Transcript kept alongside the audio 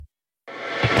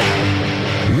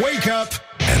up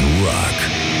and rock.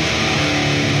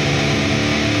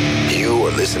 You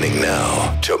are listening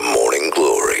now to Morning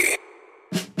Glory.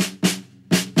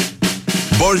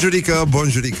 Bonjurică,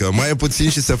 bonjurică. Mai e puțin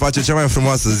și se face cea mai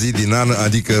frumoasă zi din an,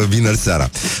 adică vineri seara.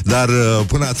 Dar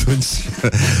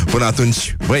până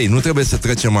atunci, băi, nu trebuie să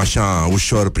trecem așa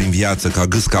ușor prin viață, ca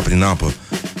gâsca prin apă.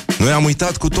 Noi am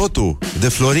uitat cu totul de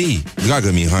Florii,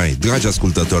 dragă Mihai, dragi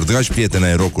ascultători, dragi prieteni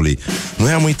ai rockului.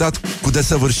 Noi am uitat cu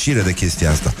desăvârșire de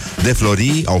chestia asta. De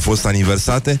Florii au fost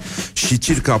aniversate și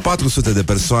circa 400 de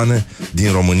persoane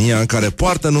din România care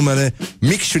poartă numele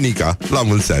Micșunica. La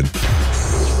mulți ani!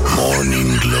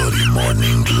 Morning Glory,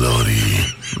 Morning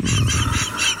Glory,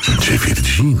 ce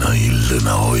virgină e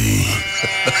lânăoi.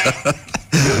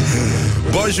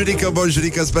 Bonjurică,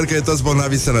 bonjurică, sper că e toți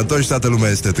bolnavi sănătoși, toată lumea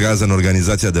este trează în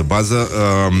organizația de bază.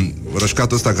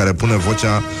 Roșcatul ăsta care pune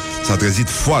vocea s-a trezit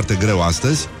foarte greu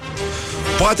astăzi.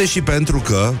 Poate și pentru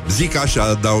că, zic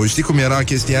așa, dar știi cum era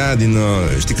chestia aia din...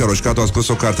 știi că Roșcatul a scos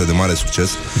o carte de mare succes,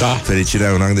 da. Fericirea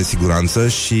e un act de siguranță.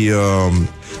 Și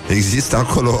există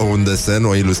acolo un desen,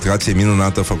 o ilustrație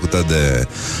minunată făcută de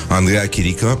Andreea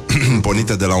Chirică,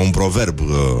 pornită de la un proverb,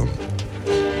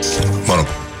 mă rog,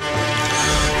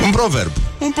 un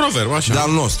proverb, așa, de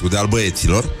al nostru, de al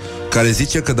băieților, care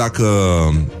zice că dacă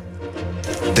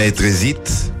te-ai trezit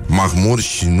mahmur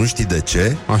și nu știi de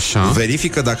ce, așa,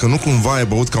 verifică dacă nu cumva ai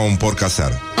băut ca un porc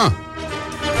aseară.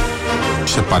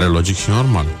 Se pare logic și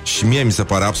normal. Și mie mi se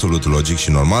pare absolut logic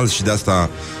și normal. Și de asta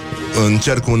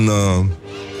încerc un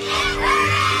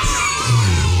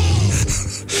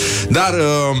dar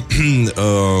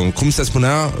cum se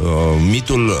spunea,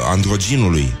 mitul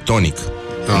androginului tonic,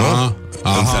 nu? Aha.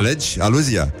 Înțelegi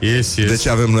aluzia? Yes. Deci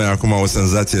avem noi acum o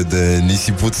senzație de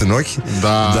nisipuț în ochi.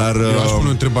 Da, dar, eu aș pune o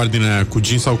întrebare din aia, cu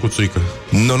gin sau cu țuică?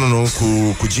 Nu,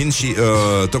 cu gin. Și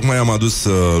tocmai am adus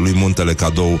lui Muntele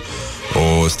cadou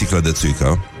o sticlă de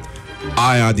țuică,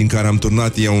 aia din care am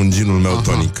turnat eu un ginul meu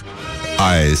tonic.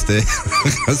 Aia este,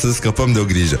 ca să scăpăm de o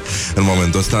grijă. În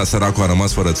momentul ăsta, săracul a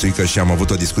rămas fără țuică și am avut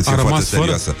o discuție foarte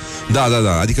serioasă. Da,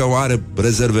 adică are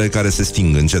rezerve care se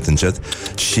sting încet.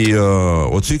 Și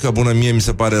o țuică bună mie mi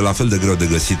se pare la fel de greu de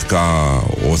găsit ca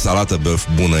o salată băf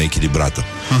bună, echilibrată.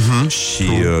 Și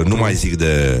nu mai zic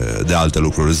de alte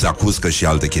lucruri, zacuscă și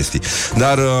alte chestii.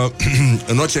 Dar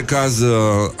în orice caz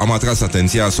am atras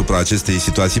atenția asupra acestei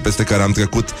situații peste care am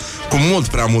trecut cu mult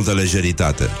prea multă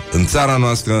lejeritate. În țara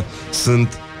noastră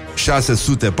sunt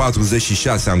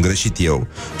 646, am greșit eu,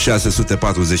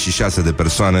 646 de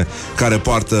persoane care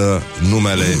poartă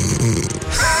numele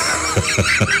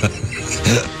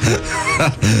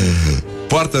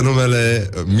poartă numele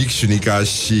Micșunica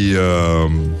și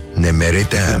ne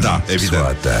merităm. Da, evident.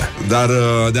 Soată. Dar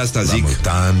de asta zic,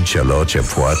 multan celor ce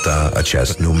poartă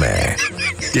acest nume.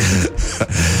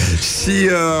 Și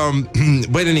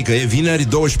băi, nenică, e vineri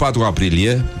 24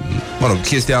 aprilie. Mă rog,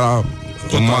 chestia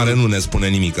în mare nu ne spune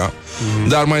nimica.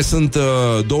 Dar mai sunt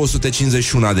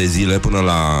 251 de zile până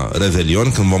la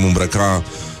Revelion, când vom îmbrăca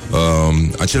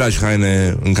aceleași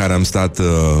haine în care am stat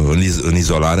în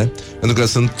izolare, pentru că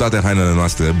sunt toate hainele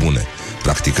noastre bune,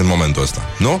 practic, în momentul ăsta,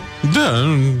 nu?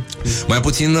 Da. Mai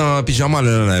puțin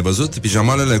pijamalele, le-ai văzut?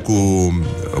 Pijamalele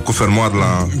cu fermoar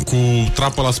la... Cu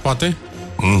trapă la spate?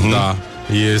 Da,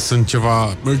 sunt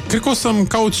ceva... Cred că o să-mi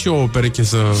caut și eu o pereche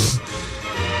să...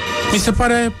 Mi se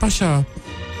pare așa...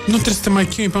 Nu trebuie să te mai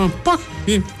chinui până... Pac!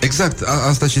 Exact,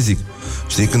 asta și zic.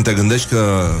 Știi, când te gândești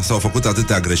că s-au făcut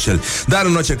atâtea greșeli. Dar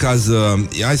în orice caz,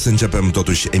 hai să începem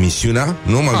totuși emisiunea.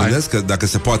 Nu mă gândesc că dacă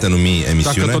se poate numi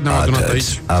emisiune, dacă tot ne-am adunat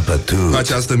aici,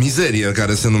 această mizerie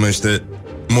care se numește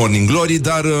Morning Glory.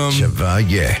 Dar ceva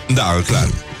e. Da, clar.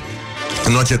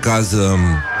 În orice caz,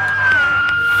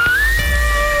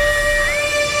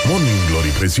 Morning Glory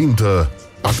prezintă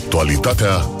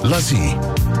actualitatea la zi.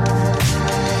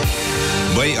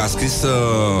 băi, a scris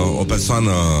o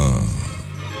persoană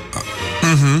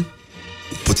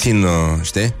puțin,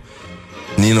 știi?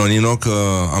 Nino, că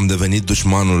am devenit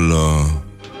dușmanul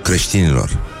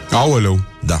creștinilor. Aoleu.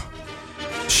 Da.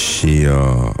 Și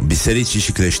bisericii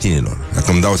și creștinilor.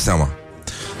 Dacă îmi dau seama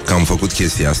că am făcut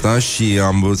chestia asta și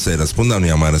am vrut să-i răspund, dar nu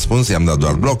i-am mai răspuns, i-am dat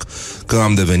doar bloc, că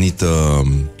am devenit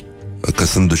că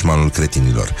sunt dușmanul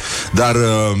cretinilor. Dar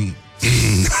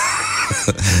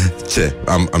ce?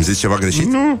 Am zis ceva greșit?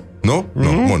 Nu?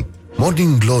 Bun.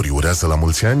 Morning Glory urează la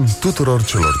mulți ani tuturor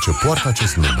celor ce poartă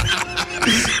acest nume.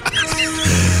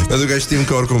 Pentru că știm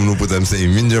că oricum nu putem să-i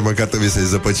învingem, măcar trebuie să-i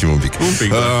zăpăcim un pic.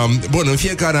 Bun, în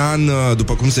fiecare an,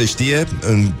 după cum se știe,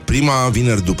 în prima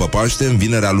vineri după Paște, în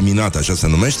Vinerea Luminată, așa se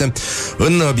numește,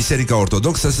 în Biserica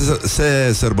Ortodoxă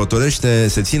se sărbătorește,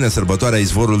 se ține sărbătoarea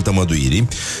Izvorul Tămăduirii.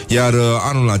 Iar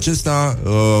anul acesta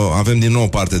avem din nou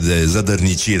parte de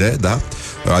zădărnicire, da?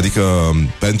 Adică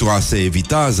pentru a se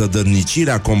evita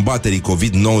zădărnicirea combaterii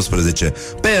COVID-19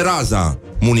 pe raza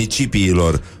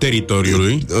municipiilor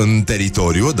teritoriului, în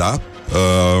teritoriu, da?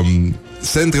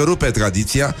 Se întrerupe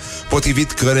tradiția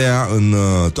potrivit căreia în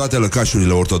toate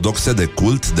lăcașurile ortodoxe de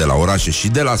cult, de la orașe și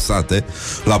de la sate,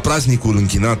 la praznicul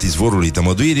închinat Izvorului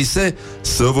Tămăduirii se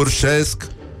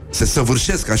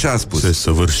săvârșesc, așa a spus. Se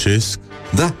săvârșesc?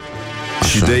 Da. Așa.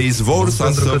 Și de izvor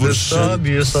s-a săvârșit.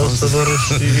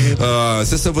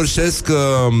 Se săvârșesc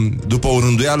după o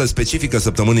rânduială specifică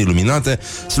săptămânii luminate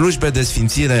slujbe de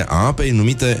sfințire a apei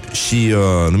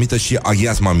numită și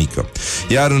aghiazma mică.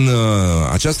 Iar în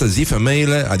această zi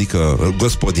femeile, adică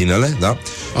gospodinele, da,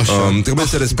 trebuie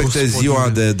să respecte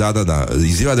ziua de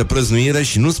ziua de prăznuire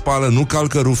și nu spală, nu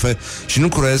calcă rufe și nu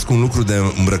croiesc un lucru de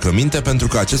îmbrăcăminte, pentru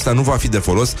că acesta nu va fi de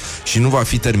folos și nu va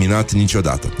fi terminat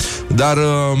niciodată. Dar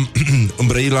în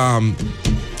Brăila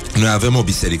noi avem o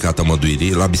biserică a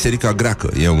tămăduirii, la biserica greacă,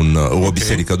 e o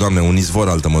biserică, un izvor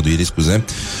al tămăduirii, scuze,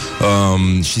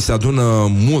 și se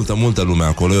adună multă lume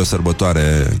acolo, e o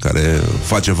sărbătoare care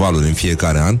face valuri în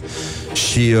fiecare an.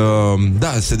 Și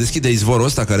se deschide izvorul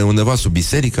ăsta care e undeva sub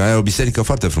biserica. Aia e o biserică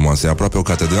foarte frumoasă, e aproape o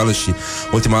catedrală. Și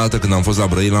ultima dată când am fost la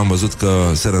Brăila am văzut că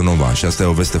se renova. Și asta e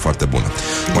o veste foarte bună.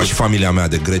 Și familia mea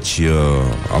de greci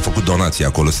a făcut donații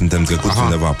acolo. Suntem trecuți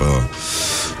undeva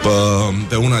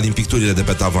pe una din picturile de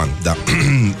pe tavan, da.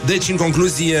 Deci, în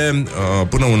concluzie,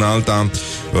 până una alta,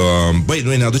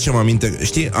 noi ne aducem aminte.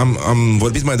 Știi, am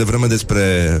vorbit mai devreme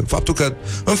despre faptul că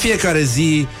în fiecare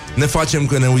zi ne facem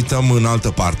că ne uităm în altă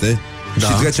parte. Da.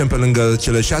 Și trecem pe lângă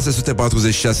cele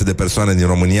 646 de persoane din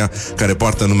România care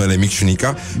poartă numele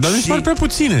Micșunica. Dar mi se par prea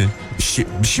puține.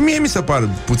 Și mie mi se par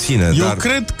puține. Eu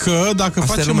cred că dacă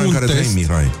facem un test,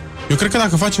 eu cred că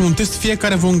dacă facem un test,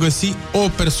 fiecare vom găsi o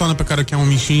persoană pe care o cheamă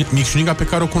Micșunica, pe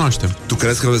care o cunoaștem. Tu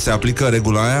crezi că se aplică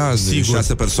regula aia? Sigur.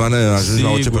 6 persoane ajungi la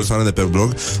orice persoană de pe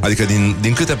blog? Adică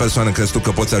din câte persoane crezi tu că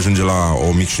poți ajunge la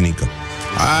o Micșunică?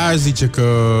 Aia zice că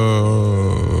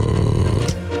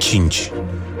 5.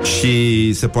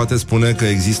 Și se poate spune că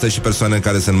există și persoane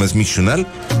care se numesc Micșunel?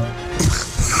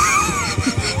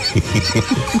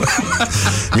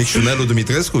 Micșunelul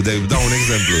Dumitrescu? Dau un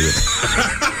exemplu.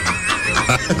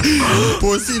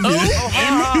 Posibil.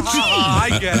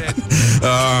 I get it.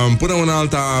 Până una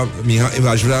alta, Mihai,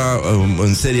 aș vrea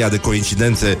în seria de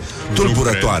coincidențe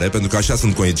tulburătoare, pentru că așa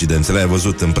sunt coincidențele, ai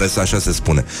văzut în presă, așa se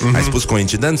spune. Ai spus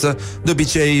coincidență, de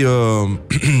obicei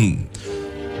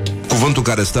cuvântul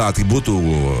care stă, atributul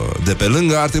de pe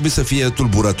lângă, ar trebui să fie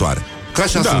tulburătoare. Că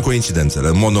așa sunt coincidențele,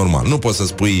 în mod normal. Nu poți să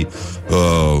spui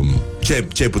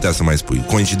ce ai putea să mai spui?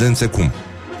 Coincidențe cum?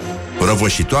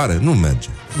 Răvășitoare? Nu merge.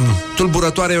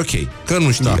 Tulburătoare e ok, că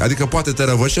nu știi. Adică poate te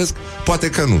răvășesc, poate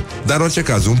că nu. Dar în orice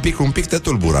caz, un pic te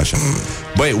tulbură așa.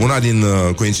 Băi, una din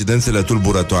coincidențele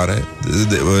tulburătoare,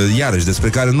 iarăși, despre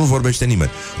care nu vorbește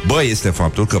nimeni, băi, este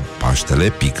faptul că Paștele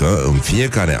pică în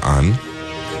fiecare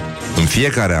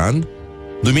an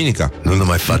duminica. Nu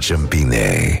mai facem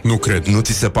bine. Nu cred. Nu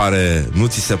ți se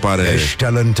pare Ești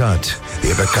talentat.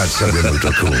 E păcat să avem mult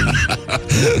acum.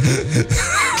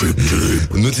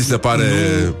 Nu ți se pare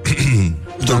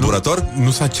tulburător?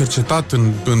 Nu s-a cercetat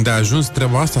îndeajuns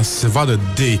treaba asta, să se vadă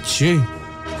de ce?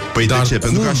 Păi de ce?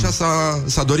 Pentru că așa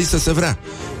s-a dorit să se vrea.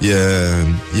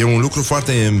 E un lucru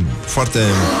foarte, foarte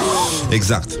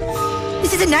exact.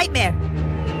 This is a nightmare.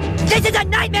 This is a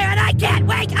nightmare and I can't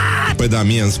wake up! Păi da,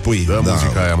 mie îmi spui. Da,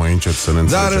 muzica aia mai încet să ne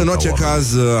înțelegem. Dar în orice caz,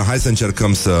 hai să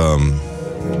încercăm să...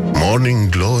 Morning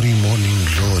glory, morning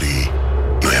glory.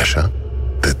 Nu-i așa?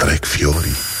 Te trec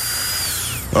fiorii.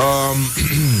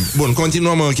 Bun,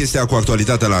 continuăm chestia cu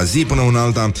actualitatea la zi. Până una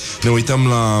alta ne uităm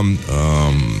la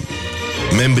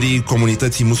membrii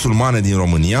comunității musulmane din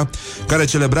România, care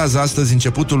celebrează astăzi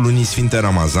începutul lunii Sfinte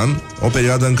Ramazan, o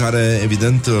perioadă în care,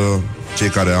 evident, cei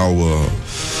care au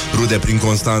rude prin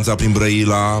Constanța, prin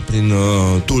Brăila, prin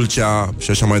Tulcea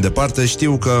și așa mai departe,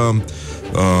 știu că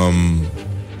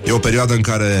e o perioadă în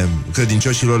care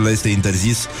credincioșilor le este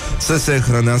interzis să se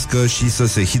hrănească și să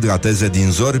se hidrateze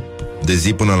din zori de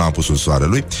zi până la apusul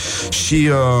soarelui. Și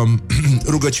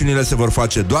rugăciunile se vor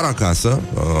face doar acasă,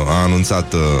 a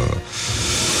anunțat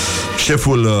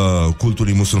Șeful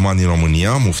cultului musulman din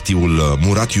România, muftiul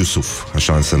Murat Yusuf,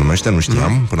 așa se numește, nu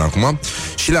știam până acum,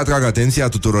 și le atrag atenția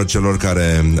tuturor celor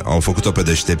care au făcut-o pe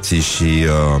deștepții și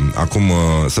acum,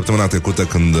 săptămâna trecută,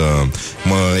 când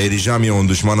mă erijam eu un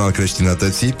dușman al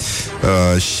creștinătății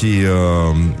și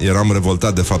eram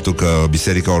revoltat de faptul că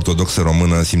Biserica Ortodoxă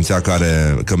Română simțea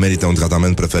că merită un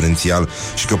tratament preferențial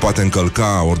și că poate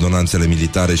încălca ordonanțele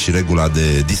militare și regula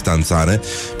de distanțare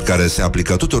care se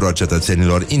aplică tuturor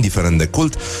cetățenilor, indiferent de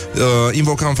cult,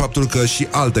 invocam faptul că și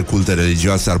alte culte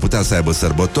religioase ar putea să aibă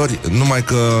sărbători, numai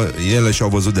că ele și-au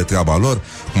văzut de treaba lor,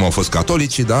 cum au fost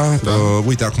catolicii, da?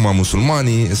 Uite, acum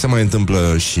musulmanii, se mai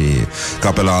întâmplă și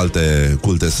ca pe la alte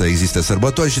culte să existe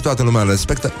sărbători și toată lumea le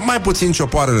respectă, mai puțin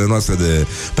ciopoarele noastre de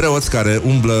preoți care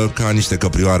umblă ca niște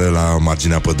căprioare la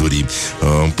marginea pădurii,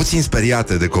 puțin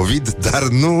speriate de COVID, dar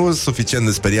nu suficient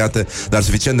de speriate, dar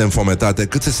suficient de înfometate,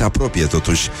 cât să se apropie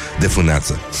totuși de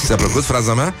fâneață. Ți-a plăcut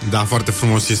fraza mea? Da, foarte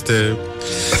frumos, este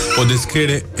o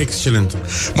descriere excelentă.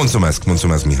 Mulțumesc,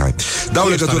 Mihai. Dau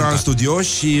legătura în studio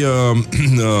și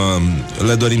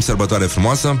le dorim sărbătoare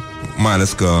frumoasă, mai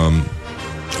ales că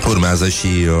urmează și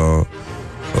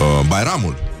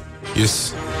Bairamul. Yes.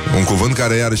 Un cuvânt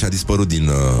care iarăși a dispărut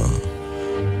din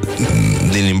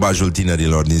limbajul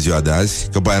tinerilor din ziua de azi,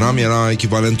 că Bairam era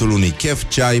echivalentul unui chef,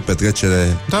 ceai,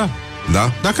 petrecere. Da?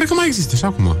 Dar cred că mai există și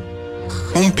acum.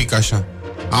 Un pic așa.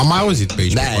 Am mai auzit pe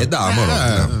aici. Da, mă rog.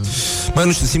 Da. Băi,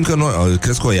 nu știu, simt că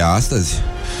crezi că o ia astăzi?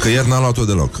 Că ieri n-a luat-o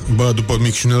deloc. Bă, după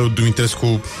micșunelul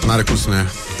Dumitrescu n-are cum să ne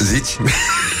ia. Zici?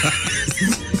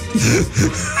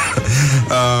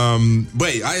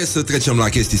 Băi, hai să trecem la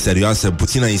chestii serioase.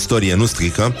 Puțină istorie nu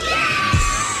strică.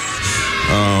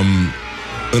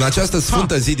 În această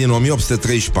sfântă zi din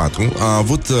 1834 a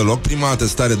avut loc prima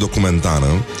atestare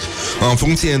documentară în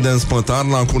funcție de înspătar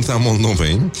la Curtea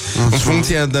Moldovei, în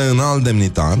funcție de înalt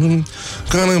demnitar,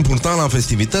 care împurta la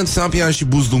festivități sapia și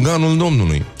buzduganul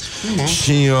Domnului.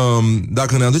 Și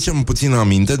dacă ne aducem puțin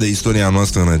aminte de istoria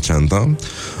noastră recentă,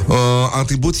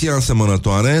 atribuții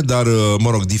asemănătoare, dar, mă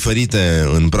rog, diferite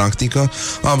în practică,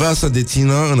 avea să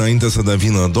dețină, înainte să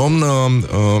devină domn,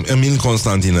 Emil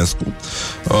Constantinescu.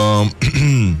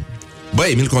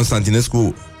 Băi, Emil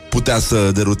Constantinescu putea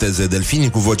să deruteze delfinii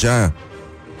cu vocea aia?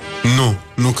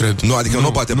 Nu cred. Nu, adică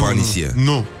nu poate pe anisie.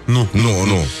 Nu.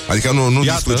 Adică nu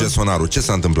distruge sonarul. Ce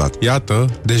s-a întâmplat? Iată,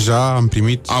 deja am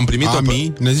primit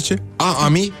AMI, ne zice?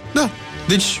 AMI? Da,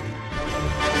 deci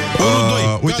 1,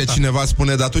 2, uite, gata. cineva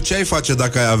spune, dar tu ce ai face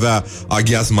dacă ai avea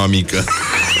aghiasma mică?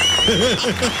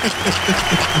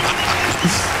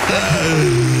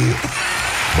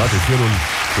 Bate fierul,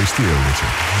 păi știe de ce.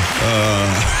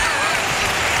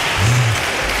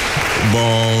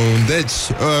 Bun, deci,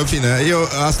 în fine,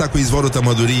 asta cu izvorul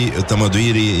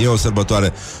tămăduirii e o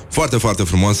sărbătoare foarte, foarte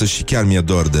frumoasă și chiar mi-e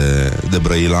dor de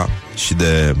Brăila și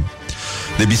de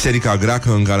biserica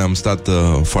greacă în care am stat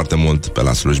foarte mult pe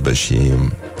la slujbe și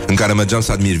în care mergeam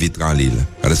să admir vitraliile,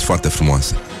 care sunt foarte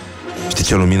frumoase. Știi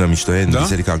ce lumină mișto e în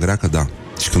biserica greacă? Da.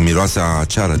 Și când miroase a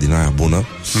ceară din aia bună,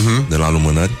 de la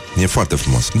lumânări, e foarte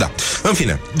frumos. Da. În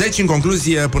fine, deci în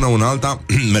concluzie, până una alta,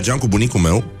 mergeam cu bunicul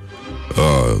meu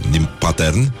din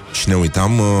patern și ne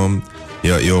uitam.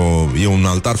 E un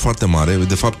altar foarte mare.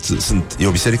 De fapt, e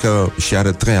o biserică și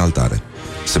are 3 altare.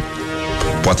 Se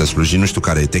poate sluji, nu știu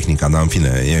care e tehnica, dar în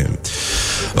fine,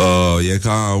 e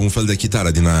ca un fel de chitară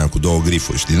din aia cu 2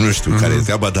 grifuri, știi? Nu știu care e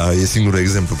treaba, dar e singurul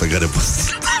exemplu pe care pot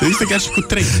să... Este chiar și cu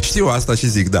 3. Știu asta și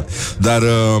zic, da. Dar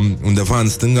undeva în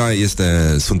stânga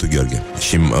este Sfântul Gheorghe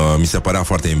și mi se părea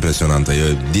foarte impresionantă.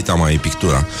 E dita mai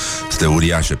pictura. Este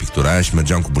uriașă pictura aia și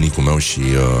mergeam cu bunicul meu și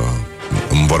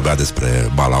îmi vorbea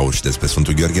despre balaur și despre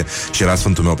Sfântul Gheorghe și era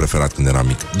sfântul meu preferat când eram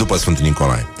mic, după Sfântul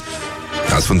Nicolae.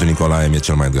 Sfântul Nicolae mi-e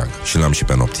cel mai drag și l-am și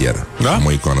pe noptieră. Da? Am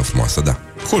o icoană frumoasă, da.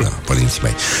 Cool. Da, părinții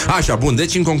mei. Așa, bun,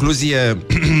 deci în concluzie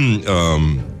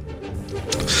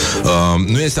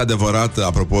nu este adevărat,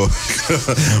 apropo, că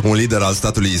un lider al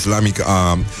statului islamic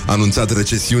a anunțat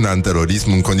recesiunea în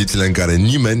terorism în condițiile în care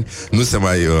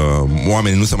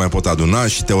oamenii nu se mai pot aduna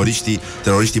și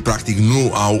teroriștii practic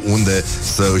nu au unde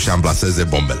să își amplaseze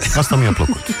bombele. Asta mi-a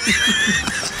plăcut.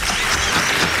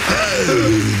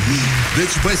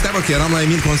 Deci, băi, stai mă, că eram la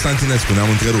Emil Constantinescu, ne-am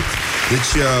întrerupt.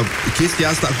 Deci, chestia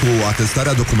asta cu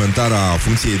atestarea documentară a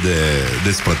funcției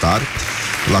de spătar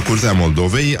la Curtea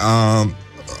Moldovei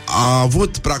a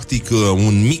avut, practic,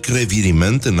 un mic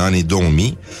reviriment în anii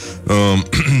 2000,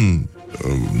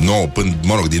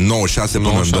 din 96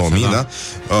 până în 2000, da?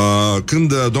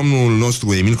 Când domnul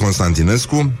nostru Emil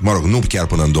Constantinescu, nu chiar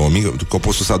până în 2000,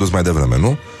 coposul s-a dus mai devreme,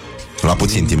 nu? La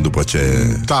puțin timp după ce...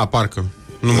 Da, parcă.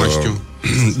 Nu mai știu.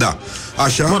 Da,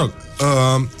 așa.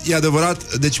 e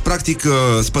adevărat. Deci, practic,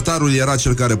 spătarul era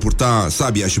cel care purta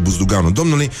sabia și buzduganul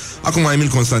domnului. Acum Emil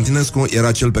Constantinescu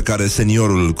era cel pe care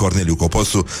seniorul Corneliu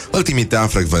Coposu îl trimitea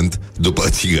frecvent după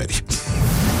țigări.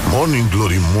 Morning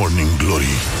Glory, Morning Glory,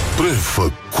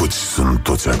 prefăcuți sunt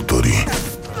toți actorii.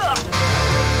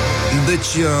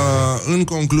 Deci, în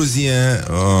concluzie,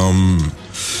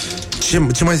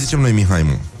 ce mai zicem noi, Mihai,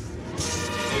 mă?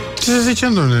 Ce să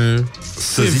zicem, domnule?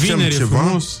 Să zicem vineri, ceva?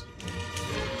 frumos.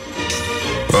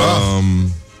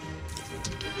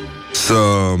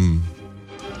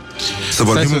 Să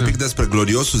vorbim un pic despre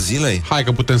gloriosul zilei? Hai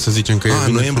că putem să zicem că e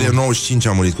vineri. Noiembrie 95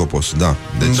 a murit Coposu, da.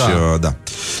 Deci, da.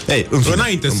 Ei, în fine,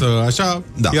 înainte să, așa,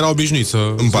 era obișnuit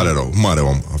să... Îmi pare rău, mare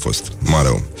om a fost, mare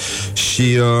om.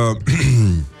 Și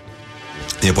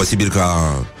e posibil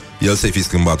ca el să-i fi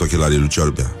schimbat ochelarii lui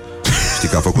Ciorbea. Știi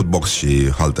că a făcut box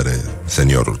și haltere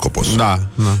seniorul Coposu. Da.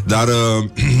 Dar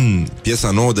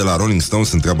piesa nouă de la Rolling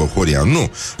Stones, întreabă Horia.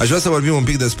 Nu, aș vrea să vorbim un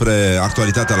pic despre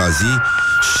actualitatea la zi.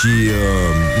 Și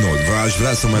aș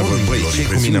vrea să mai vorbim. Băi, ce-i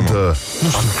cu mine, mă?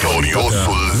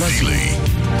 Gloriosul zilei.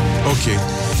 Ok,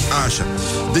 așa.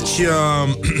 Deci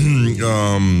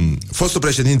fostul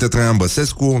președinte Traian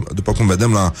Băsescu, după cum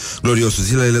vedem la gloriosul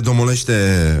zilei, le domolește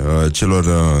celor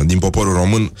din poporul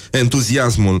român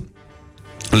entuziasmul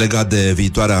legat de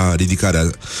viitoarea ridicare a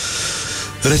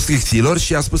restricțiilor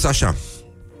și a spus așa: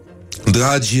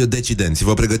 dragi decidenți,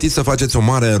 vă pregătiți să faceți o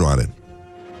mare eroare.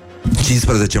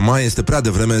 15 mai este prea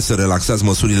devreme să relaxați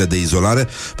măsurile de izolare,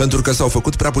 pentru că s-au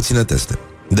făcut prea puține teste.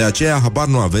 De aceea, habar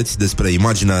nu aveți despre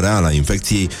imaginea reală a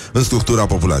infecției în structura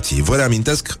populației. Vă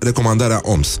reamintesc recomandarea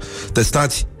OMS: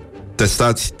 testați,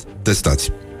 testați, testați.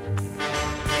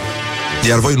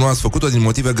 Iar voi nu ați făcut-o din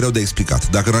motive greu de explicat.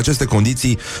 Dacă în aceste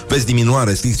condiții veți diminua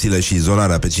restricțiile și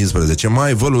izolarea pe 15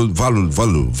 mai, valul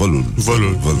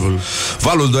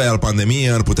 2 al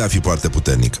pandemiei ar putea fi foarte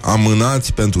puternic.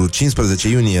 Amânați pentru 15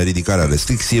 iunie ridicarea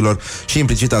restricțiilor și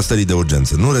implicit a stării de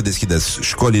urgență. Nu redeschideți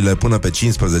școlile până pe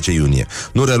 15 iunie.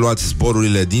 Nu reluați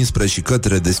zborurile dinspre și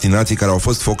către destinații care au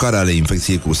fost focare ale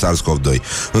infecției cu SARS-CoV-2.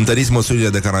 Întăriți măsurile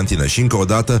de carantină și, încă o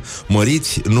dată,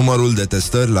 măriți numărul de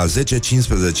testări la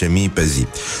 10-15 mii pe zi.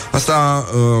 Asta,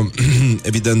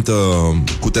 evident,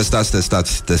 cu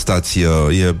testați,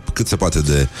 e cât se poate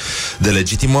de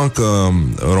legitimă, că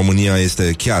România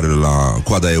este chiar la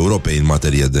coada Europei în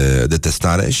materie de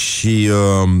testare și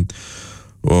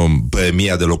pe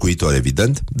 1000 de locuitori,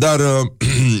 evident. Dar,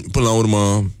 până la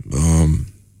urmă,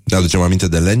 ne aducem aminte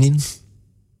de Lenin?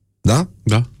 Da?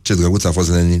 Da. Ce drăguț a fost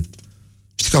Lenin.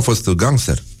 Știi că a fost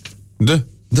gangster? Da.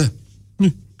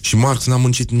 Și Marx n-a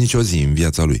muncit nicio zi în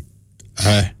viața lui.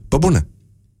 Pe bune.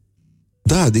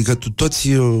 Da, adică toți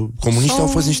comuniștii au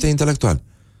fost niște intelectuali.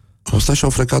 Au stat și au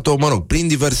frecat-o, prin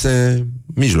diverse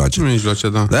mijloace.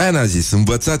 Da. De-aia ne-a zis: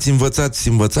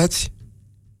 învățați.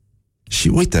 Și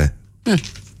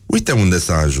uite unde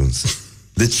s-a ajuns.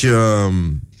 Deci,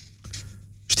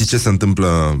 știi ce se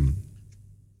întâmplă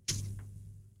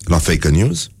la fake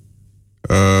news?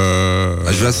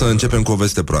 Aș vrea să începem cu o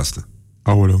veste proastă.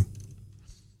 Aoleu.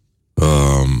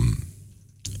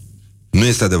 Nu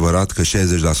este adevărat că 60%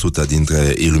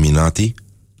 dintre iluminati,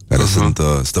 care sunt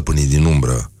stăpânii din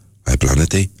umbră ai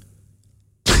planetei,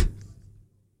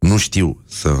 nu știu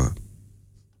să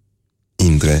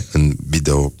intre în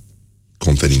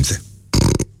videoconferințe.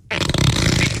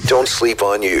 Don't sleep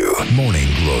on you. Morning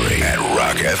Glory at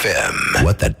Rock FM.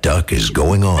 What the duck is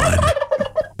going on?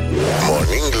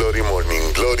 Morning Glory,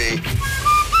 Morning Glory,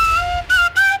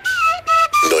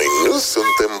 noi nu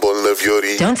suntem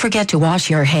bolnăviorii. Don't forget to wash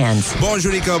your hands.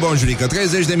 Bonjurică,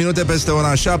 30 de minute peste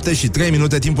ora 7 și 3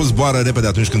 minute, timpul zboară repede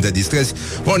atunci când te distrezi.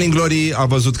 Morning Glory a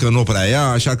văzut că nu prea ia,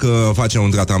 așa că face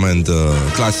un tratament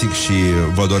clasic și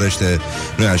vă dorește,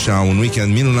 nu-i așa, un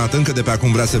weekend minunat. Încă de pe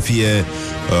acum vrea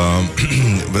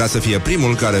să fie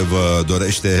primul care vă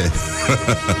dorește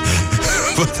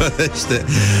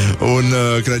un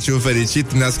Crăciun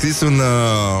fericit. Ne-a scris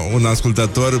un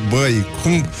ascultător: băi,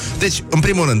 cum... Deci, în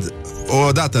primul rând,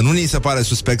 odată, nu ni se pare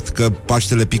suspect că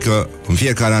Paștele pică în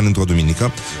fiecare an într-o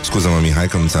duminică. Scuză-mă, Mihai,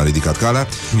 că nu ți-am ridicat calea.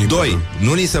 2.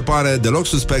 Nu ni se pare deloc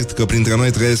suspect că printre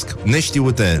noi trăiesc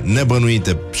neștiute,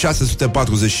 nebănuite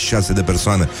 646 de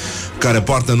persoane care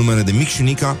poartă numele de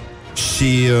Micșunica.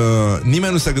 Și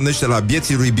nimeni nu se gândește la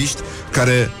bieții ruibiști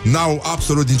care n-au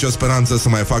absolut nicio speranță să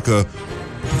mai facă,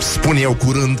 spun eu,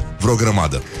 curând, vreo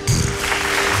grămadă.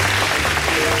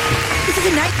 This is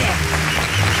a nightmare.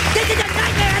 This is a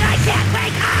nightmare and I can't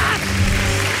wake up!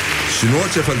 Și nu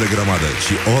orice fel de grămadă,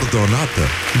 ci ordonată.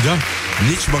 Da.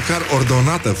 Nici măcar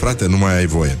ordonată, frate, nu mai ai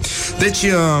voie. Deci,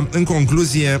 în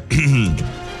concluzie,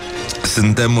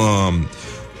 suntem...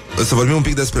 să vorbim un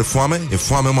pic despre foame. E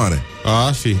foame mare.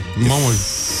 A fi. Mamă,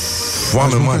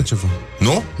 foame mare. Ceva.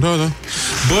 Nu? Da.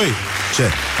 Băi, ce?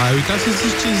 Ai uitat să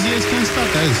zici ce zi este în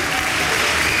state azi?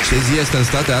 Ce zi este în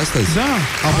state astăzi? Da.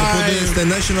 Apropo de... Este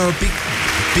National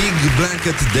Pig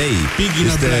Blanket Day. Pig in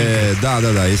este, a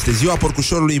blanket. Da. Este ziua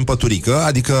porcușorului în păturică,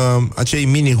 adică acei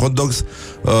mini hot dogs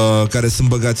care sunt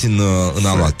băgați în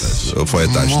aluat,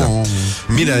 foietaj. Da.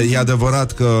 Bine, e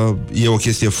adevărat că e o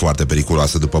chestie foarte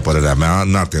periculoasă, după părerea mea.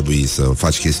 N-ar trebui să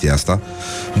faci chestia asta.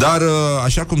 Dar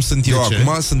așa cum sunt eu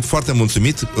acum, sunt foarte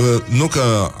mulțumit. Nu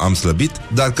că am slăbit,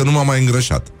 dar că nu m-am mai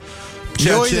îngrășat.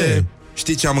 Ceea ce...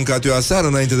 Știi ce am mâncat eu aseară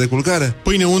înainte de culcare?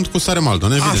 Pâine unt cu sare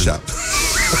maldon, evident. Așa.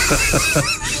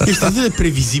 Ești atât de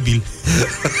previzibil.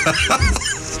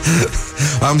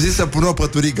 Am zis să pun o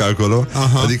păturică acolo.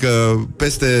 Adică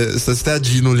peste să stea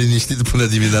ginul liniștit până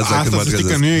dimineața. Asta când mă să știi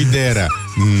trezesc. că nu e o idee rea.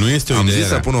 Nu este o idee rea. Am zis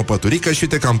să pun o păturică și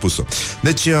uite că am pus-o.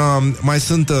 Deci mai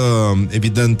sunt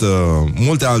evident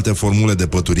multe alte formule de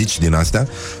păturici din astea,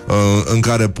 în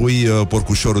care pui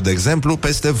porcușorul, de exemplu,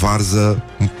 peste varză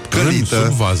călită.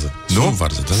 Sub varză. Nu? Sub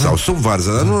varză, da? Sau sub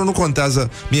varză, dar nu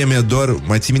contează. Mie mi-e dor.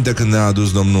 Mai ții minte când ne-a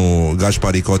adus domnul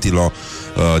Gașpari Cotilo,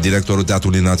 directorul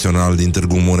Teatrului Național din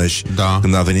Târgu Mureș,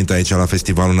 când a venit aici la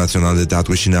Festivalul Național de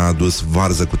Teatru și ne-a adus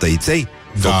varză cu tăiței,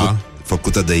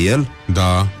 făcută de el,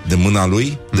 de mâna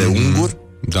lui, de ungur,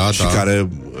 și care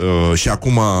și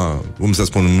acum, cum să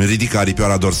spun, îmi ridică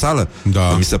aripioara dorsală.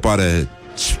 Mi se pare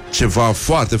ceva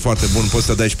foarte, foarte bun. Poți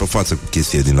să dai și pe față cu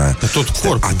chestie din aia. Tot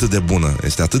corpul. Atât de bună.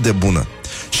 Este atât de bună.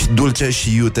 Și dulce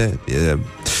și iute.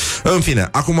 În fine,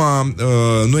 acum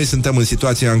noi suntem în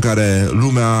situația în care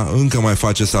lumea încă mai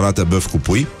face salată băf cu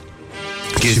pui.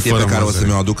 Chestie pe care o să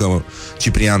mi-o aducă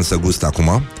Ciprian să gust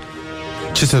acum.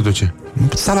 Ce se aduce?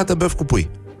 Salată băf cu pui.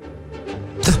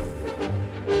 Da.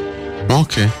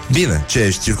 Ok. Bine, ce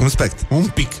ești circumspect? Un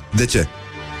pic. De ce?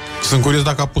 Sunt curios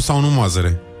dacă a pus sau nu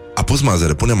mazăre. A pus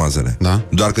mazăre, pune mazăre. Da?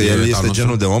 Doar că el este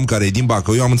genul de om care e din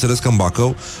Bacău. Eu am înțeles că în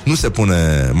Bacău nu se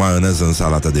pune maioneză în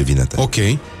salată de vinete. Ok.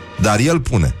 Dar el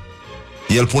pune.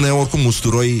 El pune oricum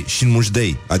usturoi și în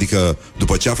mușdei. Adică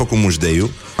după ce a făcut mușdeiul,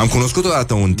 am cunoscut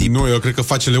odată un tip. Nu, eu cred că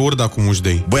face leurda cu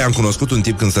mușdei. Băi, am cunoscut un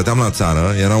tip când stăteam la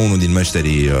țară. Era unul din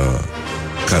meșterii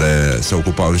care se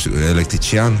ocupau,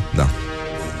 electrician. Da.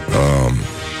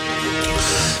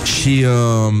 Și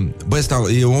băi, ăsta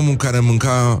e omul care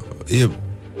mânca. E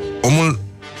omul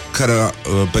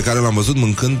pe care l-am văzut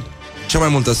mâncând cea mai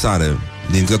multă sare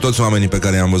dintre toți oamenii pe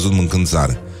care i-am văzut mâncând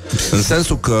sare. În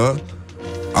sensul că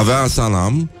avea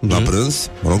salam la prânz,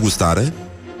 gustare.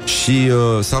 Și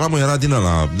salamul era din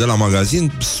ăla, de la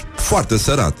magazin, foarte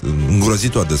sărat,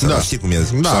 îngrozitor de sărat. Știi cum e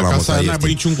salamul ca ăsta, să n-aibă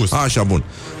niciun gust. Așa, bun.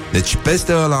 Deci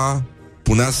peste ăla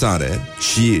punea sare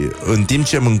și în timp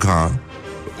ce mânca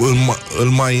îl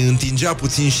mai întingea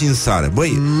puțin și în sare.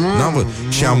 Băi,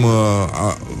 și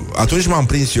atunci m-am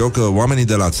prins eu că oamenii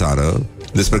de la țară,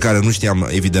 despre care nu știam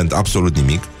evident absolut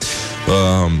nimic,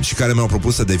 și care mi-au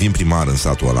propus să devin primar în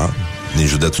satul ăla din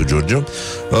județul Giurgiu,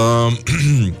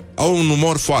 au un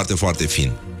umor foarte, foarte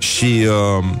fin. Și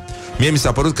mie mi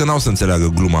s-a părut că n-au să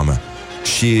înțeleagă gluma mea.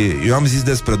 Și eu am zis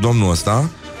despre domnul ăsta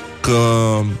că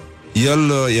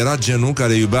el era genul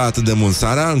care iubea atât de mult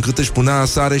sarea încât își punea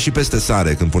sare și peste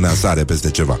sare când punea sare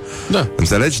peste ceva. Da.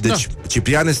 Înțelegi? Deci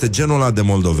Ciprian este genul ăla de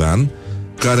moldovean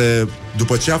care,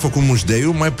 după ce a făcut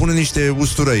mușdeiul, mai pune niște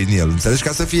usturăi în el. Înțelegi?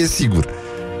 Ca să fie sigur.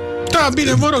 Da,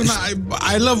 bine, vă rog,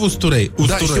 I love usturăi.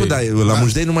 Da, știu, dar la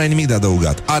mușdei nu mai e nimic de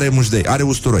adăugat. Are mușdei, are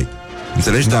usturoi.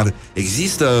 Înțelegi? Da. Dar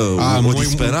există o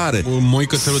disperare. Moi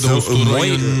cățelul de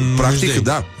usturoi practic, mușdei.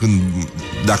 Da,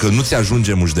 dacă nu ți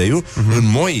ajunge mușdeiul, în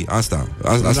moi asta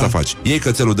faci. Iei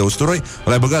cățelul de usturoi,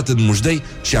 l-ai băgat în mușdei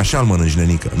și așa îl mănânci,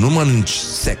 nenică. Nu mănânci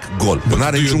sec, gol. Nu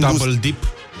are niciun gust. Double dip?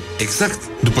 Exact.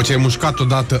 După ce ai mușcat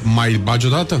odată, mai bagi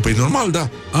odată? Păi normal, da.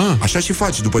 Așa și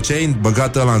faci. După ce ai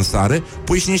băgat ăla în sare,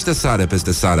 pui și niște sare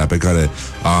peste sarea pe care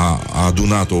a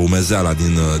adunat-o umezeala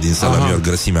din sălămior,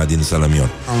 grăsimea din sălămior.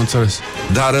 Am înțeles.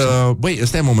 Dar, băi,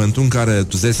 ăsta e momentul în care tu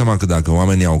îți dai seama că dacă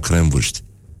oamenii au cremvârști,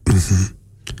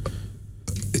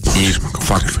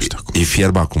 îi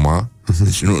fierb acum.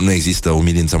 Deci nu există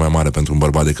umilință mai mare pentru un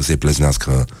bărbat decât să-i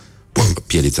pleznească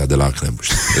pielița de la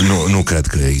cremvârști. Nu cred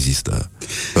că există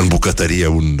în bucătărie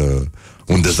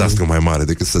un dezastru mai mare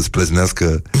decât să-ți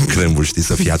pleznească cremvârștii,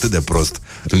 să fie atât de prost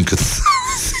încât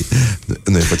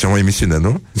noi făceam o emisiune,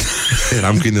 nu?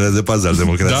 Eram câinele de pază al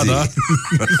democrației. Da.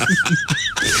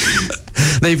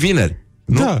 Dar e vineri,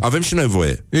 nu? Da. Avem și noi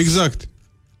voie. Exact.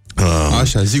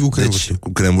 Așa, zi cu cremvârștii. Deci,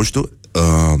 cu cremvârștul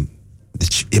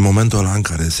deci e momentul ăla în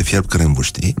care se fierb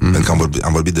cremvârștii, pentru că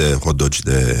am vorbit de hot dogi,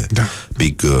 de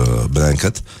Big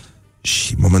Blanket,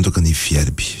 și momentul când îi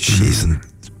fierbi și ei sunt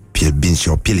fierbinți și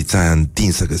o pielița aia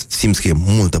întinsă, că simți că e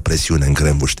multă presiune în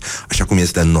cremvuști, așa cum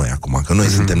este în noi acum, că noi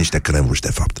suntem niște cremvuști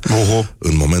de fapt.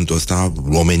 În momentul ăsta,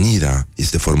 omenirea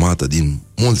este formată din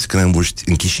mulți cremvuști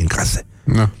închiși în case.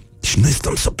 Și noi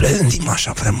stăm să plendim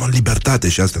așa, vrem libertate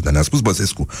și astea, dar ne-a spus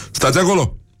Băsescu, stați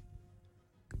acolo,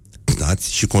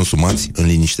 stați și consumați în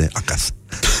liniște acasă.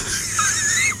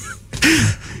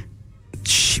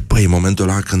 Și păi, momentul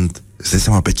ăla când se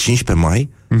seama pe 15 mai,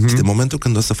 este momentul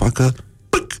când o să facă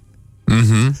pâc.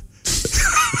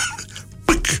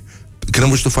 Pâc.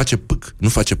 Cremvuștul face pâc, nu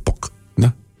face poc.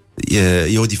 Da.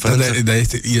 E o diferență. Dar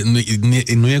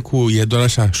nu e cu, e doar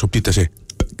așa, șoptit așa.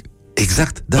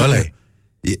 Exact, da.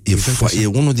 E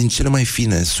unul din cele mai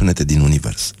fine sunete din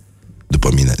univers,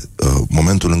 după mine.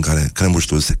 Momentul în care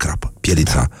cremvuștul se crapă,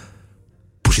 pielița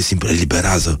pur și simplu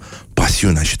eliberează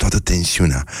pasiunea și toată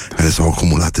tensiunea care s-au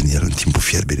acumulat în el în timpul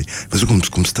fierberii. Văzut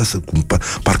cum stă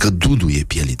parcă duduie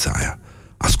pielița aia.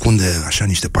 Ascunde așa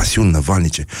niște pasiuni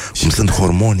năvalnice, cum sunt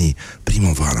hormonii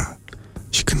primăvara.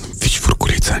 Și când fici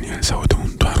furculița în el, se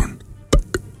aude doar un...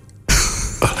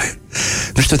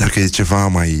 Nu știu dacă e ceva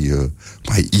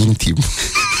mai intim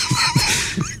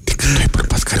decât doi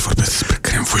bărbați care vorbesc despre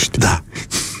cremvuști. Da.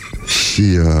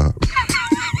 Și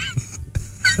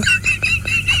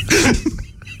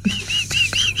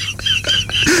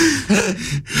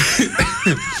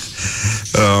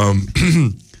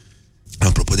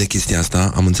apropo de chestia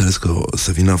asta, am înțeles că o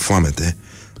să vină foamete.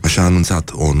 Așa a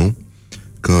anunțat ONU,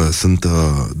 că sunt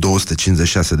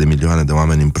 256 de milioane de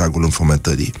oameni în pragul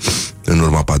înfometării în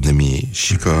urma pandemiei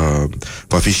și că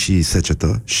va fi și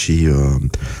secetă și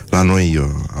la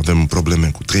noi avem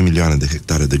probleme cu 3 milioane de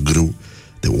hectare de grâu,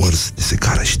 de orz, de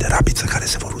secară și de rapiță care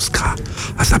se vor usca.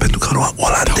 Asta pentru că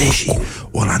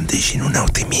olandeșii nu ne-au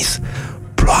trimis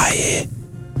ploaie.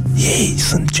 Ei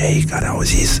sunt cei care au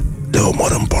zis le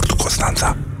omorâm Portul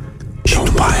Constanța și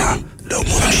după aia le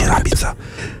omorâm și rapița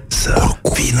să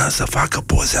vină să facă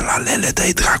poze la lele,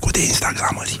 dă-i dracu de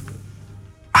Instagramării.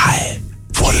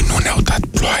 Ei nu ne-au dat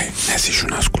ploaie, ne-a zis și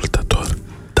un ascultător.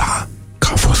 Da. Că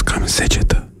a fost cam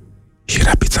secetă și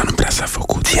rapița nu prea s-a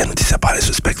făcut. Ție nu ți se pare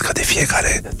suspect că de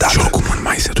fiecare dată... Și oricum în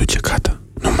mai se duce cata,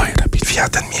 nu mai rapid. Fii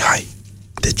atent, Mihai.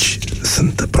 Deci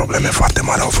sunt probleme foarte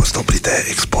mari, au fost oprite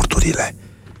exporturile,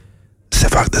 se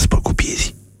fac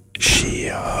despăgubiri și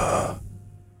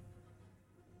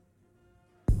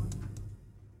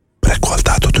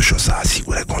recolta totuși o să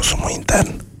asigure consumul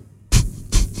intern.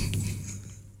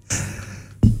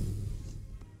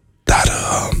 Dar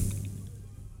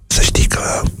să știi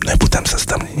că noi putem să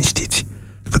stăm liniștiți,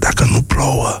 că dacă nu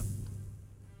plouă,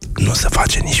 nu se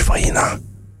face nici făina.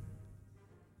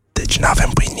 Deci n-avem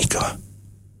pâinică.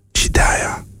 Și de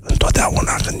aia,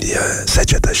 întotdeauna când e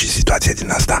secetă și situație din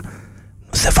asta,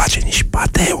 nu se face nici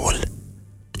pateul.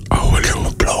 Aoleu. Când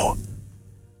nu plouă.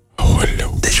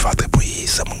 Aoleu. Deci va trebui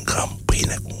să mâncăm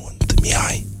pâine cu unt,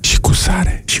 Mihai. Și cu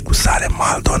sare. Și cu sare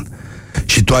Maldon.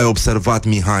 Și tu ai observat,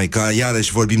 Mihai, că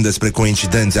iarăși vorbim despre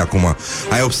coincidențe acum.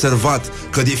 Ai observat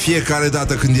că de fiecare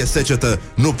dată când e secetă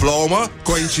nu plouă, mă?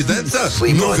 Coincidență?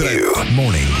 Nu cred.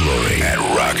 Morning Glory at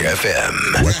Rock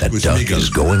FM. What the duck is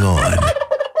going on?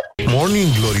 Morning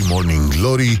Glory, Morning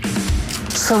Glory,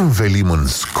 să învelim în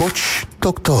scoci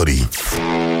doctorii.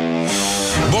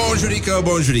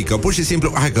 Bonjurică, pur și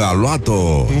simplu, hai că a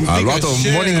luat-o.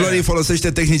 Morning Glory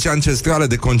folosește tehnici ancestrale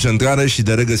de concentrare și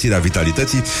de regăsirea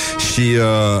vitalității și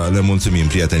le mulțumim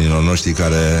prietenilor noștri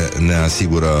care ne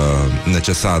asigură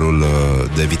necesarul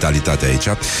de vitalitate aici.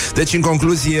 Deci, în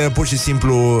concluzie, pur și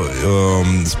simplu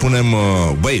spunem,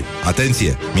 băi,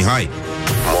 atenție, Mihai.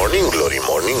 Morning Glory,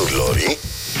 Morning Glory,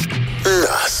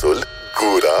 nasul,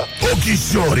 gura,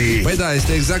 ochișorii. Păi da,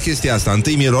 este exact chestia asta.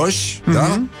 Întâi miroși,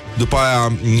 da? După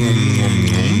aia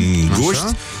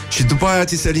guști și după aia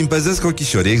ți se limpezesc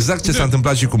ochișorii. Exact ce s-a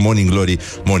întâmplat și cu Morning Glory.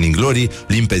 Morning Glory,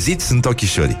 limpeziți sunt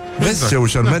ochișorii. Vezi ce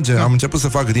ușor merge? Am început să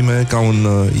fac rime ca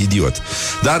un idiot.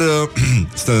 Dar,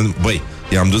 băi,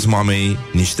 i-am dus mamei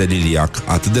niște liliac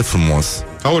atât de frumos.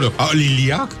 Aoleu,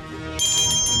 liliac?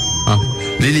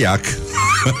 Liliac.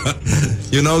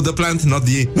 You know the plant, not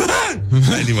the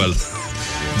animal.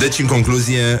 Deci, în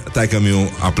concluzie,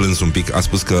 taică-miu a plâns un pic. A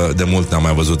spus că de mult n-am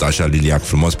mai văzut așa liliac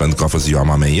frumos, pentru că a fost ziua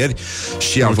mamei ieri.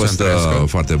 Și a fost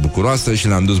foarte bucuroasă și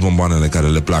le-am dus bomboanele care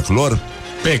le plac lor.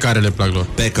 Pe care le plac lor.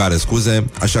 Pe care, scuze.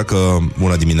 Așa că,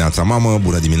 bună dimineața mamă,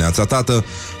 bună dimineața tată.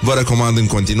 Vă recomand în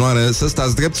continuare să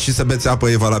stați drept și să beți apă,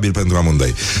 e valabil pentru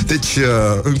amândoi. Deci,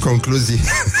 în concluzie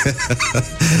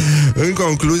în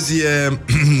concluzie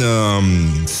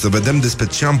să vedem despre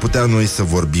ce am putea noi să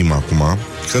vorbim acum.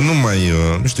 Că nu mai,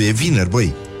 nu știu, e vineri,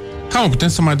 băi. Putem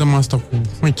să mai dăm asta cu...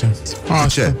 Uite. Cu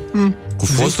ce? Cu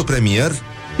fostul premier?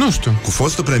 Nu știu. Cu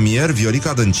fostul premier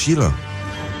Viorica Dăncilă?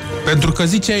 Pentru că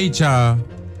zice aici...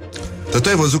 Dar tu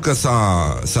ai văzut că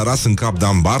s-a ras în cap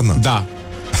Dan Barna? Da.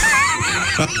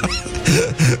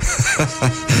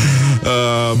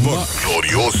 Bun.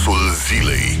 Gloriosul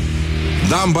zilei.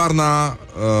 Dan Barna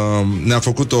ne-a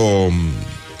făcut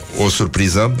o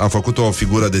surpriză. A făcut o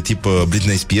figură de tip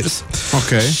Britney Spears.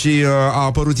 Ok. Și a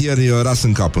apărut ieri ras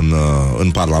în cap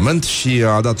în Parlament și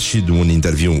a dat și un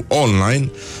interviu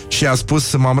online și a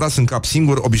spus: m-am ras în cap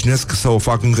singur, obișnuiesc să o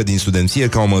fac încă din studenție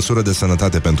ca o măsură de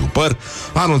sănătate pentru păr.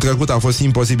 Anul trecut a fost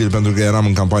imposibil pentru că eram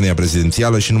în campania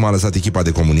prezidențială și nu m-a lăsat echipa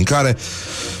de comunicare.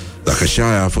 Dacă și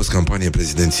aia a fost campanie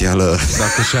prezidențială,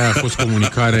 dacă și aia a fost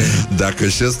comunicare, dacă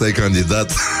și ăsta e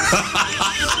candidat,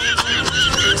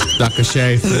 dacă și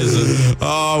aia e freză,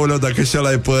 aoleu, dacă și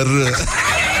ăla e păr.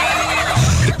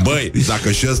 Băi,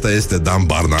 dacă și ăsta este Dan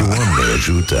Barna. Doamne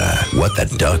ajută, what the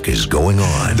duck is going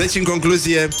on? Deci, în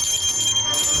concluzie,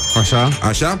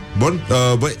 Așa? Bun.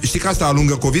 Băi, știi că asta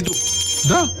alungă COVID-ul?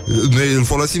 Da. Noi îl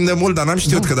folosim de mult, dar n-am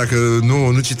știut că dacă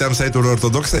nu citeam site-uri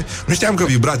ortodoxe, nu știam că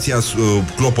vibrația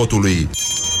clopotului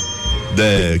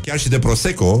chiar și de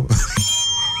Prosecco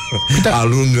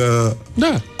alungă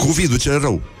COVID-ul cel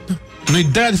rău. Noi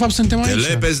de-aia de fapt suntem aici. Te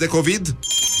lepezi de COVID?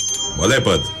 Mă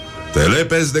lepăd. Te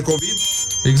lepezi de COVID?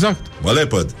 Exact. Mă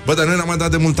lepăd. Bă, dar noi n-am mai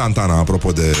dat de mult Antana,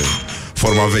 apropo de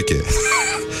forma veche.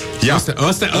 Ia. Asta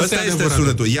este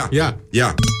sunetul. Ia.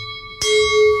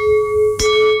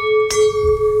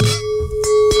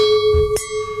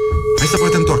 Hai să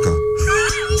batem toaca.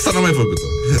 Asta n-am mai făcut-o.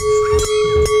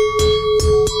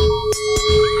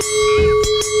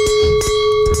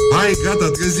 Hai, gata,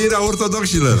 trezirea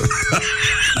ortodoxilor.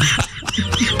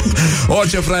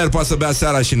 Orice fraier poate să bea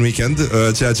seara și în weekend,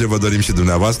 ceea ce vă dorim și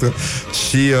dumneavoastră.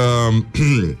 Și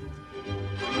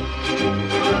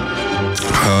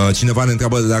cineva ne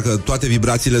întreabă dacă toate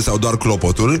vibrațiile sau doar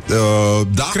clopotul.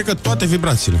 Da? Cred că toate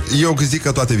vibrațiile. Eu zic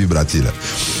că toate vibrațiile.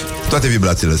 Toate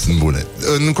vibrațiile sunt bune.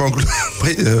 În concluzie,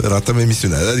 păi, ratăm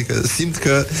emisiunea. Adică simt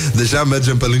că deja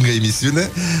mergem pe lângă emisiune.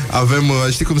 Avem,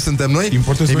 știi cum suntem noi?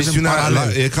 Emisiunea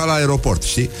e ca la aeroport,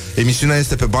 știi? Emisiunea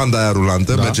este pe banda aia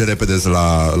rulantă, merge repede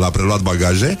la preluat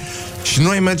bagaje și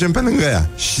noi mergem pe lângă ea.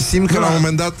 Și simt că la un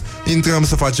moment dat intrăm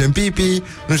să facem pipi,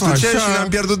 nu știu ce, și ne-am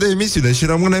pierdut de emisiune și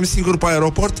rămânem singuri pe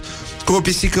aeroport cu o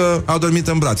pisică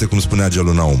adormită în brațe, cum spunea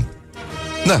Gelu Naum.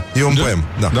 Da, e un poem.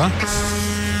 Da?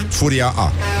 Furia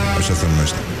A, așa se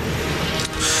numește.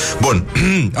 Bun.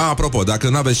 Apropo, dacă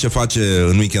nu aveți ce face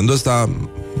în weekendul ăsta,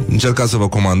 încercați să vă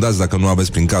comandați, dacă nu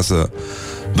aveți prin casă,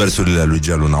 versurile lui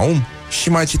Gelu Naum și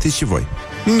mai citiți și voi.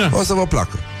 O să vă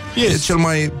placă. E cel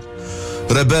mai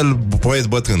rebel poet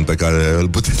bătrân pe care îl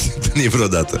puteți întâlni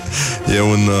vreodată.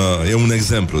 E un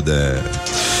exemplu de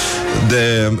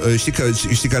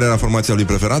știi care era formația lui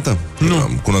preferată? Nu.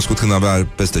 Am cunoscut când avea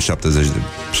peste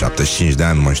 75 de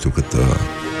ani, nu mai știu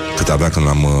cât avea când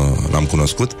l-am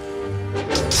cunoscut.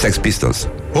 Sex Pistols.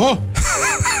 Oh!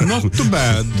 Not too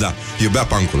bad. Da, iubea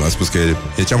punk-ul. A spus că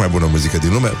e cea mai bună muzică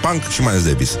din lume. Punk și Miles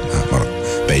Davis. Mă rog,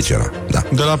 pe aici era. Da.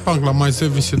 De la punk la Miles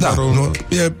Davis e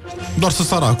doar să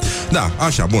saracu. Da,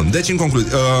 așa, bun. Deci, în concluzie,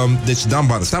 deci Dan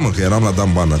Barna, stai mă că eram la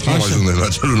Dan Barna. Cum ajunge la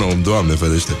Gelu Naum, Doamne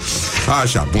ferește.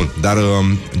 Așa, bun, dar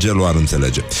Gelu ar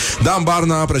înțelege. Dan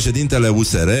Barna, președintele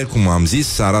USR, cum am zis,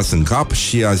 s-a ras în cap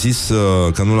și a zis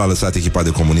că nu l-a lăsat echipa de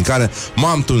comunicare.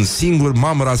 M-am tuns singur,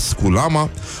 m-am ras cu lama.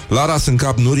 L-a ras în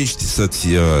cap, nu riști să-ți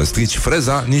strici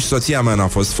freza. Nici soția mea n-a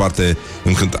fost foarte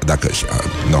încântată. Dacă și...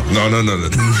 Nu.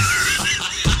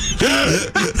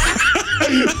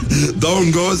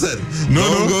 Don't go there.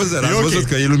 Don't go there. Ați văzut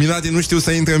că iluminatii nu știu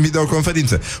să intre în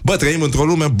videoconferințe. Bă, trăim într-o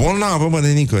lume bolnavă, bă,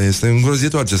 nenică. Este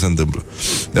îngrozitor ce se întâmplă.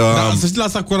 Să știi, la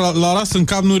asta cu la ras în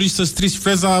cap, nu riști să strici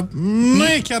freza. Nu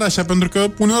e chiar așa, pentru că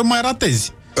uneori mai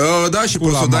ratezi. Da, și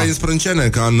poți să o dai în sprâncene,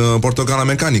 ca în portocala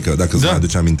mecanică, dacă îți mai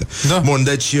aduce aminte. Da. Bun,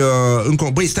 deci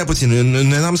băi, stai puțin,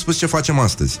 ne n-am spus ce facem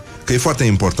astăzi, că e foarte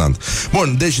important.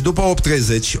 Bun, deci după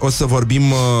 8:30 o să vorbim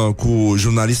cu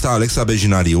jurnalista Alexa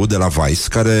Bejinariu de la Vice,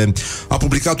 care a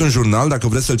publicat un jurnal. Dacă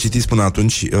vreți să-l citiți până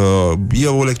atunci, e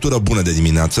o lectură bună de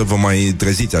dimineață. Vă mai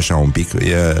treziți așa un pic.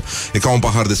 E ca un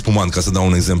pahar de spumant, ca să dau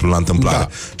un exemplu la întâmplare. Da.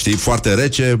 Știi, foarte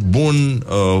rece, bun,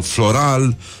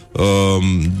 floral,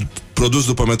 produs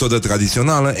după metodă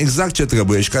tradițională, exact ce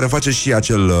trebuie și care face și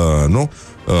acel,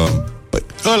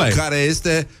 care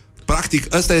este,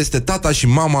 practic, ăsta este tata și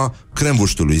mama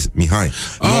crembuștului, Mihai.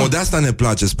 Nouă de asta ne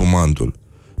place spumantul.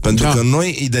 Pentru că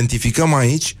noi identificăm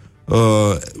aici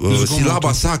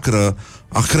silaba sacră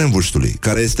a crembuștului,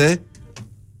 care este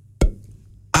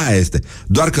aia este.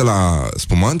 Doar că la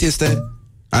spumant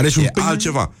are și un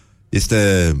altceva.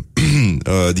 Este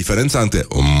diferența între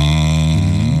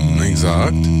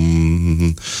Exact.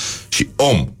 Și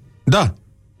om. Da.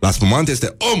 La spumant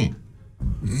este om.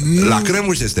 La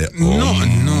crembuș este om.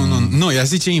 Nu, ea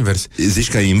zice invers. Zici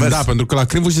că e invers? Da, pentru că la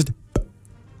crembuș este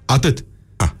atât.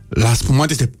 La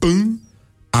spumant este pâng.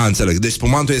 Înțeleg. Deci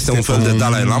spumantul este un fel de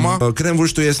Dalai Lama,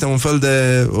 crembuștul este un fel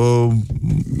de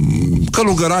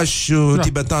călugăraș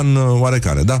tibetan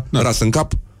oarecare, da? Ras în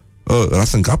cap.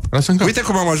 Ras în cap? Ras în cap. Uite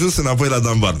cum am ajuns înapoi la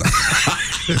Dan Barna.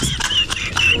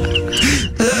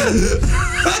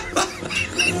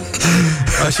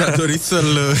 Așa doriți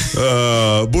să-l...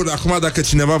 Bun, acum dacă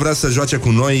cineva vrea să joace cu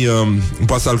noi,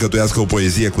 poate să alcătuiască o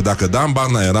poezie cu dacă Dan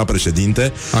Barna era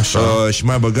președinte. Așa. Și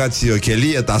mai băgați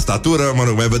chelie, tastatură, mă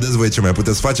rog, mai vedeți voi ce mai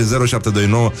puteți face.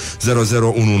 0729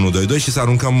 001122 și să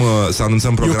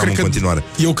anunțăm programul în continuare.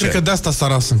 Eu cred că de asta s-a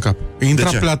ras în cap. Îi intra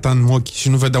pleata în ochi și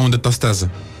nu vedea unde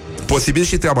tastează. Posibil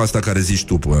și treaba asta care zici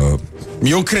tu.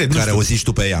 Eu cred. Care o zici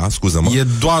tu pe ea, scuză-mă. E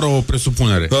doar o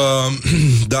presupunere.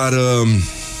 Dar...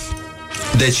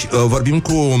 Deci, vorbim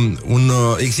cu un...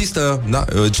 Există, da,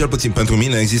 cel puțin pentru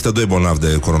mine, există 2 bolnavi de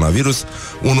coronavirus.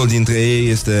 Unul dintre ei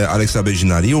este Alexa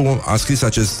Bejinariu. A scris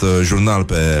acest jurnal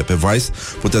pe Vice.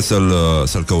 Puteți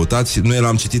să-l căutați. Nu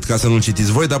l-am citit ca să nu-l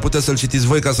citiți voi, dar puteți să-l citiți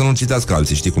voi ca să nu-l citească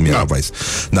alții. Știi cum era Vice.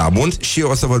 Da, bun. Și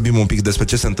o să vorbim un pic despre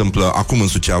ce se întâmplă acum în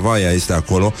Suceava. Ea este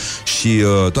acolo și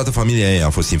toată familia ei a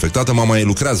fost infectată. Mama ei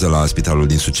lucrează la spitalul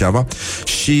din Suceava.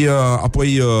 Și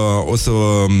apoi o să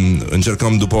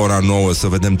încercăm după ora 9 să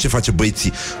vedem ce face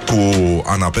băieții cu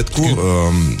Ana Petcu,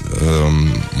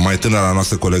 mai tânăra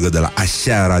noastră colegă de la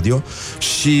Așa Radio.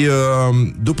 Și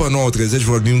după 9:30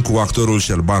 vorbim cu actorul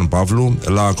Serban Pavlu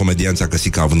la Comedianța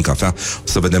Căsica având cafea. O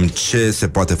să vedem ce se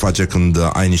poate face când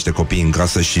ai niște copii în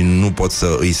casă și nu poți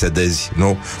să îi sedezi,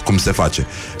 nu? Cum se face.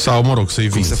 Sau, mă rog, să-i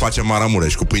vinzi. Cum se face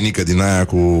Maramureș, cu pâinică din aia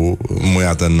cu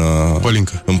muiată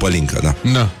în pălincă, da.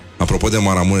 Da. Apropo de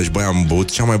Maramureș, băi, am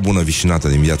băut cea mai bună vișinată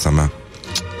din viața mea.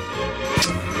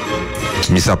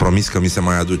 Mi s-a promis că mi se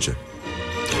mai aduce.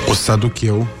 O să aduc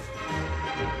eu.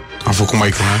 Am făcut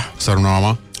maică mea, să rămână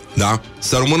mama. Da,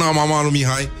 să rămână mama lui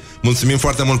Mihai. Mulțumim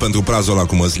foarte mult pentru prazul ăla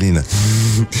cu măsline.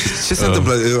 Ce se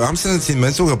întâmplă? Am să ne țin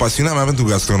menționat că pasiunea mea pentru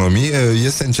gastronomie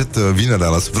este încet vinerea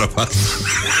la suprafață.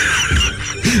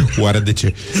 Oare de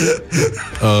ce?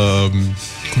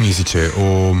 Cum îi zice?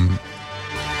 O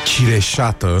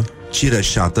cireșată.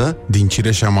 Cireșată? Din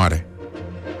cireșa mare.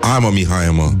 Hai mă, Mihai,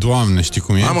 mă. Doamne, știi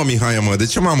cum e? Hai mă, Mihai, mă, de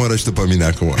ce mă amărăști tu pe mine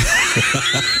acum?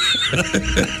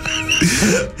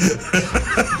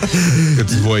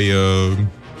 Că-ți voi...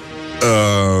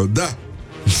 Da.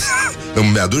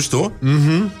 Îmi aduci tu?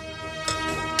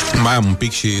 Mai am un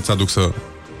pic și îți aduc să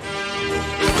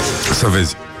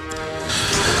vezi.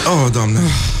 Oh, Doamne.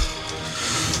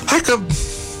 Hai că,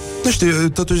 nu știu,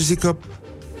 totuși zic că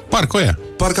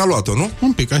Parcă a luat-o, nu?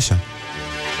 Un pic, așa.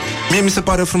 Mie mi se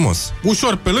pare frumos.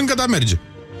 Ușor, pe lângă, dar merge.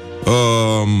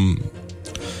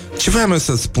 Ce voiam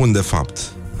să spun de fapt?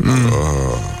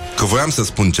 Că voiam să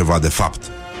spun ceva de fapt.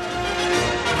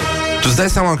 Tu îți dai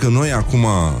seama că noi acum...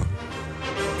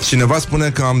 Cineva spune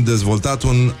că am dezvoltat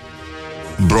un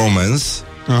bromance.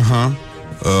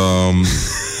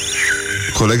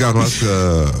 Colega noastră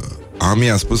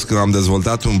Ami a spus că am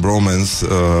dezvoltat un bromance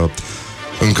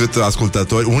încât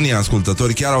unii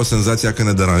ascultători chiar au senzația că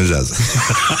ne deranjează.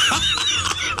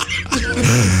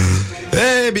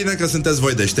 E bine că sunteți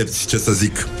voi deștepți, ce să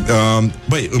zic.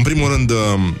 Băi, în primul rând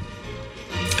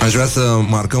aș vrea să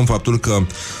marcăm faptul că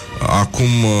acum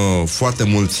foarte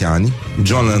mulți ani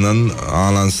John Lennon a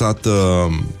lansat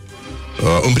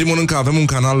în primul rând că avem un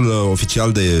canal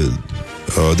oficial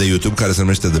de YouTube care se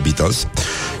numește The Beatles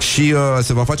și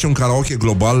se va face un karaoke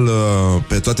global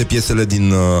pe toate piesele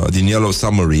din Yellow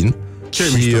Submarine.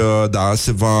 Și da,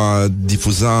 se va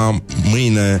difuza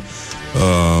mâine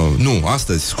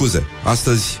astăzi, scuze.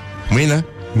 Astăzi, mâine?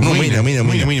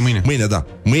 Mâine, da.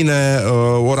 Mâine,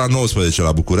 ora 19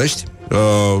 la București.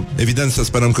 Evident să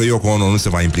sperăm că Yoko Ono nu se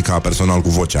va implica personal cu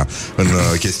vocea în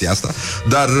chestia asta.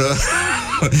 Dar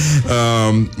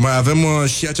mai avem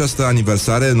și această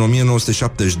aniversare. În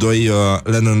 1972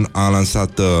 Lennon a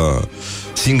lansat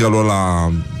single-ul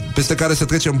ăla peste care se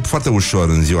trece foarte ușor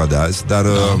în ziua de azi. Dar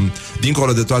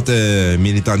dincolo de toate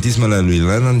militantismele lui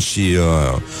Lennon și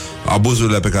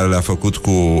abuzurile pe care le-a făcut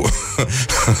cu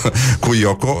cu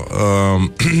Yoko,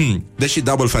 deși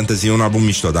Double Fantasy e un album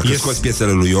mișto. Dacă scoți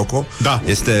piesele lui Yoko,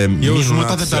 este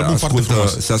minunat,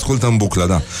 se ascultă în buclă,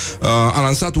 da. A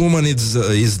lansat Woman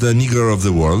is the Nigger of the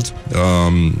World.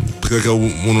 Cred că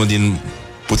unul din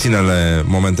puținele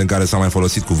momente în care s-a mai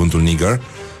folosit cuvântul nigger.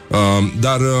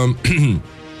 Dar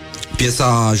piesa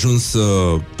a ajuns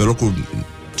pe locul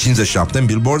 57 în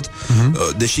Billboard,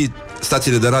 deși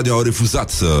stațiile de radio au refuzat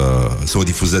să o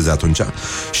difuzeze atunci.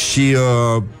 Și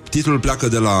titlul pleacă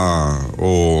de la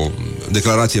o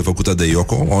declarație făcută de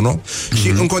Yoko Ono. Și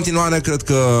în continuare cred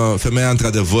că femeia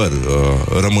într-adevăr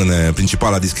rămâne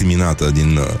principala discriminată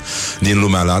din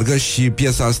lumea largă. Și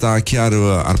piesa asta chiar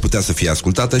ar putea să fie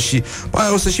ascultată. Și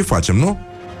o să și facem, nu?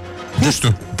 Nu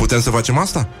știu. Putem să facem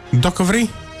asta? Dacă vrei.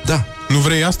 Da. Nu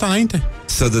vrei asta înainte?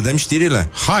 Să dădem știrile?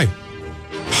 Hai,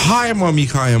 mă,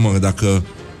 Mihai, mă, dacă...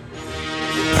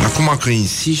 Acum că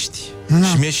insiști,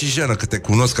 și mi-e și jenă că te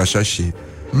cunosc așa și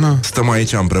stăm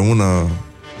aici împreună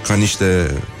ca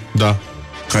niște... Da.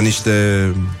 Ca niște...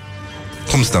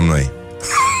 Cum stăm noi?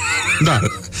 Da.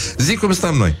 Zic cum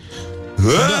stăm noi.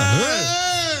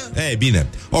 Ei, bine.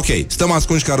 Ok, stăm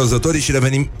ascunși ca rozătorii și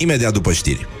revenim imediat după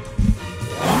știri.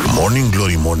 Morning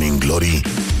Glory, Morning Glory,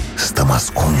 stăm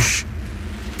ascunși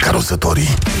ca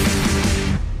rozătorii.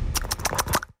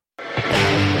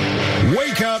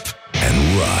 Wake up and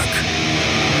rock.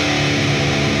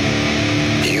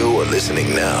 You are listening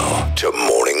now to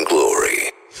Morning Glory.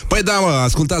 Păi da, mă,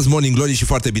 ascultați Morning Glory și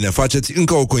foarte bine faceți.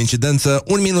 Încă o coincidență,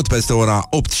 1 minut peste ora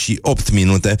 8 și 8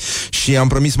 minute. Și am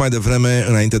promis mai devreme,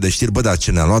 înainte de știri, dar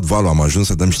ce ne-a luat valul, am ajuns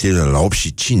să dăm știrile la 8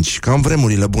 și 5. Cam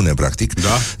vremurile bune, practic. Da.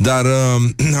 Dar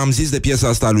am zis de piesa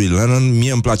asta a lui Lennon.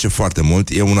 Mie îmi place foarte mult.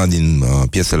 E una din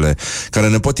piesele care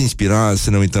ne pot inspira să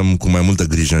ne uităm cu mai multă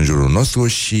grijă în jurul nostru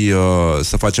și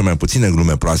să facem mai puține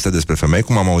glume proaste despre femei,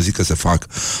 cum am auzit că se fac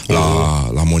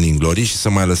la Morning Glory, și să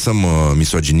mai lăsăm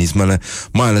misoginismele,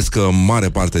 mai ales că mare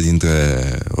parte dintre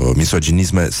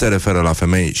misoginisme se referă la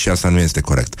femei și asta nu este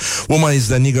corect. Woman is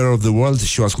the nigger of the world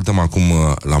și o ascultăm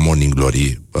acum la Morning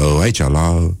Glory. Aici,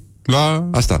 la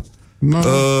asta.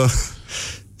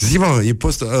 Zi-mă, e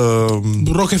post...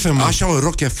 Rock FM. Așa, mă,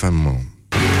 Rock FM, mă.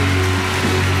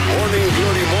 Morning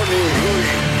Glory, Morning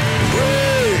Glory,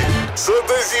 băi, să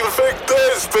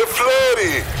dezinfectezi pe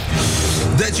Flori.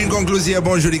 Deci, în concluzie,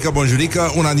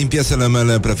 bonjurică, una din piesele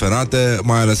mele preferate,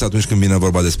 mai ales atunci când vine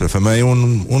vorba despre femei,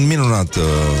 un minunat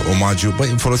omagiu.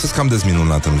 Băi, folosesc cam des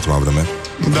minunat în ultima vreme.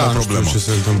 Da, nu știu ce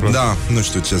se întâmplă. Da, nu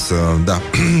știu ce să... Da.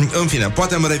 În fine,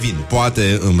 poate îmi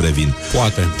revin.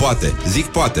 Poate, zic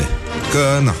poate,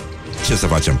 că na, ce să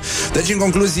facem. Deci, în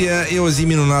concluzie, e o zi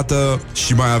minunată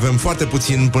și mai avem foarte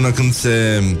puțin până când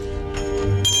se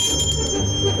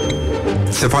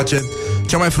face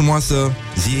cea mai frumoasă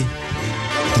zi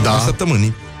a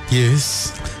săptămânii.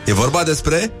 Yes. E vorba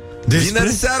despre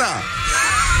vineri seara.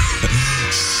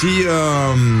 Și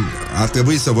ar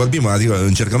trebui să vorbim, adică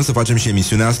încercăm să facem și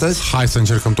emisiunea astăzi. Hai să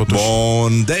încercăm totuși.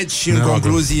 Bun, deci în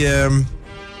concluzie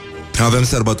avem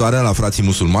sărbătoarea la frații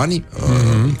musulmani.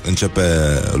 Începe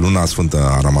luna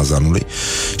sfântă a Ramazanului.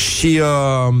 Și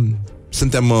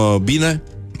suntem bine.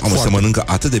 Se mănâncă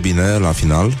atât de bine la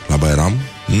final, la Bairam.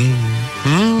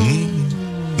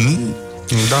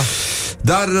 Da.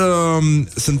 Dar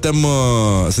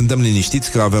suntem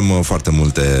liniștiți că avem foarte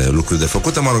multe lucruri de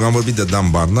făcut. Mă rog, am vorbit de Dan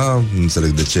Barna, nu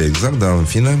înțeleg de ce exact, dar în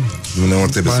fine,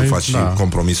 uneori trebuie să faci și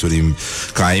compromisuri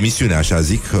ca emisiune, așa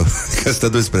zic, că stă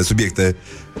dus spre subiecte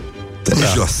de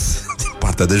jos,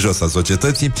 partea de jos a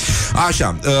societății.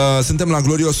 Așa, suntem la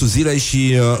gloriosul zilei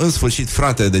și în sfârșit,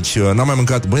 frate, deci n-am mai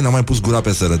mâncat, n-am mai pus gura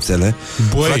pe sărățele.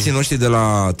 Frații noștri de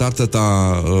la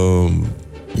Tartăta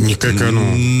cred că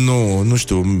nu. Nu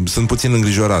știu, sunt puțin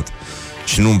îngrijorat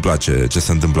și nu-mi place ce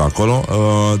se întâmplă acolo,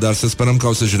 dar să sperăm că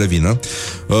o să-și revină.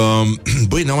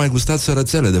 N-am mai gustat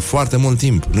sărățele de foarte mult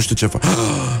timp. Nu știu ce fac.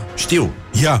 Știu,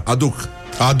 ia,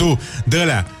 adu,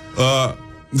 dă-lea.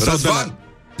 Răzvan,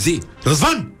 zi.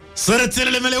 Răzvan,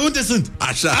 sărățelele mele unde sunt?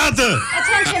 Așa.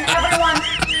 Attention everyone.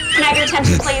 Can I have your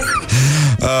attention please?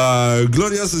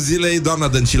 Gloriosul zilei, doamna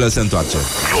Dăncilă se întoarce.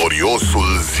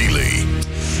 Gloriosul zilei.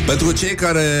 Pentru cei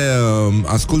care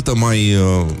ascultă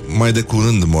mai de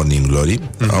curând Morning Glory,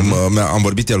 am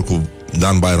vorbit el cu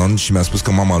Dan Byron și mi-a spus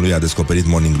că mama lui a descoperit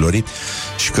Morning Glory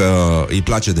și că îi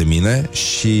place de mine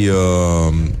și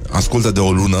ascultă de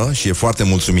o lună și e foarte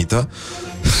mulțumită.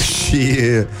 Și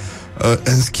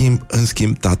în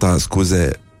schimb, tata,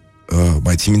 scuze,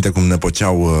 mai ții minte cum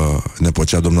ne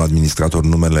pocea domnul administrator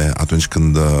numele atunci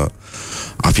când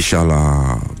afișa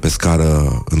pe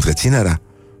scară întreținerea?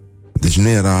 Deci nu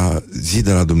era zi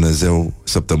de la Dumnezeu,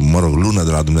 lună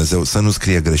de la Dumnezeu, să nu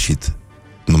scrie greșit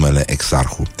numele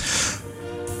Exarhu.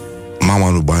 Mama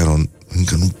lui Byron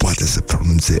încă nu poate să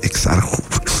pronunțe Exarhu.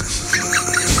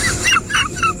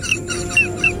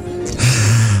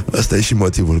 Ăsta e și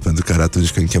motivul pentru care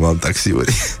atunci când chemam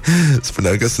taxiuri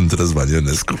spunea că sunt Răzvan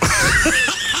Ionescu.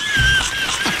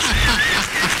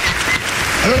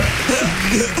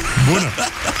 Bună!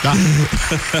 Da.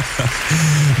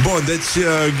 Bun, deci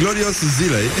gloriosul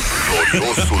zilei.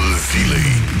 Gloriosul zilei.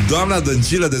 Doamna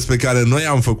Dăncilă, despre care noi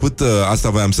am făcut, asta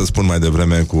voiam să spun mai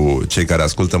devreme cu cei care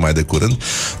ascultă mai de curând.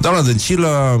 Doamna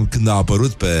Dăncilă, când a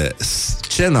apărut pe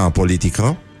scena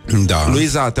politică, da.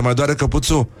 Luiza, te mai doare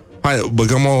căpuțul? Hai,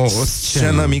 băgăm o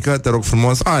scenă mică, te rog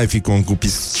frumos. Hai, fi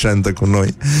concupiscentă cu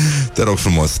noi. Te rog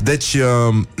frumos. Deci,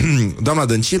 doamna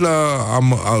Dăncilă,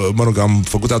 am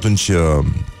făcut atunci...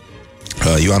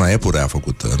 Ioana Epure a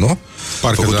făcut, nu?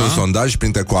 Parcă făcut da. un sondaj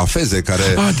printre coafeze care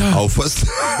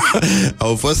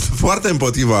au fost foarte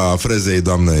împotriva frezei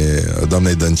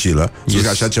doamnei Dăncilă. Zic că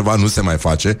așa ceva nu se mai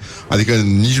face. Adică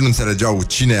nici nu înțelegeau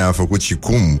cine a făcut și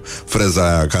cum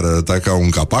freza aia care arăta ca un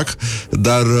capac.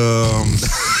 Dar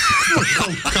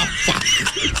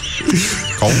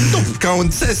ca un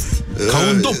țest. Ca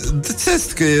un dop.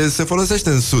 Țest, că se folosește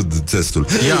în sud țestul.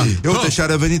 Ia uite, și a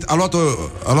revenit. A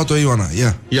luat-o Ioana.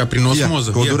 Ia prin osmoză.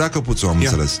 Că o durea căpuțul, am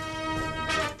înțeles.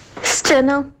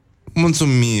 Scenă.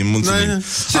 Mulțumim.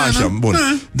 Așa,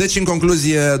 bun. Deci, în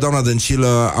concluzie, doamna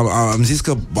Dăncilă, am zis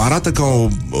că arată ca o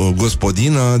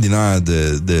gospodină din aia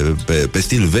pe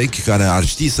stil vechi, care ar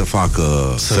ști să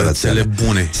facă sărățele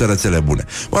bune.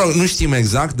 Mă rog, nu știm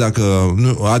exact dacă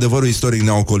adevărul istoric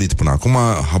ne-a ocolit până acum.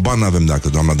 Habar n-avem dacă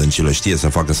doamna Dăncilă știe să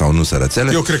facă sau nu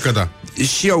sărățele. Eu cred că da.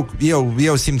 Și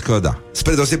eu simt că da.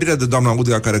 Spre deosebire de doamna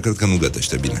Udrea, care cred că nu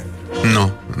gătește bine.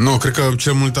 Nu, cred că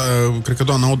cel mult cred că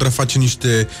doamna Udrea face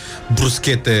niște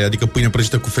bruschete, adică pâine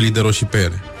prăjită cu felii de roșii pe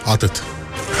ele. Atât.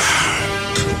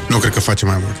 Nu cred că face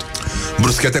mai mult.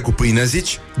 Bruschete cu pâine,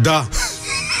 zici? Da.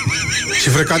 Și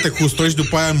frecate cu usturoi și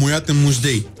după aia muiate în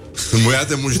mușdei.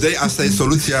 Muiate mușdei, asta e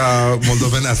soluția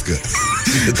moldovenească.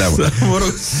 Mă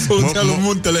rog, soluția lui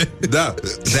Muntele. Da,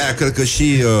 de-aia cred că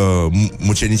și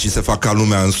mucenicii se fac ca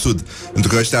lumea în sud.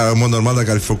 Pentru că ăștia, în mod normal,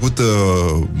 dacă ar fi făcut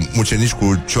mucenici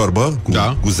cu ciorbă,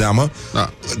 cu zeamă,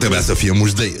 trebuia să fie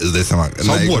mușdei, îți dai seama.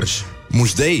 Sau borș.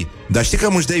 Mușdei? Dar știi că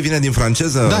mușdei vine din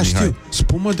franceză? Da, Mihai? știu.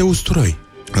 Spumă de usturoi.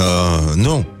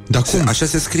 Nu. Dar cum? Așa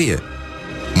se scrie.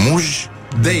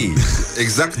 Mușdei.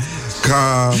 Exact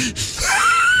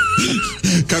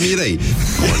ca Mirei.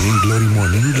 Morning glory,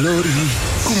 morning glory,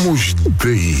 cu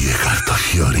mușdei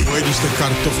cartofiori. Băi, niște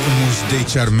cartofi cu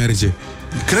mușdei, ce ar merge.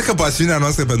 Cred că pasiunea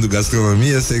noastră pentru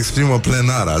gastronomie se exprimă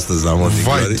plenar astăzi la Morning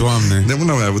Glory. Vai, Doamne. De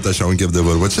mână am mai avut așa un chef de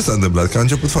vorbă. Ce s-a întâmplat? Că a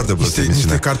început foarte prost.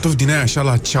 Niște cartofi din aia așa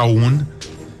la ceaun,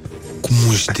 cu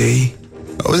mușdei.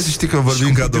 Auzi, știi că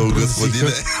vorbim ca două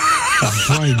gospodine?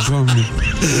 Vai, Doamne.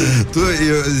 Tu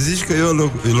zici că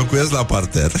eu locuiesc la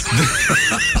parter.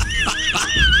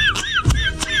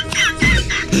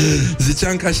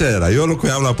 Ziceam că așa era. Eu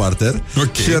locuiam la parter,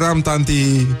 okay. Și eram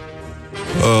tanti...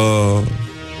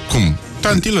 cum?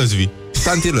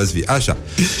 Tanti lăzvi, așa.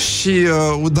 Și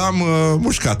udam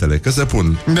mușcatele, că se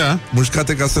pun. Da.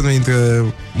 Mușcate ca să nu intre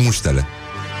muștele.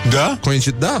 Da?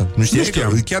 Da, nu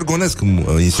știam. Chiar gonesc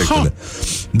insectele.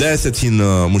 De-aia se țin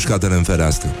mușcatele în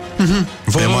fereastră.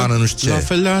 Pe mană, nu știu ce. La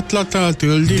fel la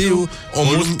tâldiu, o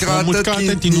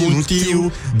muscată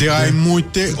tinutiu, de ai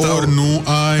multe ori nu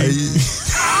ai.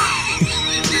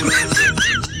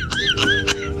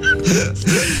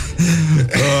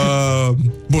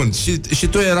 Bun, și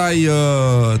tu erai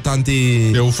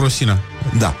tanti... Eufrosina.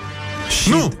 Da. Și...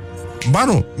 Nu. Ba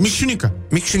nu.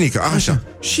 Micșunica, așa.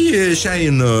 Și ieșeai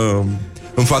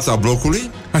în fața blocului.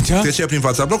 Așa? Treceai prin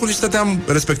fața blocului și stăteam,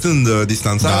 respectând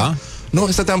distanța. Da. Nu,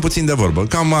 stăteam puțin de vorbă.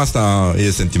 Cam asta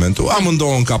e sentimentul.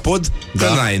 Amândouă în capod, că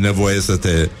n-ai nevoie să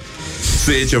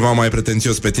iei ceva mai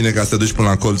pretențios pe tine ca să te duci până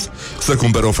la colț să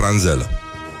cumperi o franzelă.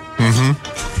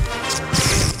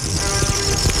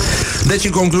 Deci,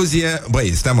 în concluzie,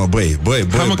 băi,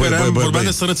 vorbeam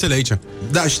de sărățele aici.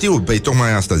 Da, știu, băi,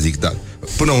 tocmai asta zic, da.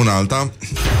 Până una alta.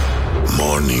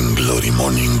 Morning glory,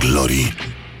 morning glory,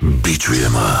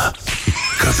 biciuie-mă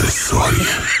către soare.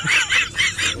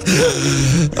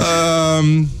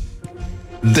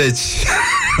 Deci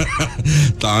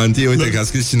tanti, uite că a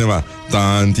scris cineva.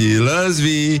 Tanti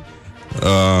lăzvi.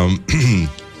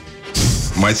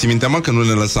 Mai ții minte, mă, că nu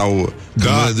ne lăsau, că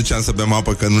nu ne duceam să bem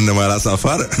apă, că nu ne mai lasă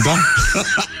afară? Da.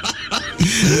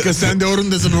 Că se de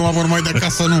oriunde să nu vor mai de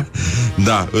acasă, nu?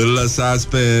 Da, îl lăsați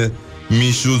pe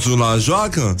mișuțul la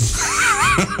joacă.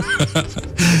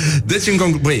 Deci,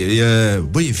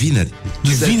 băi, vineri.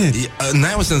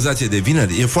 N-ai o senzație de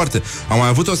vineri? E foarte... Am mai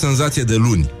avut o senzație de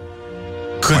luni.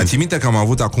 Când? Mai ții minte că am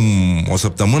avut acum o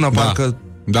săptămână, parcă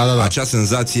da. Acea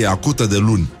senzație acută de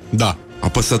luni. Da.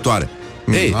 Apăsătoare.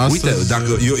 Ei, astăzi... uite,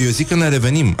 dacă, eu zic că ne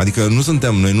revenim. Adică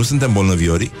noi nu suntem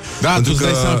bolnăviorii. Da, pentru că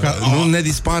nu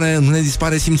ne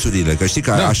dispare simțurile. Că știi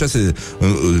că așa se...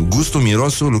 Gustul,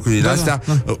 mirosul, lucrurile astea.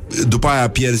 După aia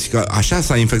pierzi. Că așa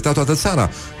s-a infectat toată țara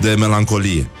de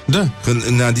melancolie. Da. Când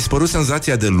ne-a dispărut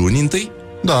senzația de luni întâi.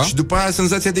 Da. Și după aia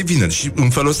senzația de vineri. Și în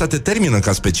felul ăsta te termină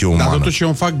ca specie umană. Dar totuși eu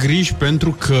îmi fac griji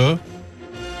pentru că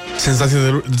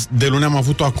senzația de luni am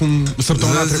avut-o acum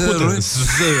săptămâna trecută.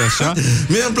 Așa?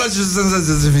 Mie îmi place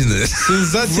senzația de vineri.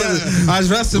 Senzația, aș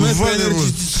vrea să merg pe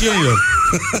energeticienilor.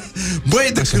 Băi,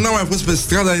 de când n-am mai fost pe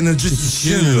strada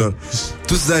energeticienilor,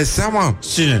 tu îți dai seama?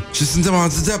 Cine? Și suntem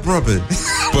atât de aproape.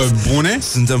 Pe bune?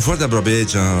 Suntem foarte aproape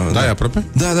aici. Da, e aproape?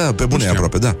 Da, pe bune e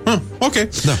aproape, da. Ok,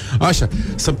 da. Așa,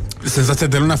 senzația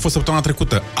de luni a fost săptămâna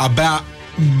trecută. Abia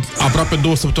aproape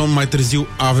 2 săptămâni mai târziu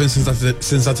avem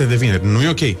senzația de vineri. Nu e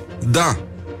ok. Da.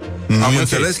 Am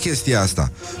înțeles chestia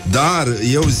asta. Dar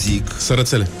eu zic...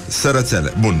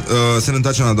 Sărățele. Bun, să ne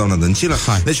întoarcem la doamna Dăncilă.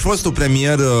 Hai. Deci fostul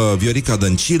premier Viorica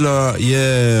Dăncilă e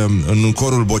în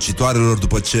corul bocitoarelor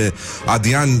după ce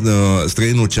Adrian,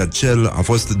 străinul Cercel, a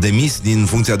fost demis din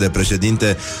funcția de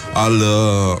președinte al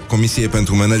Comisiei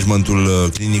pentru Managementul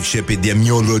Clinic și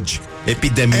Epidemiologic.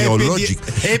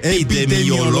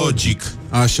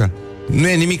 Așa. Nu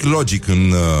e nimic logic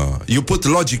în... you put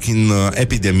logic in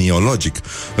epidemiologic.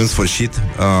 În sfârșit,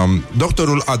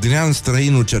 doctorul Adrian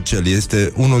Străinu Cercel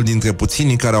este unul dintre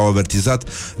puținii care au avertizat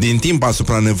din timp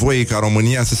asupra nevoii ca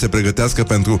România să se pregătească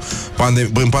pentru pandemie.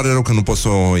 Băi, îmi pare rău că nu pot să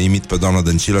o imit pe doamna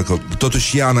Dăncilă, că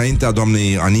totuși ea, înaintea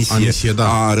doamnei Anisie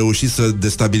da. A reușit să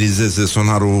destabilizeze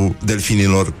sonarul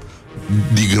delfinilor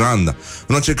di Granda.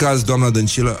 În orice caz, doamna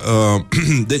Dăncilă...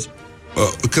 deci,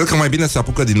 cred că mai bine se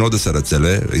apucă din nou de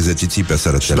sărățele, exerciții pe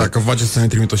sărățele. Și dacă face să ne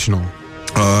trimită și nouă.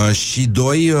 Și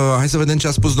doi, hai să vedem ce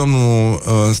a spus domnul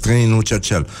Străinu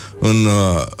Cercel în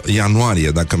ianuarie,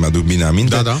 dacă mi-aduc bine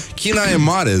aminte. Da. China e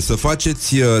mare, să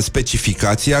faceți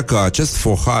specificația că acest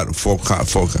focar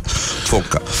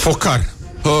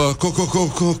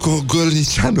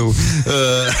Golnicianu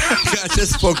că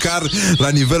acest focar la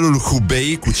nivelul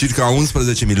Hubei, cu circa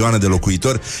 11 milioane de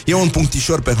locuitori, e un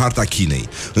punctișor pe harta Chinei.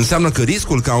 Înseamnă că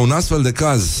riscul ca un astfel de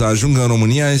caz să ajungă în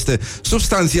România este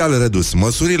substanțial redus.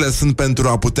 Măsurile sunt pentru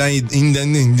a putea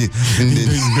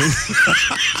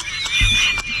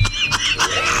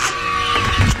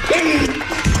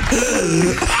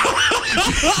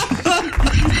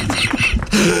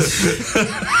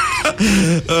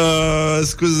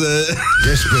scuze.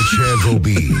 Despre ce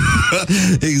vorbim?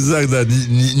 Exact, da.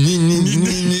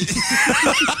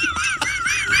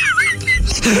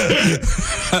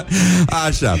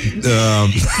 Așa.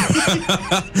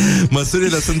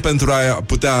 Măsurile sunt pentru a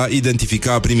putea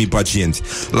identifica primii pacienți.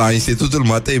 La Institutul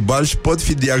Matei Balș pot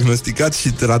fi diagnosticați și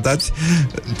tratați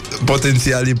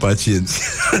potențialii pacienți.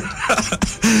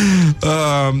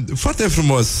 Foarte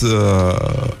frumos.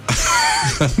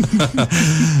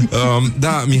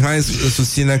 Da, Mihai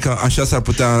susține că așa s-ar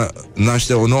putea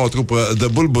naște o nouă trupă de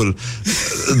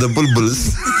Bulbuls.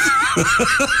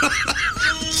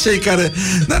 Cei care...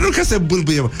 Dar nu că se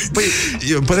bâlbâie. Băi,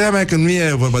 părerea mea că nu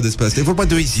e vorba despre asta. E vorba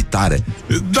de o ezitare.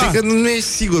 Da. Că nu e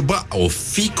sigur. Bă, o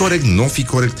fi corect, nu o fi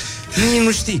corect. Nici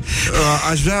nu știi.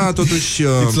 Aș vrea totuși...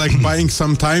 It's like buying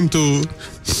some time to...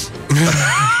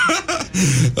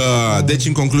 Deci,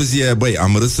 în concluzie, băi,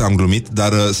 am râs, am glumit,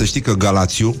 dar să știi că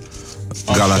Galațiu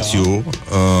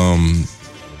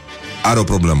are o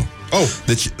problemă.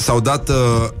 Deci s-au dat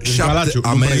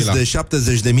amenzi de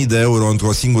 70.000 de euro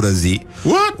într-o singură zi.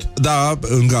 What? Da,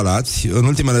 în Galați, în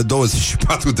ultimele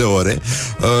 24 de ore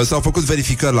s-au făcut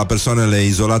verificări la persoanele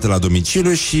izolate la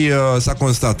domiciliu și s-a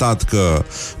constatat că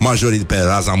pe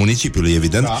raza municipiului,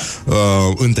 evident,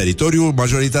 în teritoriu,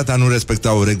 majoritatea nu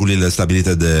respectau regulile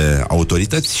stabilite de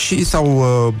autorități și s-au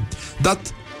dat...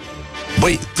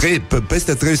 Băi,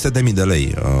 peste 300.000 de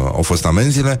lei au fost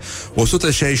amenziile,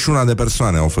 161 de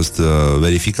persoane au fost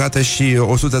verificate și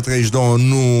 132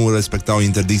 nu respectau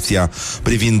interdicția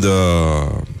privind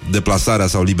deplasarea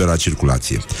sau libera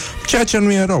circulație. Ceea ce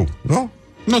nu e rău, nu?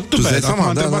 Nu,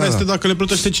 întrebarea este dacă le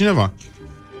plătește cineva.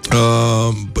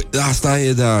 Asta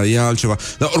e, da, e altceva.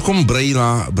 Dar oricum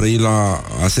Brăila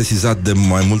a sesizat de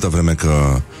mai multă vreme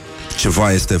că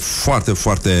ceva este foarte,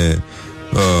 foarte...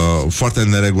 foarte în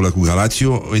neregulă cu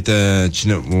Galațiu. Uite,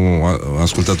 o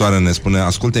ascultătoare ne spune: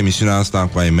 ascult emisiunea asta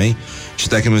cu ai mei. Și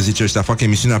taică mi zice: ăștia fac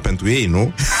emisiunea pentru ei,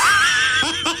 nu?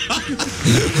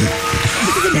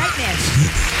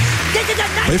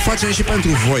 Păi facem și pentru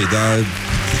voi, dar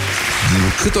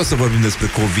cât o să vorbim despre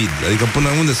COVID? Adică până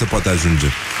unde se poate ajunge?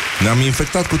 Ne-am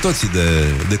infectat cu toții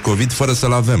de COVID fără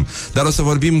să-l avem. Dar o să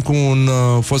vorbim cu un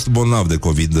fost bolnav de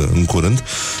COVID în curând.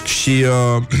 Și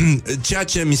ceea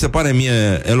ce mi se pare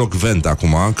mie elocvent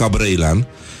acum, ca brăilean,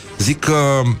 zic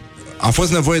că a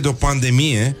fost nevoie de o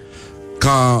pandemie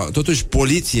ca totuși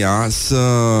poliția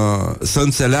să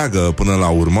înțeleagă până la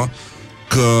urmă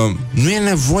că nu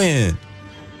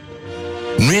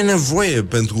e nevoie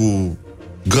pentru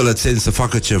gălățeni să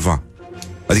facă ceva.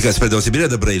 Adică spre deosebire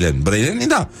de brăileni. Brăilenii,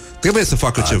 da, trebuie să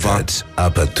facă ceva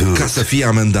ca să fie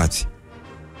amendați.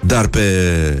 Dar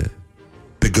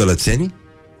pe gălățeni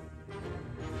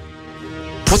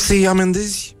poți să-i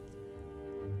amendezi?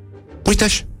 Uite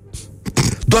așa.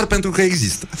 Doar pentru că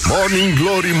există. Morning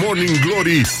Glory, Morning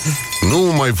Glory,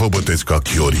 nu mai vă bătesc ca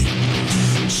chiorii.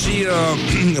 Și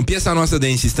piesa noastră de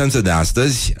insistență de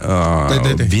astăzi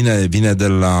vine de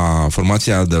la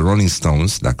formația The Rolling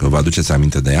Stones, dacă vă aduceți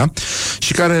aminte de ea,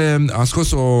 și care a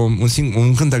scos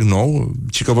un cântec nou,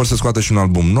 și că vor să scoată și un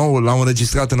album nou. L-au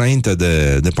înregistrat înainte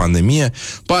de pandemie.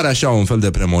 Pare așa un fel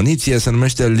de premoniție. Se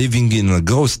numește Living in a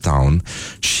Ghost Town.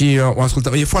 Și o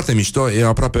ascultăm. E foarte mișto, e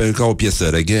aproape ca o piesă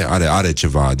reggae. Are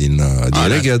ceva din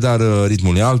reggae, dar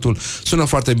ritmul e altul. Sună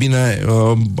foarte bine.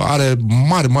 Are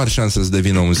mari șanse să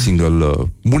devină un single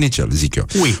bunicel, zic eu.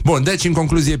 Bun, deci în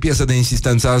concluzie, piesă de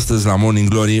insistență astăzi la Morning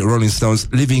Glory, Rolling Stones,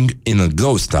 Living in a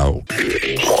Ghost Town.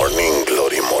 Morning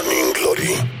Glory, Morning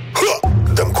Glory,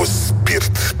 dăm cu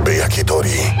spirit pe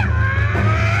yakitorii.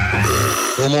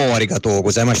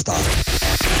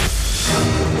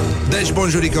 Deci,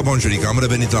 bonjurică, am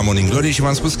revenit la Morning Glory și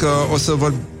v-am spus că o să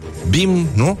vorbim,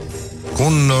 nu? Cu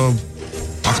un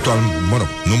actual,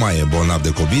 nu mai e bolnav de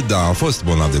COVID, dar a fost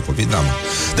bolnav de COVID, da, mă.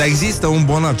 Dar există un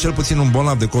bolnav, cel puțin un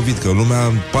bolnav de COVID, că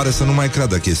lumea pare să nu mai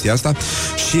creadă chestia asta.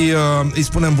 Și îi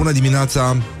spunem bună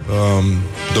dimineața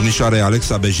domnișoare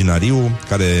Alexa Bejinariu,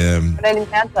 care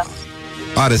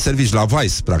are servici la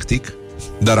Vice, practic,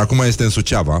 dar acum este în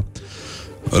Suceava,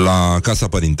 la casa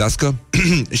părintească.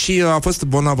 Și a fost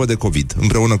bolnavă de COVID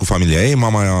împreună cu familia ei.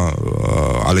 Mama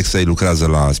Alexei lucrează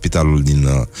la spitalul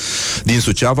din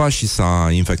Suceava și s-a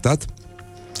infectat.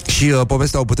 Și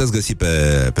povestea o puteți găsi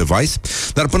pe Vice.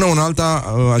 Dar până una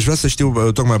alta aș vrea să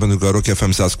știu, tocmai pentru că Rock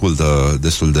FM se ascultă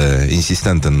destul de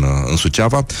insistent în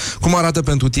Suceava, cum arată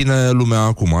pentru tine lumea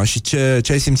acum și ce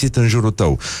ai simțit în jurul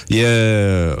tău.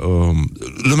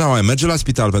 Lumea mai merge la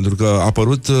spital pentru că a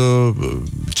apărut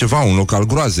ceva, un loc al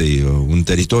groazei, un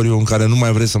teritoriu în care nu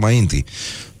mai vrei să mai intri.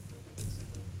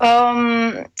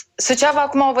 Suceava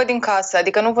acum o văd din casă,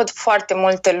 adică nu văd foarte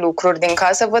multe lucruri din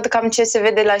casă, văd cam ce se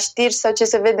vede la știri sau ce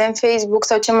se vede în Facebook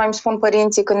sau ce mai îmi spun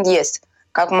părinții când ies,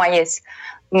 că acum ies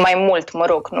mai mult,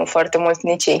 nu foarte mult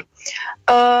nici ei.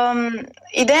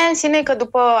 Ideea în sine e că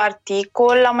după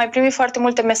articol am mai primit foarte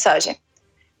multe mesaje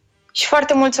și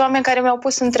foarte mulți oameni care mi-au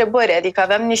pus întrebări, adică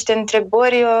aveam niște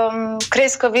întrebări,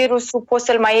 crezi că virusul poți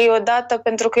să-l mai iei odată,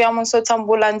 pentru că eu am un soț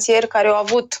ambulanțier care a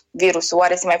avut virusul,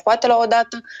 oare se mai poate la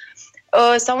odată?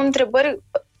 Sau întrebări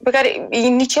pe care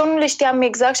nici eu nu le știam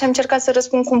exact și am încercat să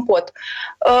răspund cum pot.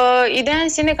 Ideea în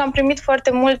sine că am primit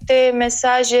foarte multe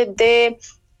mesaje de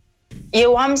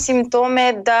eu am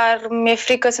simptome, dar mi-e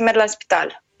frică să merg la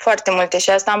spital. Foarte multe, și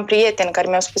asta am prieteni care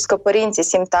mi-au spus că părinții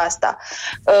simt asta.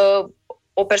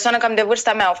 O persoană cam de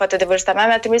vârsta mea, o fată de vârsta mea,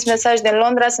 mi-a trimis mesaj din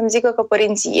Londra să-mi zică că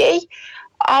părinții ei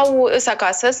sunt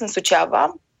acasă, sunt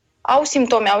Suceava, au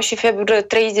simptome, au și febră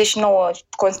 39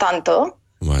 constantă,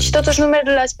 și totuși nu merg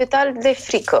la spital de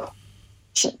frică.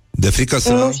 De frică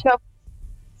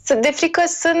de frică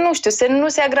să, nu știu, să nu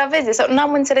se agraveze. Sau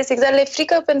n-am înțeles exact, de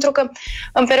frică pentru că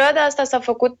în perioada asta s-a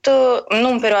făcut,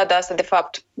 nu în perioada asta de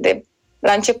fapt,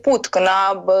 la început, când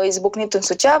a izbucnit în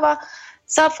Suceava,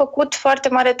 s-a făcut foarte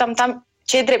mare tamtam,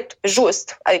 ce e drept,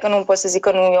 just, adică nu pot să zic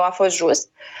că nu a fost just,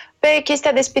 pe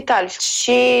chestia de spital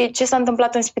și ce s-a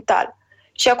întâmplat în spital.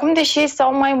 Și acum, deși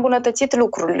s-au mai îmbunătățit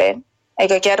lucrurile,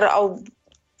 adică chiar au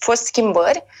fost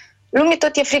schimbări, lumii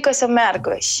tot e frică să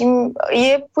meargă și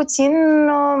e puțin,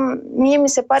 mie mi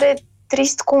se pare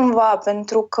trist cumva,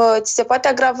 pentru că ți se poate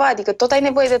agrava, adică tot ai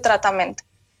nevoie de tratament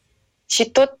și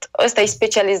tot ăsta e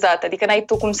specializat, adică n-ai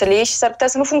tu cum să le iei și s-ar putea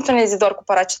să nu funcționeze doar cu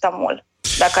paracetamol.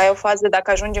 Dacă ai o fază,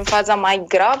 dacă ajungi în faza mai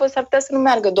gravă, s-ar putea să nu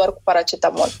meargă doar cu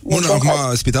paracetamol. Bun, acum,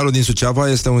 spitalul din Suceava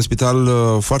este un spital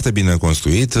foarte bine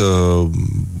construit,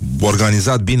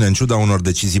 organizat bine, în ciuda unor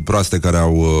decizii proaste care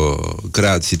au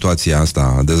creat situația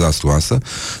asta dezastruoasă,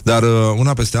 dar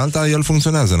una peste alta, el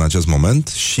funcționează în acest moment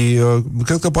și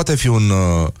cred că poate fi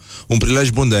un prilej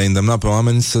bun de a îndemna pe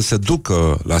oameni să se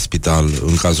ducă la spital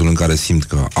în cazul în care simt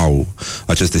că au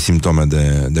aceste simptome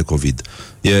de COVID.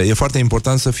 E foarte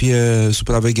important să fie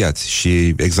supravegheați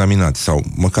și examinați, sau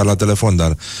măcar la telefon,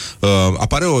 dar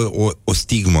apare o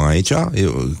stigmă aici.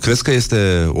 Crezi că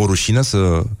este o rușine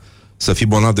să fii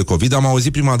bolnav de COVID? Am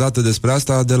auzit prima dată despre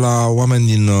asta de la oameni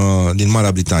din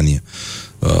Marea Britanie.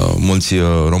 Mulți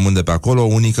români de pe acolo,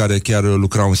 unii care chiar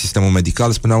lucrau în sistemul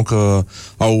medical, spuneau că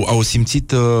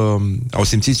au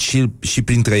simțit și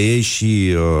printre ei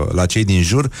și la cei din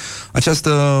jur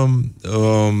această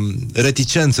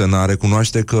reticență în a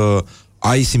recunoaște că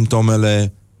ai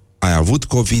simptomele, ai avut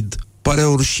COVID, pare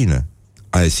o rușine.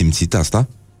 Ai simțit asta?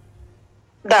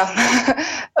 Da,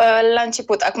 la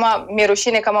început. Acum mi-e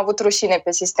rușine că am avut rușine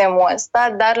pe sistemul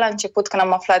ăsta, dar la început, când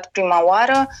am aflat prima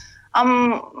oară,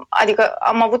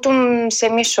 am avut un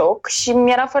semișoc și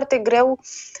mi-era foarte greu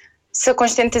să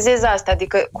conștientizez asta,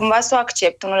 adică cumva să o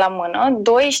accept, unul la mână.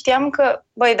 Doi, știam că,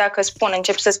 dacă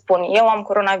încep să spun, eu am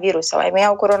coronavirus sau ai mei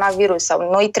au coronavirus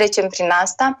sau noi trecem prin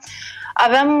asta,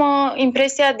 aveam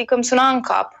impresia, adică îmi suna în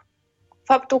cap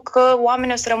faptul că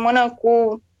oamenii o să rămână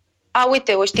cu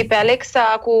uite, o știi pe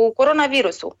Alexa cu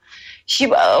coronavirusul.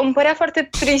 Și îmi părea foarte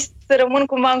trist să rămân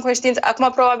cumva în conștiință.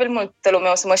 Acum probabil multă lume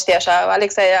o să mă știe așa,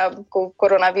 Alexa e cu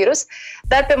coronavirus,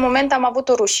 dar pe moment am avut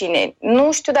o rușine.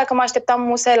 Nu știu dacă mă așteptam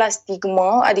musai la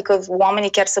stigmă, adică oamenii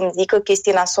chiar să-mi zică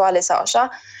chestii nasoale sau așa,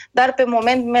 dar pe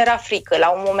moment mi-era frică. La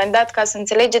un moment dat, ca să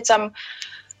înțelegeți, dar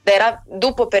era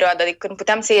după perioada, adică când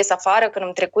puteam să ies afară, când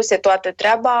îmi trecuse toată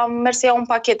treaba, am mers să iau un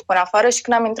pachet până afară și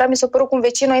când am intrat, mi s-a părut că un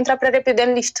vecin a intrat prea repede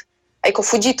în lift. Adică a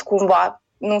fugit cumva,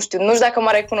 nu știu dacă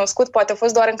m-a recunoscut, poate a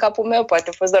fost doar în capul meu, poate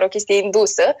a fost doar o chestie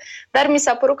indusă, dar mi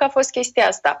s-a părut că a fost chestia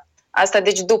asta. Asta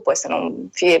deci după,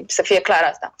 să fie clar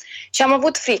asta. Și am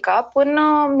avut frica până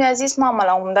mi-a zis mama,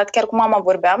 la un moment dat, chiar cu mama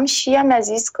vorbeam și ea mi-a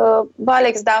zis că,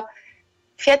 Alex, dar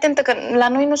fii atentă că la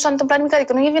noi nu s-a întâmplat nimic,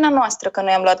 adică nu e vina noastră că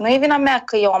noi am luat, nu e vina mea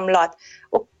că eu am luat.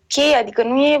 Ok, adică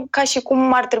nu e ca și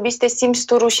cum ar trebui să te simți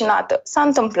tu rușinată. S-a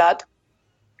întâmplat.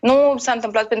 Nu s-a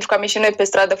întâmplat pentru că am ieșit noi pe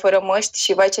stradă fără măști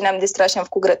și vai ce ne-am distrat și am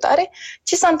făcut grătare,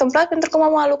 ci s-a întâmplat pentru că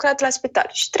mama a lucrat la spital.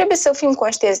 Și trebuie să fim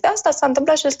conștienți de asta, s-a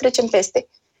întâmplat și o să trecem peste.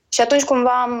 Și atunci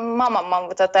cumva mama m-a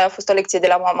învățat, aia a fost o lecție de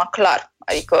la mama, clar.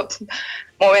 Adică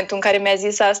în momentul în care mi-a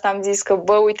zis asta, am zis că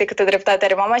uite câtă dreptate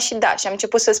are mama și da, și am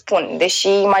început să spun. Deși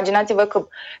imaginați-vă că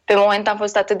pe moment am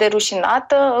fost atât de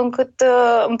rușinată, încât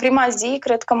în prima zi,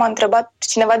 cred că m-a întrebat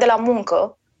cineva de la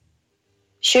muncă,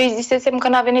 și eu îi zisesem că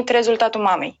n-a venit rezultatul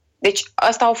mamei. Deci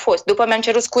asta au fost. După mi-am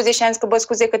cerut scuze și am zis că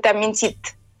scuze că te-am mințit.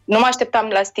 Nu mă așteptam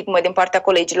la stigmă din partea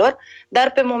colegilor,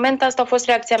 dar pe moment asta a fost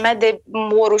reacția mea de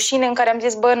o rușine în care am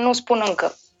zis, nu spun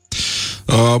încă.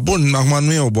 Bun, acum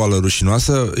nu e o boală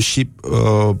rușinoasă și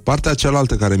partea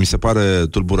cealaltă care mi se pare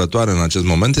tulburătoare în acest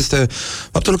moment este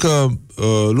faptul că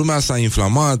lumea s-a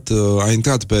inflamat, a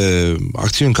intrat pe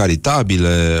acțiuni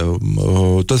caritabile,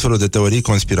 tot felul de teorii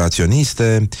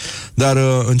conspiraționiste, dar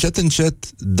încet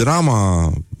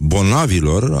drama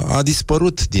bolnavilor a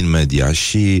dispărut din media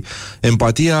și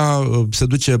empatia se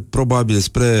duce probabil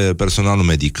spre personalul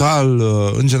medical.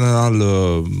 În general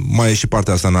mai e și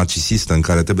partea asta narcisistă în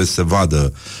care trebuie să se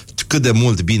vadă cât de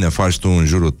mult bine faci tu în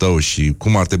jurul tău și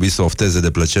cum ar trebui să ofteze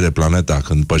de plăcere planeta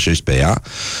când pășești pe ea,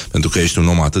 pentru că ești un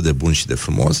om atât de bun și de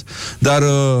frumos. Dar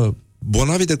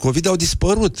bolnavii de COVID au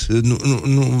dispărut.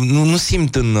 Nu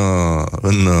simt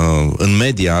în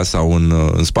media sau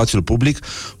în spațiul public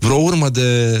vreo urmă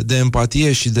de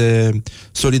empatie și de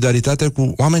solidaritate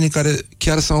cu oamenii care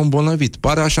chiar s-au îmbolnăvit.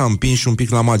 Pare așa împinși un pic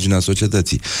la marginea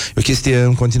societății. E o chestie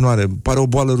în continuare, pare o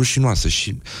boală rușinoasă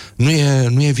și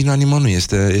nu e vina nimănui.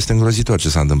 Este îngrozitor ce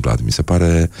s-a întâmplat. Mi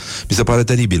se pare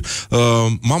teribil.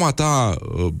 Mama ta,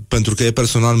 pentru că e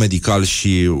personal medical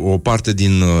și o parte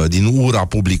din ura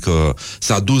publică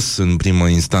s-a dus în primă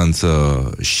instanță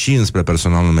și înspre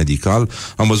personalul medical.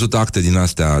 Am văzut acte din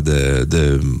astea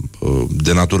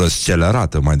de natură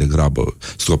scelerată, mai degrabă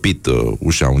scopit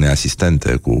ușa unei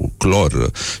asistente cu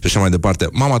clor și așa mai departe.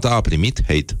 Mama ta a primit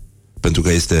hate pentru că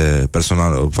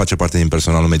face parte din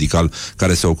personalul medical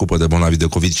care se ocupă de bolnavi de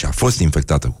COVID și a fost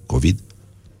infectată cu COVID?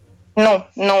 Nu,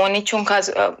 în niciun caz.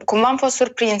 Cumva am fost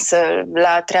surprinsă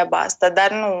la treaba asta,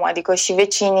 dar nu, adică și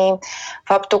vecinii,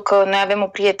 faptul că noi avem o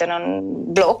prietenă în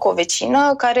bloc, o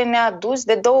vecină, care ne-a adus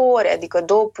de 2 ore, adică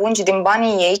 2 pungi din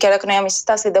banii ei, chiar dacă noi am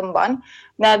insistat să-i dăm bani,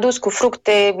 ne-a adus cu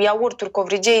fructe, iaurturi,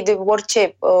 covrigei, de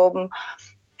orice.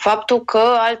 Faptul că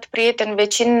alt prieten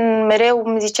vecin mereu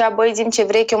îmi zicea, zi-mi ce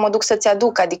vrei că eu mă duc să-ți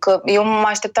aduc, adică eu mă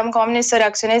așteptam ca oamenii să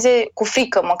reacționeze cu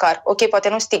frică măcar, ok, poate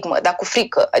nu stigmă, dar cu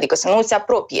frică, adică să nu se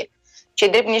apropie. Cei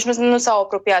drept nici nu s-au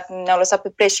apropiat, ne-au lăsat pe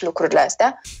pleș lucrurile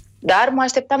astea, dar mă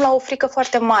așteptam la o frică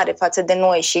foarte mare față de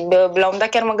noi și la un moment dat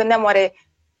chiar mă gândeam, oare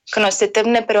când o să se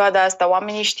termine perioada asta,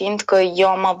 oamenii știind că eu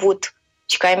am avut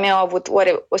Și că ai mei au avut,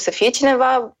 oare o să fie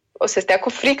cineva, o să stea cu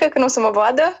frică că nu o să mă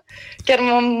vadă? Chiar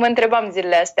mă întrebam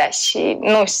zilele astea și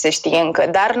nu se știe încă,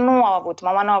 dar nu au avut,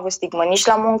 mama nu a avut stigmă nici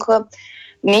la muncă,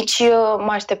 nici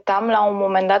mă așteptam la un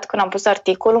moment dat când am pus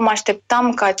articolul, mă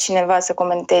așteptam ca cineva să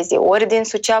comenteze, ori din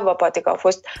Suceava, poate că au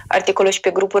fost articolul și pe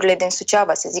grupurile din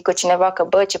Suceava, să zică cineva că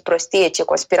bă, ce prostie, ce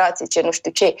conspirație, ce nu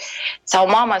știu ce, sau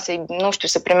mama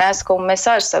să primească un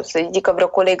mesaj sau să zică vreo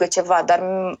colegă ceva, dar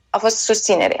a fost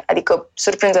susținere, adică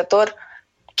surprinzător,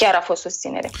 chiar a fost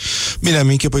susținere. Bine,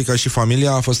 îmi închipui că și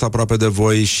familia a fost aproape de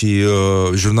voi și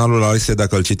jurnalul Alexa,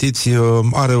 dacă îl citiți,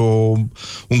 are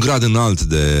un grad înalt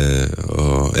de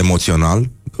emoțional.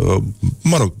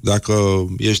 Mă rog, dacă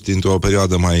ești într-o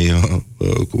perioadă mai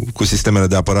cu sistemele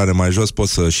de apărare mai jos,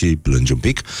 poți să și plângi un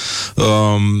pic.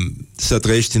 Să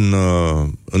trăiești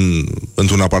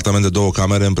într-un apartament de 2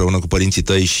 camere împreună cu părinții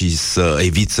tăi și să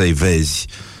eviți să-i vezi,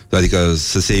 adică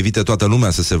să se evite toată lumea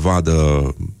să se vadă,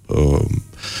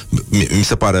 mi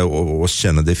se pare o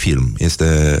scenă de film.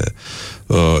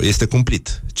 Este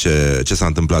cumplit ce s-a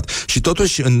întâmplat. Și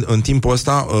totuși, în timpul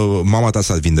ăsta, mama ta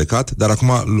s-a vindecat, dar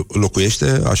acum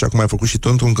locuiește, așa cum ai făcut și tu,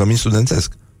 într-un cămin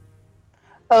studențesc.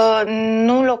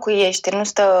 Nu locuiește, nu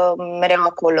stă mereu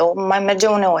acolo, mai merge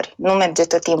uneori, nu merge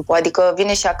tot timpul, adică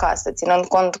vine și acasă, ținând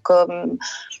cont că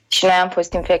și noi am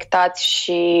fost infectați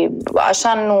și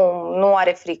așa nu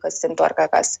are frică să se întoarcă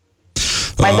acasă.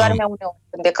 Mai doarme uneori,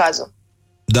 de cazul.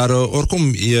 Dar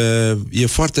oricum e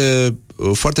foarte,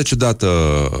 foarte ciudată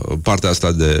partea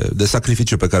asta de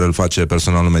sacrificiu pe care îl face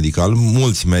personalul medical.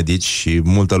 Mulți medici și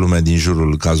multă lume din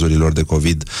jurul cazurilor de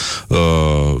COVID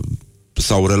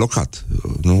s-au relocat,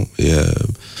 nu?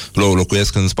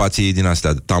 Locuiesc în spații din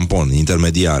astea, tampon,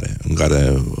 intermediare, în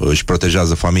care își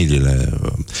protejează familiile,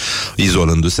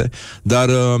 izolându-se. Dar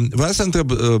vreau să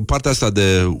întreb partea asta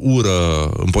de ură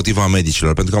împotriva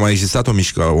medicilor, pentru că a mai existat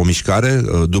o mișcare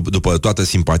după toată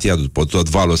simpatia, după tot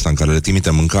valul ăsta în care le trimite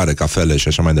mâncare, cafele și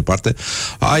așa mai departe.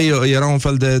 Era un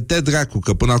fel de te dracu,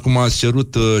 că până acum ați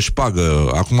cerut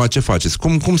șpagă, acum ce faceți?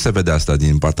 Cum se vede asta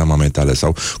din partea mamei tale?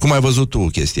 Sau cum ai văzut tu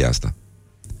chestia asta?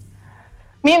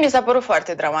 Mie mi s-a părut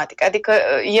foarte dramatic, adică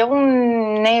eu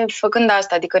nefăcând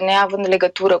asta, adică neavând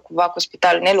legătură cumva cu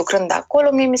spitalul, nelucrând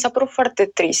acolo, mie mi s-a părut foarte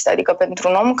trist, adică pentru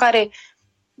un om care,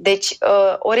 deci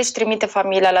ori își trimite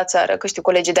familia la țară, că știu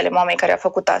colegii de ale mamei care a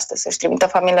făcut asta, să-și trimită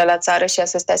familia la țară și ea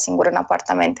să stea singură în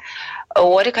apartament,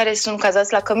 ori care sunt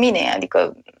cazați la cămine,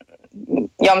 adică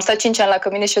eu am stat 5 ani la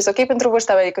cămine și eu sunt ok pentru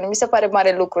vârsta mea, adică nu mi se pare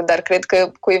mare lucru, dar cred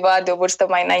că cuiva de o vârstă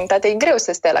mai înaintată e greu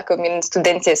să stea la cămin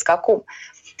studențesc acum.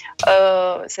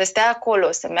 Să stea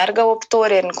acolo, să meargă 8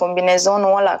 ore în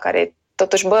combinezonul ăla, care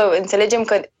totuși, înțelegem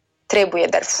că trebuie,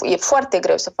 dar e foarte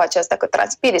greu să faci asta, că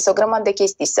transpiri, să o grămadă de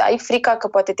chestii, să ai frica că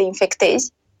poate te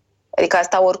infectezi, adică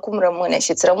asta oricum rămâne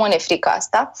și îți rămâne frica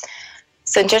asta,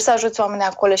 să încerci să ajuți oamenii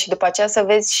acolo și după aceea să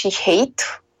vezi și hate,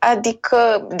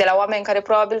 adică de la oameni care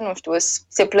probabil, nu știu,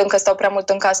 se plâng că stau prea mult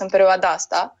în casă în perioada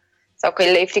asta, sau că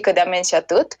le e frică de amenzi și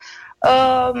atât.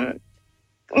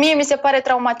 Mie mi se pare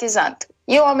traumatizant.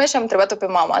 Eu am mers și am întrebat-o pe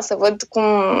mama să văd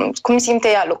cum simte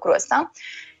ea lucrul ăsta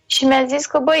și mi-a zis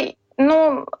că,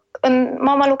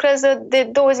 mama lucrează de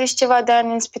 20 ceva de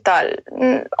ani în spital.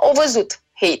 Au văzut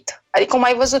hate, adică au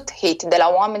mai văzut hate de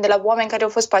la oameni care au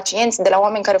fost pacienți, de la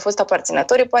oameni care au fost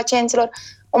aparținători pacienților,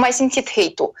 au mai simțit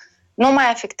hate-ul. Nu mai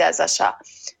afectează așa.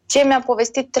 Ce mi-a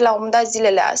povestit la un moment dat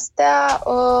zilele astea,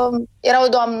 era o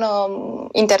doamnă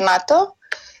internată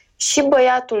și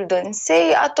băiatul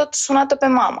dânsei a tot sunat-o pe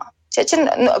mama. Ceea ce,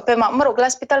 la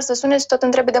spital să sune să tot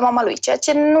întrebe de mama lui, ceea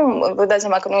ce nu, vă dați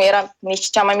seama că nu era nici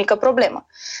cea mai mică problemă.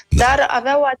 Dar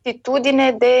avea o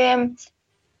atitudine de,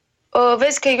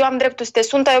 vezi că eu am dreptul să te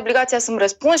sun, ai obligația să-mi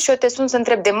răspunzi și eu te sun să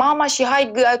întreb de mama și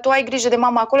tu ai grijă de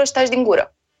mama acolo și taci din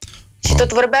gură. Și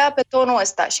tot vorbea pe tonul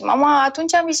ăsta. Și mama,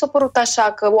 atunci mi s-a părut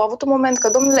așa, că a avut un moment că,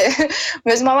 domnule,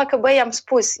 mi-a zis mama că, i-am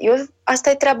spus, asta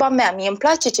e treaba mea, mie îmi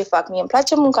place ce fac, mie îmi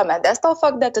place munca mea, de asta o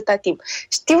fac de atâta timp.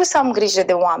 Știu să am grijă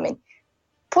de oameni.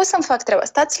 Pot să-mi fac treaba,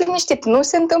 stați liniștit, nu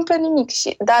se întâmplă nimic.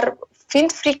 Dar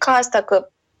fiind frica asta că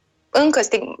încă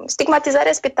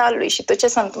stigmatizarea spitalului și tot ce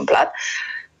s-a întâmplat,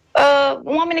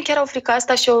 oamenii chiar au frica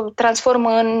asta și o transformă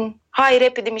în hai,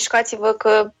 repede, mișcați-vă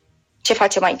că ce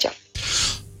facem aici.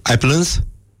 Ai plâns?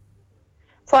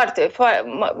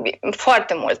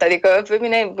 Foarte mult, adică pe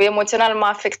mine emoțional m-a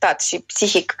afectat și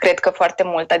psihic cred că foarte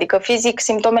mult, adică fizic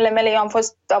simptomele mele eu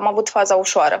am avut faza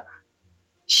ușoară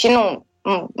și nu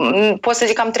pot să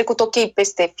zic că am trecut ok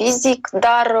peste fizic,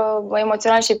 dar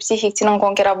emoțional și psihic ținând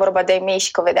cont că era vorba de ai mei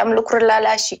și că vedeam lucrurile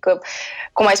alea și că,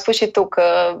 cum ai spus și tu,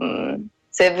 că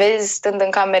se vezi stând în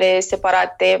camere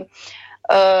separate,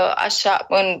 așa,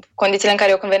 în condițiile în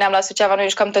care eu când veneam la Suceava noi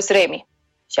jucam toți remi.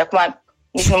 Și acum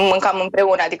nici nu mâncam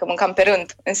împreună, adică mâncam pe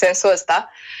rând, în sensul ăsta.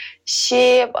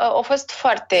 Și a fost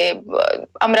foarte...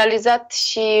 Am realizat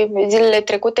și zilele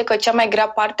trecute că cea mai grea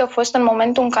parte a fost în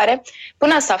momentul în care,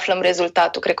 până să aflăm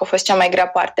rezultatul, cred că a fost cea mai grea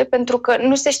parte, pentru că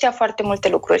nu se știa foarte multe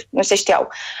lucruri, nu se știau.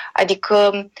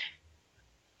 Adică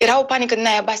era o panică din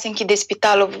aia, se închide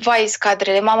spitalul, vai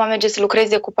cadrele, mama merge să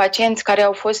lucreze cu pacienți care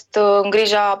au fost în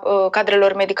grija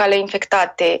cadrelor medicale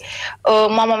infectate,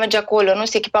 mama merge acolo, nu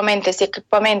sunt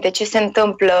echipamente, ce se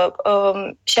întâmplă.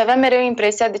 Și aveam mereu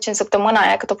impresia, deci în săptămâna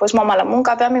aia, cât a fost mama la muncă,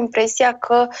 aveam impresia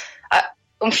că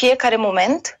în fiecare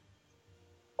moment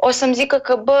o să-mi zică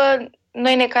că,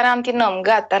 noi ne carantinăm,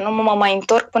 gata, nu mă mai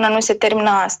întorc până nu se termină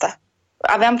asta.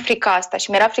 Aveam frica asta și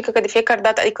mi-era frică că de fiecare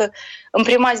dată, adică în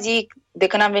prima zi de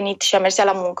când am venit și am mers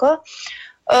la muncă,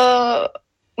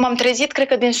 m-am trezit, cred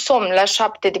că din somn, la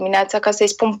 7 dimineața, ca să-i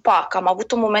spun pac. Am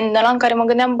avut un moment ăla în care mă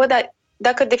gândeam, dar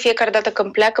dacă de fiecare dată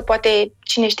când pleacă, poate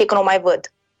cine știe că nu mai văd.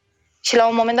 Și la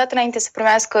un moment dat, înainte să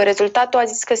primească rezultatul, a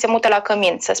zis că se mută la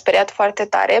cămin. S-a speriat foarte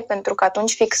tare, pentru că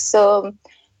atunci fix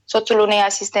soțul unei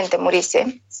asistente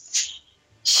murise.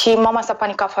 Și mama s-a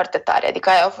panicat foarte tare, adică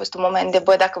aia a fost un moment de,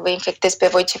 dacă vă infectez pe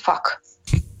voi, ce fac?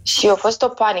 Și a fost o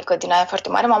panică din aia foarte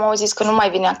mare. Mama a zis că nu mai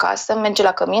vine acasă, merge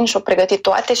la cămin și-o pregătit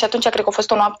toate și atunci cred că a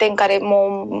fost o noapte în care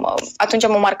atunci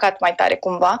m-a marcat mai tare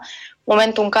cumva,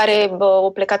 momentul în care o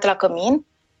plecat la cămin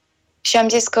și am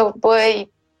zis că,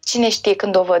 cine știe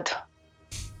când o văd.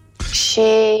 Și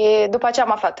după aceea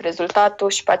am aflat rezultatul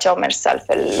și după aceea au mers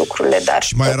altfel lucrurile. Dar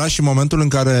și mai era și momentul în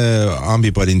care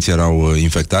ambii părinți erau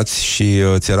infectați și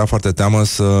ți era foarte teamă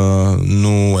să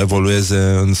nu evolueze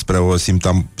înspre o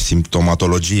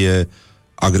simptomatologie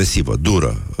agresivă,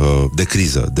 dură, de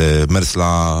criză, de mers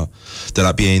la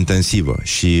terapie intensivă.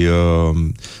 Și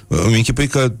îmi închipui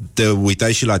că te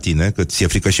uitai și la tine, că ți-e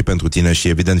frică și pentru tine și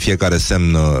evident fiecare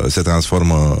semn se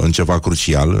transformă în ceva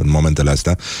crucial în momentele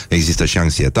astea. Există și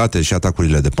anxietate și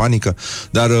atacurile de panică,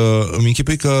 dar îmi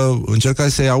închipui că încercai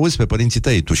să-i auzi pe părinții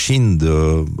tăi tușind.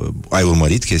 Ai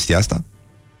urmărit chestia asta?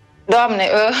 Doamne,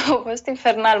 a fost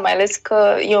infernal, mai ales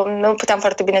că eu nu puteam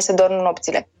foarte bine să dorm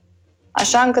nopțile.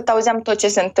 Așa încât auzeam tot ce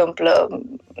se întâmplă.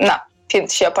 Fiind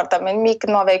și apartament mic,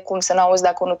 nu aveai cum să n-auzi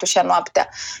dacă nu tușea noaptea.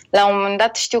 La un moment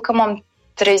dat știu că m-am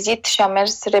trezit și am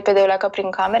mers repede o leacă prin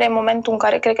camere, în momentul în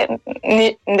care, cred că,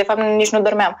 de fapt, nici nu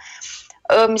dormeam.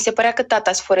 Mi se părea că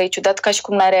tata sfărăi ciudat, ca și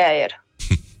cum n-are aer.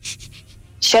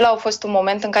 Și ăla a fost un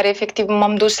moment în care, efectiv,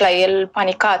 m-am dus la el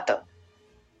panicată.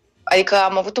 Adică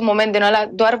am avut un moment din ăla,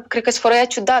 doar, cred că sfărăia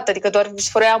ciudat, adică doar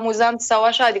sfărăia amuzant sau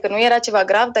așa, adică nu era ceva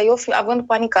grav, dar eu, având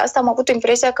panica asta, am avut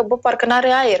impresia că, parcă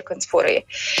n-are aer când sfărăie.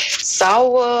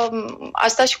 Sau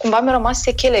asta și cumva mi-a rămas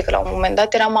sechele, că la un moment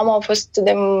dat mama a fost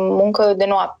de muncă de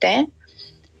noapte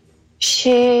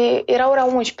și era ora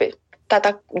 11.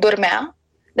 Tata dormea,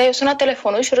 dar eu sunat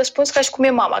telefonul și răspuns ca și cum e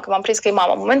mama, că m-am prins că e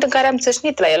mama. În momentul în care am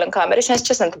țășnit la el în cameră și am zis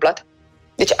ce s-a întâmplat.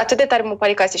 Deci atât de tare mă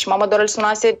panicase și mama doar îl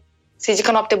sunase să-i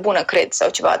zică noapte bună, cred, sau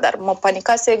ceva, dar mă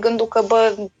panicase gândul că,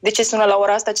 de ce sună la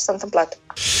ora asta, ce s-a întâmplat?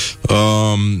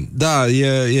 Da,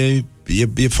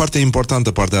 e foarte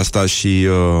importantă partea asta și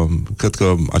cred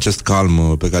că acest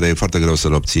calm pe care e foarte greu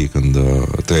să-l obții când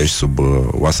trăiești sub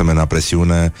o asemenea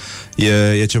presiune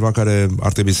e ceva care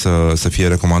ar trebui să fie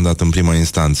recomandat în primă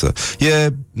instanță. E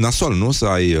nasol, nu, să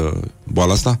ai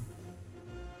boala asta?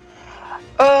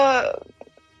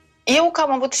 Eu că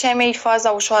am avut și ai mei faza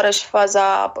ușoară și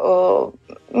faza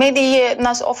medie,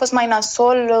 a fost mai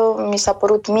nasol, mi s-a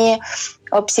părut mie,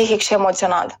 psihic și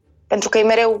emoțional. Pentru că e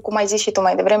mereu, cum ai zis și tu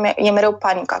mai devreme, e mereu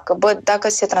panica, că dacă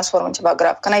se transformă în ceva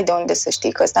grav, că n-ai de unde să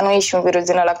știi, că ăsta nu e și un virus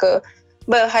din ăla, că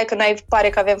hai că noi pare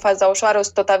că avem faza ușoară, o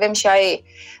să tot avem și aia e.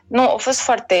 Nu, a fost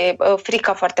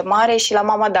frica foarte mare și la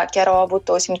mama, chiar au avut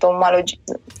o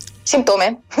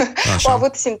simptome. Au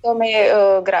avut simptome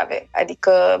grave,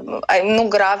 adică nu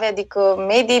grave, adică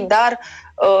medii, dar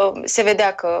se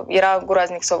vedea că era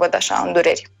groaznic să o văd așa în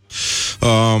dureri.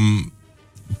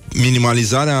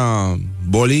 Minimalizarea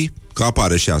bolii, că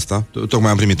apare și asta.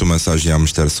 Tocmai am primit un mesaj, i-am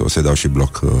șters, o să-i dau și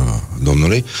bloc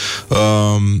domnului.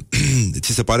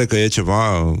 Ți se pare că e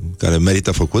ceva care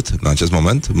merită făcut în acest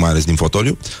moment, mai ales din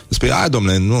fotoliu? Spui,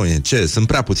 domnule, nu e ce, sunt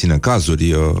prea puține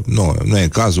cazuri, nu e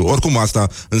cazul. Oricum asta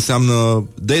înseamnă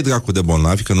dă-i dracu de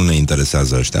bolnavi, că nu ne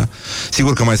interesează ăștia.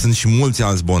 Sigur că mai sunt și mulți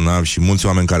alți bolnavi și mulți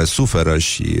oameni care suferă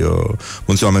și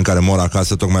mulți oameni care mor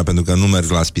acasă tocmai pentru că nu merg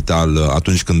la spital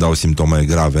atunci când au simptome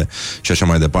grave și așa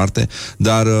mai departe.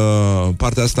 Dar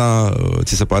partea asta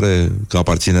ți se pare că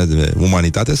aparține de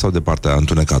umanitate sau de partea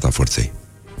întunecată a forței?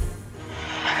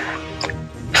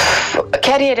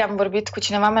 Chiar ieri am vorbit cu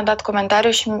cineva, mi-a dat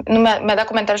comentariu și mi-a dat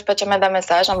comentariu și pe aceea mi-a dat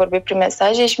mesaj, am vorbit prin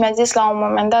mesaje și mi-a zis la un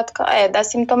moment dat că dar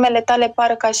simptomele tale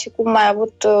par ca și cum ai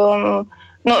avut,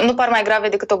 nu par mai grave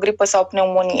decât o gripă sau o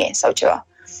pneumonie sau ceva.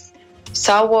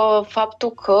 Sau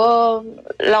faptul că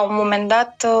la un moment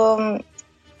dat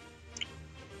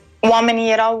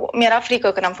oamenii mi-era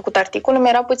frică când am făcut articolul,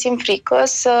 mi-era puțin frică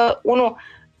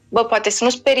poate să nu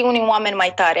sperii unii oameni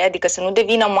mai tare, adică să nu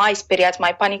devină mai speriați,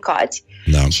 mai panicați,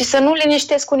 și să nu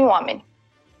liniștesc unii oameni.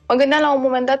 Mă gândeam la un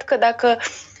moment dat că dacă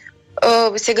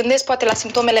se gândesc poate la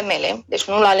simptomele mele, deci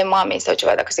nu la ale mamei sau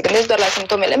ceva, dacă se gândesc doar la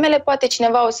simptomele mele, poate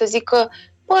cineva o să zică,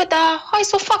 dar hai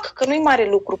să o fac, că nu-i mare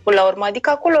lucru până la urmă. Adică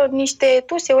acolo niște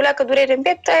tuse, o leacă durere în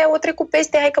piept, aia o trecut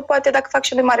peste, hai că poate dacă fac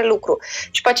și nu-i mare lucru.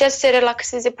 Și pe aceea să se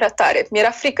relaxeze prea tare. Mi-era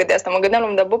frică de asta, mă gândeam la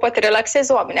un dat, poate relaxez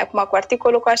oamenii acum cu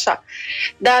articolul, cu așa.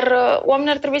 Dar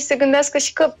oamenii ar trebui să se gândească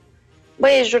și că,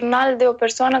 e jurnal de o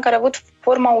persoană care a avut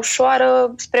forma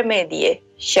ușoară spre medie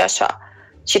și așa.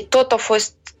 Și tot a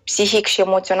fost psihic și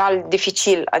emoțional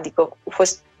dificil, adică a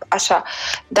fost așa.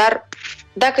 Dar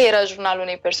dacă era jurnalul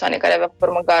unei persoane care avea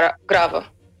formă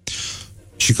gravă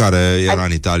și care era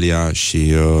în Italia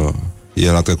și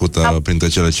era trecută printre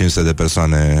cele 500 de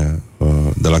persoane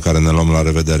de la care ne luăm la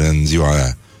revedere în ziua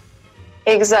aia.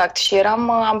 Exact. Și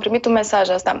am primit un mesaj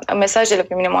asta. Mesajele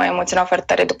pe mine m-au emoționat foarte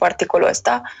tare după articolul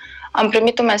ăsta. Am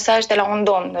primit un mesaj de la un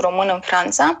domn român în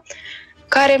Franța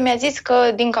care mi-a zis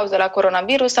că din cauza la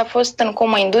coronavirus a fost în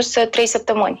comă indusă 3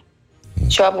 săptămâni.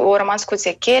 Și au rămas cu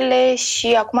sechele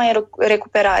și acum e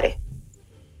recuperare.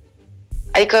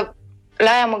 Adică la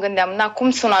aia mă gândeam,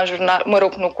 cum suna jurnal,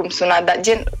 nu cum suna, dar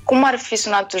cum ar fi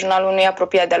sunat jurnalul unui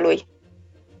apropiat de-a lui?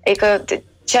 Adică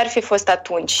ce ar fi fost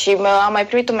atunci? Și am mai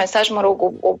primit un mesaj, un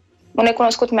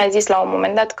necunoscut mi-a zis la un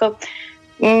moment dat că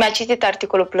mi-a citit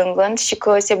articolul plângând și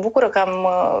că se bucură că am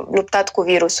luptat cu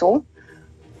virusul,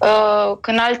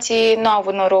 când alții nu au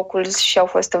avut norocul și au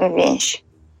fost învinși.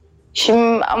 Și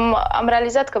am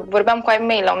realizat că vorbeam cu ai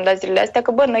mei la un moment dat zilele astea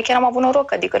că, noi chiar am avut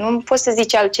noroc, adică nu poți să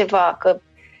zici altceva, că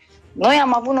noi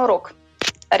am avut noroc,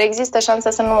 dar există șansa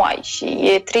să nu ai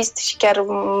și e trist și chiar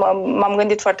m-am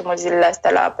gândit foarte mult zilele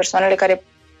astea la persoanele care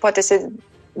poate se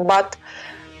bat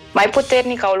mai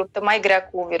puternic, au o luptă mai grea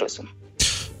cu virusul.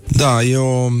 Da,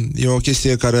 e o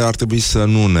chestie care ar trebui să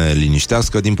nu ne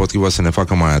liniștească, dimpotrivă să ne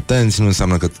facă mai atenți. Nu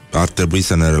înseamnă că ar trebui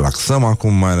să ne relaxăm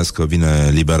acum, mai ales că vine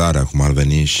liberarea, cum ar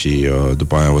veni, și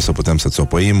după aia o să putem să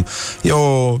țopăim.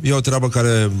 E o treabă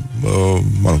care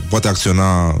poate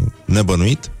acționa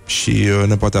nebănuit și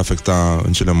ne poate afecta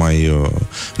în cele mai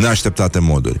neașteptate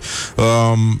moduri.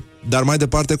 Dar mai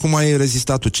departe, cum ai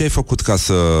rezistat tu? Ce ai făcut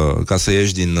ca să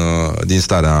ieși din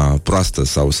starea proastă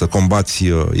sau să combați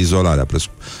izolarea?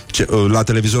 La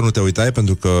televizor nu te uitai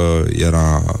pentru că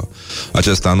era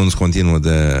acest anunț continuu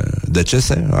de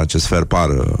decese, acest Ferpar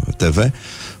TV.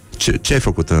 Ce ai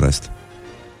făcut în rest?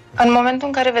 În momentul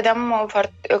în care vedeam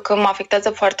că mă afectează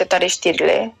foarte tare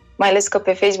știrile, mai ales că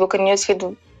pe Facebook, în newsfeed,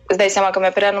 îți dai seama că mi-a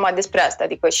apărea numai despre asta,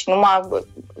 adică și numai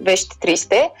vești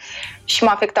triste și mă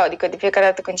afectau, adică de fiecare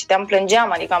dată când citeam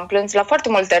plângeam, adică am plâns la foarte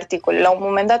multe articole. La un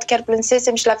moment dat chiar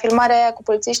plânsesem și la filmarea aia cu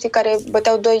polițiștii care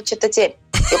băteau 2 cetățeni.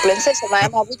 Eu plânsesem, mai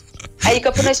am avut,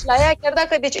 adică până și la aia, chiar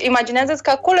dacă, deci imaginează-ți că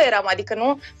acolo eram, adică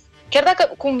nu, chiar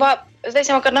dacă cumva, îți dai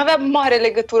seama că nu avea mare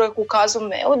legătură cu cazul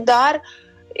meu, dar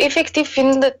efectiv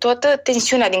fiind toată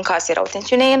tensiunea din casă, era o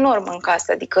tensiune enormă în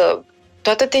casă, adică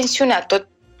toată tensiunea,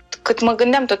 cât mă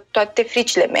gândeam, toate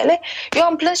fricile mele, eu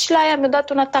am plâns și la aia mi-a dat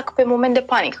un atac pe moment de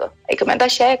panică. Adică mi-a dat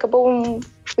și aia că,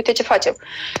 uite ce facem.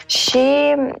 Și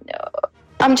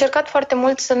am încercat foarte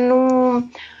mult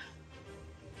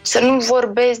să nu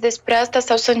vorbesc despre asta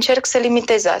sau să încerc să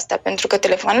limitez asta, pentru că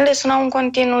telefoanele sunau în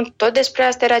continuu, tot despre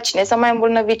asta era cine s-a mai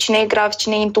îmbolnăvit, cine e grav,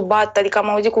 cine e intubat, adică am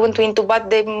auzit cuvântul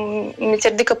intubat mi-ți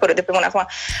ridică părul de pe mână acum.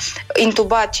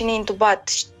 Intubat, cine e intubat,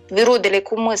 rudele,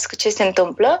 cum măsc, ce se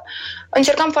întâmplă.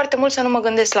 Încercam foarte mult să nu mă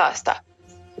gândesc la asta.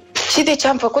 Și deci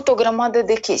am făcut o grămadă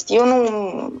de chestii. Eu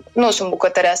nu sunt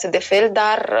bucătăreasă de fel,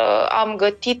 dar am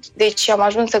gătit, deci am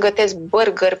ajuns să gătesc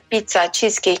burger, pizza,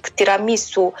 cheesecake,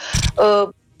 tiramisu,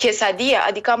 quesadilla,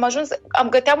 adică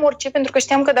găteam orice, pentru că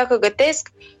știam că dacă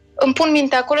gătesc, îmi pun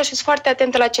mintea acolo și sunt foarte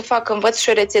atentă la ce fac, învăț și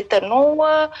o rețetă nouă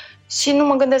și nu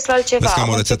mă gândesc la altceva. Vezi că am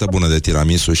o rețetă bună de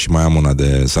tiramisu și mai am una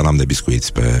de salam de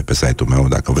biscuiți pe site-ul meu.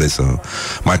 Dacă vrei să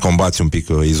mai combați un pic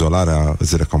izolarea,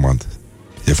 îți recomand.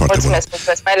 E foarte bună.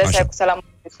 Mulțumesc, mai ales aia cu salam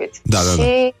de biscuiți. Da.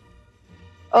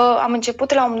 Am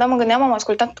început, la un moment dat mă gândeam, am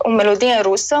ascultat o melodie în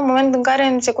rusă, în moment în care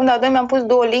în secunda a 2 mi-am pus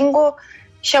Duolingo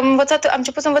și am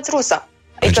început să învăț rusa.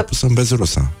 Ai început să înveți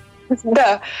rusa?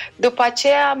 Da. După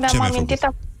aceea mi-am amintit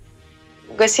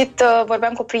găsit,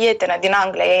 vorbeam cu o prietenă din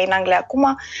Anglia, ea e în Anglia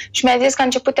acum, și mi-a zis că a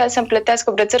început ea să-mi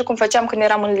plătească brățări cum făceam când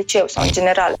eram în liceu sau în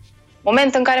general.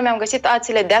 Moment în care mi-am găsit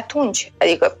ațele de atunci,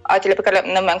 adică ațele pe care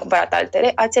nu mi-am cumpărat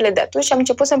altele, ațele de atunci, și am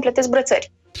început să-mi plătesc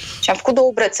brățări. Și am făcut 2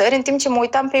 brățări în timp ce mă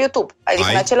uitam pe YouTube. Adică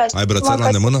în același ai brățări la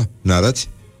îndemână? Ne arăți?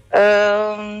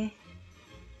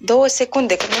 2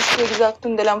 secunde, că nu știu exact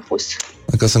unde le-am pus.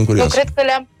 Că sunt curios. Eu cred că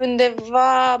le-am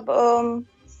undeva...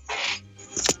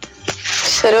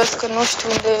 serios că nu știu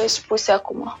unde sunt puse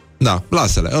acum. Da,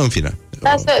 lasă-le, în fine.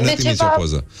 Da, ne trimiți o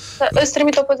poză. Îți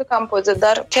trimit o poză că am poză,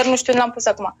 dar chiar nu știu unde l-am pus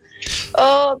acum.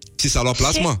 Ți s-a luat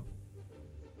plasmă?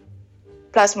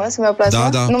 Plasmă? Să-mi iau plasmă?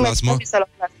 Da, nu plasmă. Mi s-a luat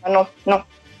plasmă, nu.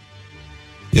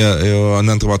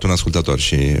 Ne-a întrebat un ascultător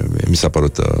și mi s-a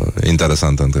părut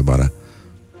interesantă întrebarea.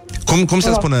 Cum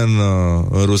se spune în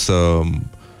rusă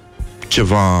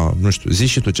ceva, nu știu, zici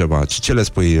și tu ceva. Ce le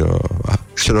spui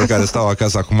celor care stau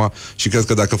acasă acum și cred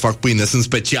că dacă fac pâine sunt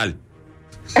speciali?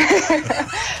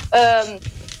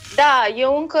 Da,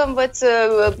 eu încă învăț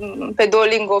pe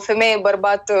Duolingo femeie,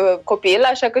 bărbat, copil,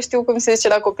 așa că știu cum se zice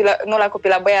la copil, nu la copil,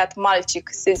 la băiat, malcic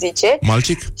se zice.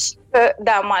 Malcic?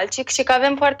 Da, malcic, și că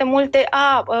avem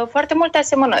foarte multe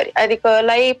asemănări. Adică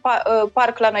la ei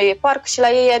parc, la noi e parc, și la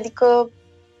ei, adică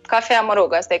cafea, mă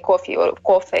rog, asta e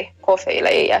coffee la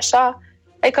ei, așa.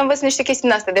 Adică învăț niște chestii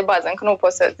din astea de bază, încă nu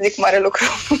pot să zic mare lucru.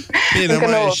 Bine,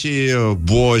 mai și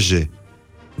Boje.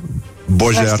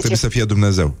 Boje ar trebui să fie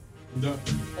Dumnezeu. Da.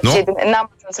 Nu?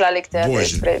 N-am ajuns la lecția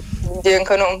despre...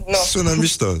 Încă nu. Sună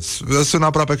mișto. Sună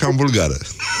aproape ca în bulgară.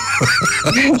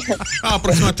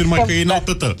 Aproximativ, numai că ei n-au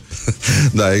tătă.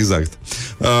 Da, exact.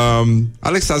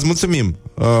 Alexa, îți mulțumim.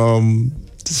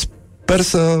 Sper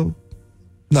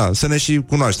să ne și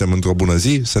cunoaștem într-o bună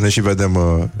zi, să ne și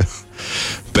vedem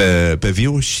pe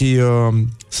viu și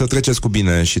să treceți cu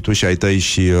bine și tu și ai tăi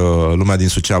și lumea din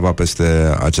Suceava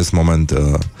peste acest moment.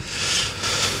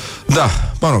 Da,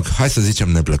 mă rog, hai să zicem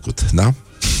neplăcut, da?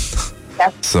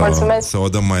 Să o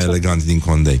dăm mai elegant din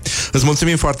Condei. Îți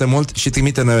mulțumim foarte mult și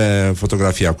trimite-ne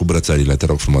fotografia cu brățările, te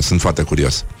rog frumos, sunt foarte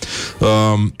curios.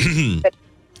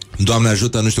 Doamne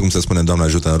ajută, nu știu cum se spune Doamne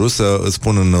ajută în rusă, îți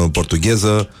spun în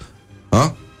portugheză.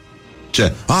 A?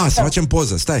 Ce? Să facem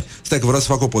poză, stai că vreau să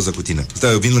fac o poză cu tine.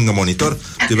 Stai, eu vin lângă monitor,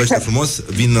 privește frumos,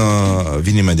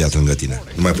 vin imediat lângă tine,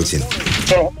 numai puțin.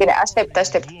 Bine,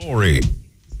 aștept.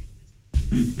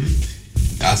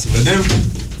 Ia să vedem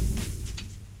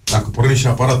dacă pornim și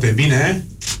aparatul e bine.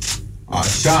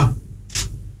 Așa.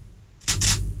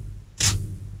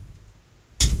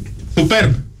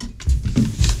 Superb.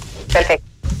 Perfect.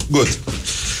 Good.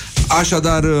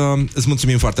 Așadar, îți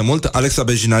mulțumim foarte mult. Alexa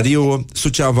Bejinariu,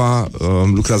 Suceava,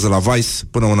 lucrează la Vice,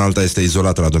 până una alta este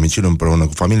izolată la domiciliu împreună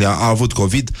cu familia, a avut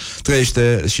COVID,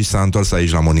 trăiește și s-a întors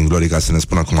aici la Morning Glory ca să ne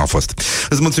spună cum a fost.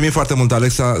 Îți mulțumim foarte mult,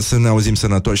 Alexa, să ne auzim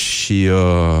sănătoși și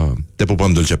te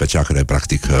pupăm dulce pe ceacre,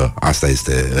 practic. Asta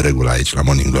este regula aici la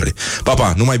Morning Glory.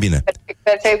 Pa, numai bine!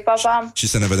 Perfect, pa! Și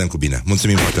să ne vedem cu bine.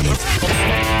 Mulțumim foarte mult!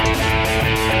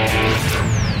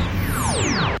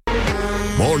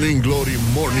 Morning Glory,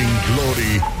 Morning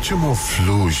Glory, ce mă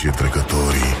fluje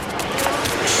trecătorii.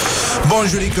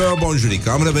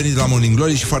 Bonjurică, am revenit la Morning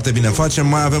Glory și foarte bine facem.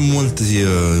 Mai avem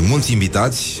mulți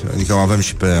invitați, adică avem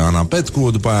și pe Ana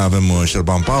Petcu, după aia avem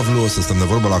Serban Pavlu, o să stăm de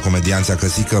vorbă la comedianța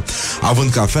căsică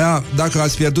având cafea. Dacă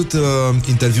ați pierdut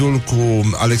interviul cu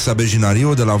Alexa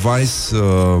Bejinariu de la Vice,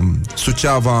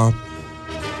 Suceava,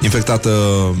 infectată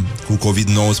cu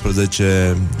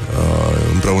COVID-19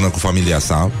 împreună cu familia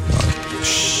sa.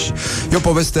 Și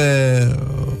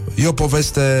e o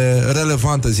poveste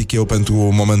relevantă, zic eu, pentru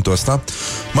momentul ăsta,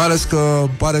 mai ales că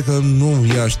pare că nu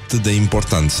e atât de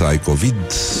important să ai COVID.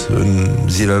 În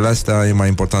zilele astea e mai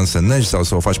important să negi sau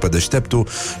să o faci pe deșteptul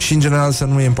și, în general, să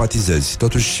nu empatizezi.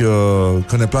 Totuși,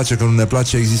 că ne place, că nu ne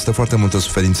place, există foarte multă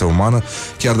suferință umană,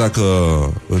 chiar dacă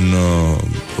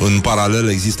în paralel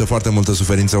există foarte multă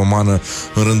suferință umană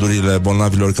în rândurile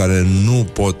bolnavilor care nu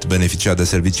pot beneficia de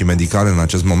servicii medicale în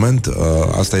acest moment.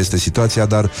 Asta este situația,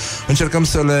 dar încercăm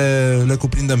să le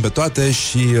cuprindem pe toate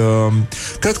și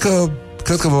cred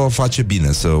că vă face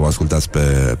bine să o ascultați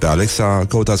pe Alexa.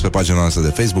 Căutați pe pagina noastră de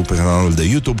Facebook, pe canalul de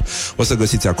YouTube, o să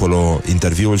găsiți acolo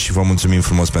interviul și vă mulțumim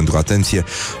frumos pentru atenție.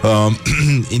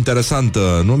 Interesant,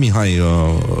 nu, Mihai?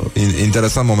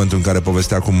 Interesant momentul în care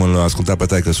povestea cum îl asculta pe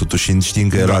taică-su tușind,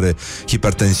 știind că el are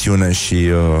hipertensiune și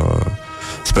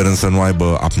sperând să nu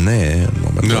aibă apnee în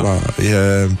momentul ăla.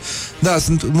 Da,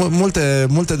 sunt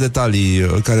multe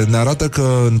detalii care ne arată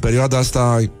că în perioada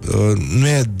asta nu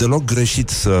e deloc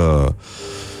greșit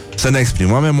să ne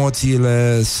exprimăm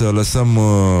emoțiile, să lăsăm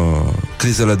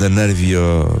crizele de nervi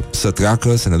să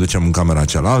treacă, să ne ducem în camera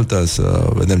cealaltă, să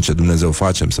vedem ce Dumnezeu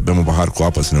facem, să bem un pahar cu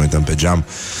apă, să ne uităm pe geam,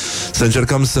 să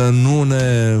încercăm să nu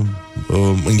ne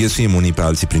înghesuim unii pe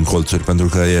alții prin colțuri, pentru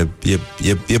că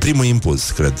e primul impuls,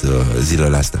 cred,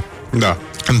 zilele astea. Da.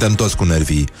 Suntem toți cu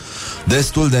nervii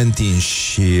destul de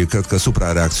întinși și cred că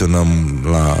suprareacționăm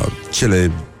la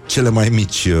cele mai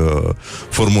mici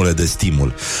formule de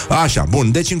stimul. Așa,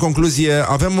 bun, deci în concluzie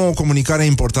avem o comunicare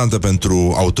importantă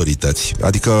pentru autorități.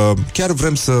 Adică chiar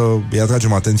vrem să îi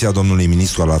atragem atenția domnului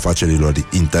ministru al afacerilor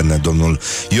interne, domnul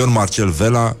Ion Marcel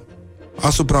Vela,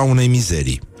 asupra unei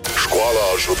mizerii. Școala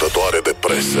ajutătoare de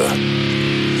presă.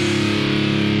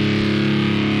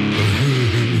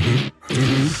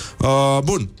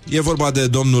 Bun, e vorba de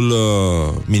domnul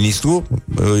ministru.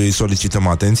 Îi solicităm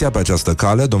atenția pe această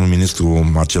cale, domnul ministru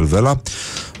Marcel Vela.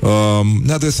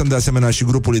 Ne adresăm de asemenea și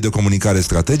grupului de comunicare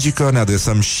strategică, ne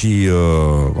adresăm și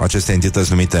aceste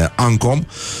entități numite ANCOM.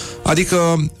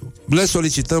 Adică le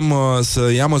solicităm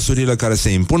să ia măsurile care se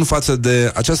impun față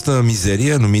de această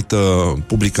mizerie numită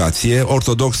publicație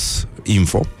Ortodox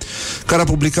Info, care a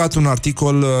publicat un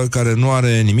articol care nu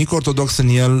are nimic ortodox în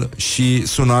el și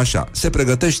sună așa: se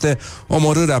pregătește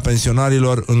omorârea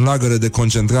pensionarilor în lagăre de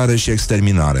concentrare și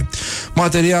exterminare.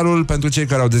 Materialul, pentru cei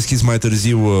care au deschis mai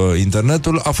târziu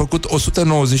internetul, a făcut 197.795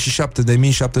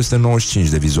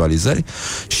 de vizualizări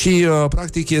și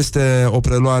practic este o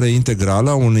preluare integrală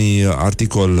a unui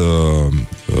articol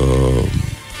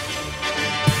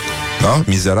da?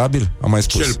 Mizerabil, am mai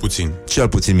spus. Cel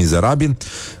puțin mizerabil,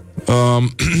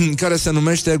 care se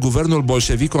numește Guvernul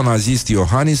bolșevico-nazist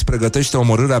Iohannis pregătește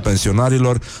omorârea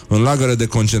pensionarilor în lagăre de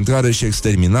concentrare și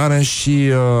exterminare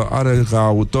și are ca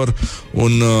autor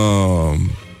un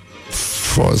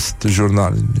fost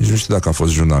jurnalist, nu știu dacă a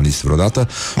fost jurnalist vreodată,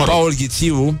 Paul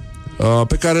Ghițiu,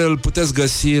 pe care îl puteți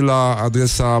găsi la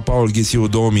adresa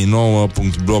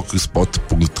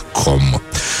paulghițiu2009.blogspot.com.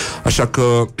 Așa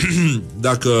că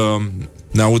dacă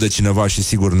ne aude cineva, și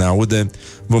sigur ne aude,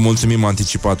 vă mulțumim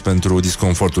anticipat pentru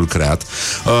disconfortul creat.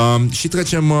 Și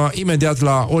trecem imediat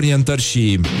la orientări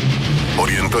și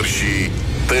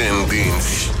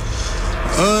tendinți.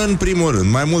 În primul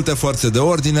rând, mai multe forțe de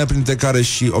ordine, printre care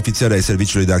și ofițeri ai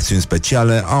Serviciului de Acțiuni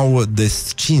Speciale, au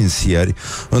descins ieri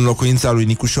în locuința lui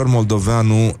Nicușor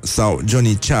Moldoveanu, sau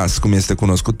Johnny Ceas, cum este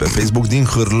cunoscut pe Facebook, din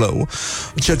Hârlău,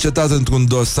 cercetat într-un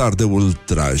dosar de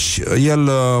ultraj. El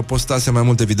postase mai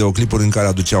multe videoclipuri în care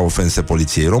aducea ofense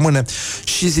poliției române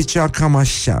și zicea cam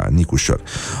așa: Nicușor,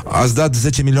 ați dat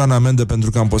 10 milioane amendă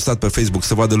pentru că am postat pe Facebook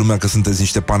să vadă lumea că sunteți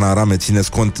niște panorame,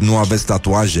 țineți cont, nu aveți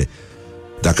tatuaje.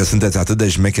 Dacă sunteți atât de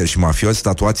șmecheri și mafioți,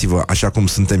 tatuați-vă așa cum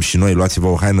suntem și noi, luați-vă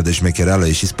o haină de șmechereală,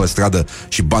 ieșiți pe stradă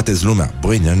și bateți lumea.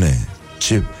 Băi, nene,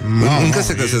 ce... încă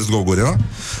se găsesc loguri, nu?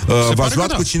 V-ați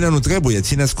luat cu cine nu trebuie,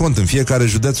 țineți cont, în fiecare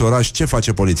județ, oraș, ce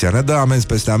face poliția? Ne dă amenzi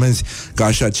peste amenzi, că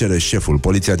așa cere șeful.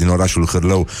 Poliția din orașul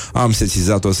Hârlău, am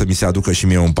sesizat-o să mi se aducă și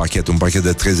mie un pachet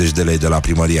de 30 de lei de la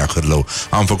primăria Hârlău.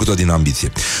 Am făcut-o din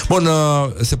ambiție. Bun,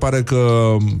 se pare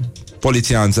că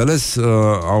poliția a înțeles,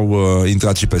 au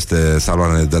intrat și peste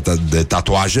saloanele de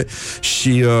tatuaje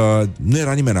și nu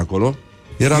era nimeni acolo.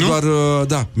 Era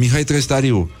doar, Mihai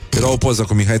Trestariu. Era o poză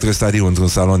cu Mihai Trestariu într-un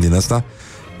salon din ăsta.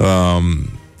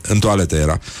 În toaletă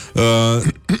era.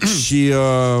 Și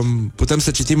putem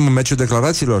să citim meciul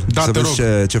declarațiilor? Da, să vezi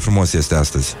ce frumos este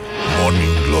astăzi.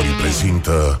 Morning Glory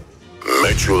prezintă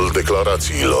meciul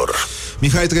declarațiilor.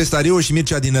 Mihai Trestariu și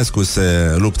Mircea Dinescu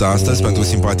se luptă astăzi pentru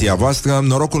simpatia voastră.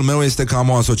 Norocul meu este că am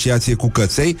o asociație cu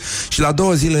căței și la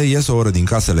 2 zile ies o oră din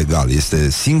casă legal. Este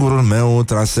singurul meu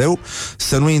traseu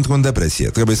să nu intru în depresie.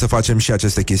 Trebuie să facem și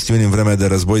aceste chestiuni în vreme de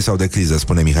război sau de criză,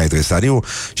 spune Mihai Trestariu.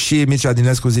 Și Mircea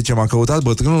Dinescu zice: m-a căutat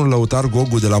bătrânul lăutar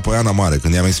Gogu de la Poiana Mare.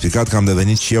 Când i-am explicat că am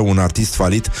devenit și eu un artist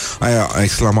falit, a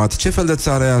exclamat: ce fel de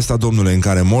țară e asta, domnule, în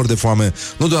care mor de foame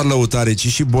nu doar lăutarii, ci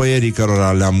și boierii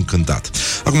cărora le-am cântat.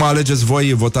 Acum alegeți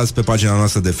voi, votați pe pagina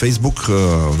noastră de Facebook,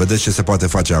 vedeți ce se poate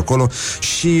face acolo.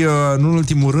 Și, în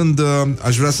ultimul rând,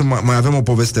 aș vrea să mai avem o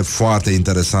poveste foarte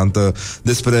interesantă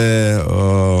despre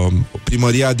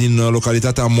primăria din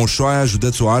localitatea Moșoaia,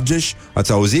 județul Argeș.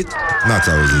 Ați auzit? N-ați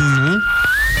auzit.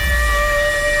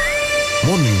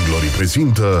 Morning Glory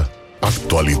prezintă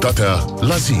actualitatea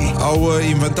la zi. Au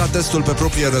inventat testul pe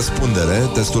proprie răspundere,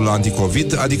 testul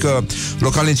anticovid, adică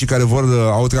localnicii care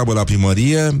au treabă la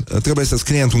primărie trebuie să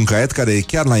scrie într-un caiet care e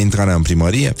chiar la intrarea în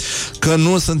primărie că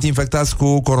nu sunt infectați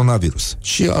cu coronavirus.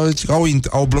 Și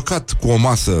au blocat cu o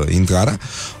masă intrarea,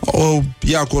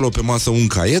 ia acolo pe masă un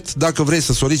caiet, dacă vrei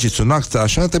să soliciți un act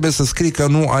așa, trebuie să scrii că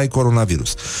nu ai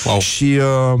coronavirus. Wow. Și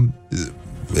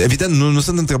evident, nu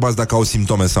sunt întrebați dacă au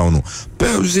simptome sau nu.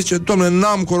 Zice, dom'le,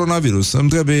 n-am coronavirus, îmi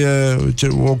trebuie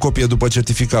o copie după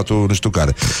certificatul nu știu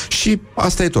care. Și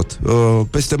asta e tot.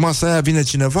 Peste masa aia vine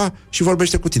cineva și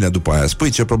vorbește cu tine după aia. Spui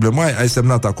ce problemă ai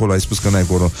semnat acolo, ai spus că n-ai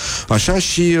corona. Așa,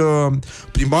 și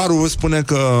primarul spune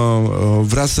că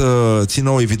vrea să țină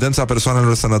o evidență a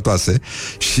persoanelor sănătoase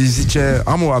și zice,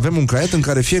 avem un caiet în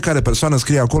care fiecare persoană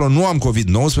scrie acolo, nu am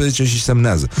COVID-19 și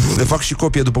semnează. Le fac și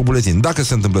copie după buletin, dacă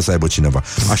se întâmplă să aibă cineva.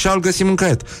 Așa îl găsim în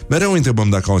caiet. Mereu întrebăm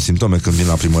dacă au simptome când vin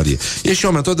la primărie. E și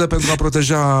o metodă pentru a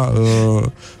proteja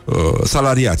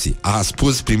salariații. A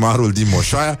spus primarul din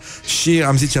Moșoaia și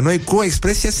am zice noi cu o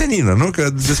expresie senină, nu? Că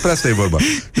despre asta e vorba.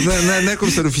 N-ai cum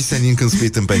să nu fii senin când spui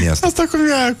tâmpenia asta. Asta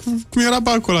cum era pe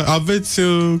acolo. Aveți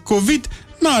COVID?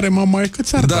 N-are, mama, e că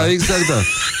ți-ar da. Exact, da.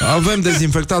 Avem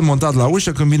dezinfectat montat la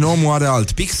ușă, când vine omul are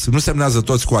alt pix, nu semnează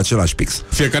toți cu același pix.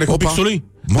 Fiecare cu pixul lui?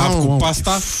 Dar cu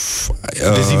pasta?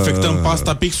 Dezinfectăm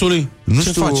pasta pixului? Nu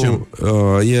știu, facem?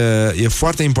 E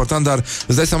foarte important, dar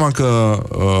îți dai seama că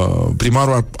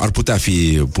primarul ar putea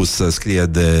fi pus să scrie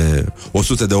de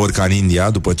 100 de ori ca în India,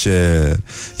 după ce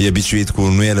e biciuit cu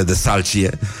nuiele de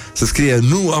salcie, să scrie,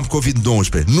 nu am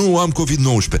COVID-19, nu am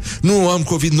COVID-19, nu am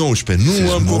COVID-19,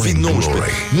 nu am COVID-19,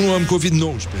 nu am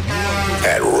COVID-19.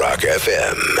 At Rock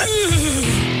FM.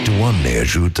 Doamne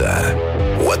ajută.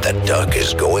 What the duck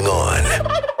is going on?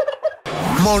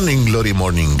 Morning Glory,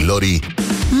 Morning Glory,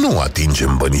 nu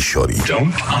atingem bănișorii.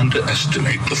 Don't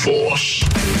underestimate the force.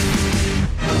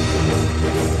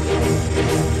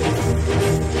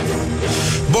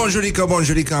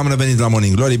 Bonjurică, am revenit la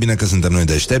Morning Glory. Bine că suntem noi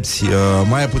deștepți.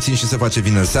 Mai e puțin și se face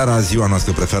vineri seara, ziua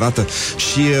noastră preferată.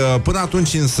 Și până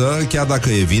atunci însă, chiar dacă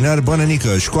e vineri,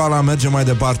 bănenică, școala merge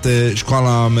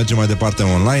mai departe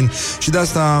online. Și de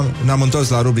asta ne-am întors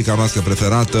la rubrica noastră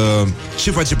preferată,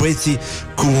 Ce face băieții,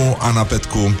 cu Ana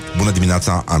Petcu. Bună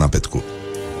dimineața, Ana Petcu.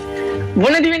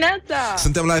 Bună dimineața!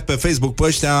 Suntem live pe Facebook pe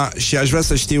ăștia și aș vrea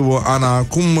să știu, Ana,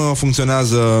 cum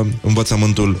funcționează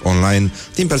învățământul online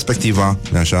din perspectiva,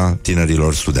 așa,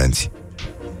 tinerilor studenți.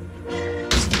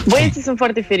 Băieții sunt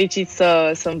foarte fericiți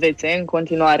să învețe în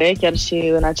continuare, chiar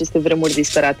și în aceste vremuri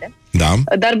disperate. Da.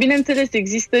 Dar, bineînțeles,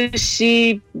 există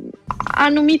și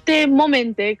anumite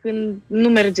momente când nu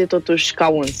merge totuși ca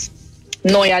uns.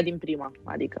 Noia din prima,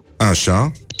 adică.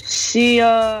 Așa. Și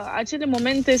acele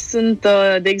momente sunt,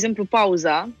 de exemplu,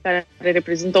 pauza, care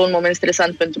reprezintă un moment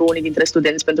stresant pentru unii dintre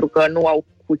studenți, pentru că nu au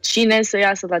cu cine să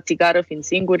iasă la țigară, fiind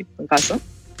singuri în casă.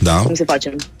 Da. Cum se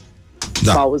face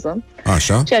pauză.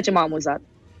 Așa. Ceea ce m-a amuzat.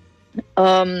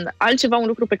 Altceva, un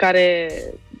lucru pe care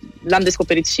l-am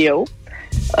descoperit și eu,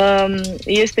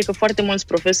 este că foarte mulți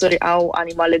profesori au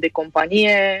animale de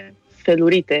companie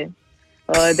felurite,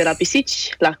 de la pisici,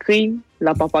 la câini,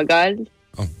 la papagali.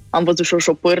 Am văzut și o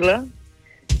șopârlă.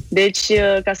 Deci,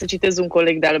 ca să citez un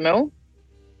coleg de-al meu,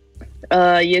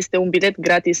 este un bilet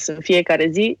gratis în fiecare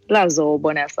zi la zoo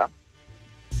Băneasa.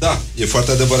 Da, e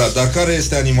foarte adevărat. Dar care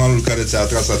este animalul care ți-a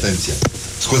atras atenția?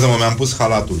 Scuze-mă, mi-am pus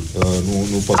halatul.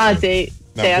 Nu pot.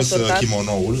 Mi-am pus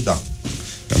kimonoul, da.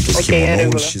 Mi-am pus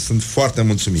kimonoul și sunt foarte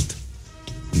mulțumit.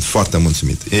 Foarte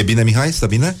mulțumit. E bine, Mihai? Stă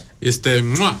bine? Este...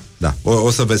 Da.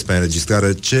 O să vezi pe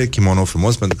înregistrare ce kimono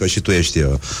frumos, pentru că și tu ești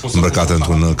îmbrăcat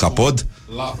într-un capod.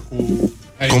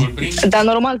 Da,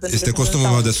 normal. Este costumul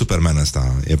meu de Superman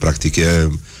ăsta. E practic,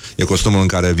 e costumul în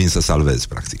care vin să salvezi,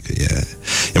 practic.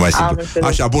 E mai simplu.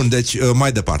 Așa, bun, deci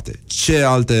mai departe. Ce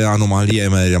alte anomalii ai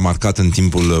mai remarcat în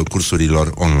timpul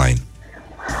cursurilor online?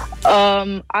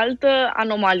 Altă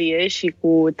anomalie, și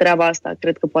cu treaba asta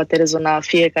cred că poate rezona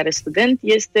fiecare student,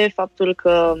 este faptul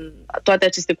că toate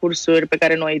aceste cursuri pe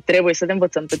care noi trebuie să le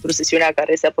învățăm pentru sesiunea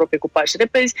care se apropie cu pași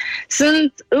repezi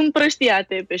sunt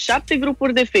împrăștiate pe 7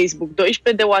 grupuri de Facebook,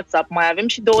 12 de WhatsApp, mai avem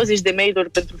și 20 de mail-uri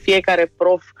pentru fiecare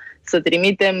prof să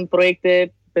trimitem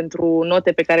proiecte pentru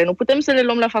note pe care nu putem să le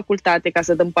luăm la facultate, ca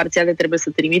să dăm parțiale trebuie să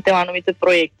trimitem anumite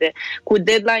proiecte, cu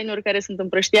deadline-uri care sunt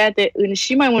împrăștiate în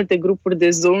și mai multe grupuri de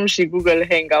Zoom și Google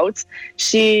Hangouts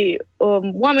și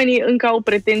oamenii încă au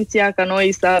pretenția ca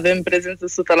noi să avem prezență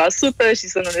 100% și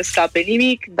să nu ne scape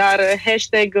nimic, dar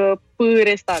hashtag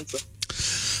restanță.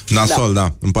 Nasol,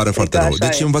 da, îmi pare foarte rău.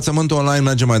 Deci învățământul online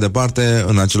merge mai departe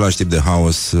în același tip de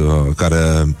haos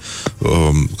care,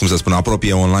 cum să spun,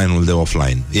 apropie online-ul de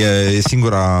offline. E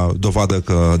singura dovadă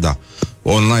că, da,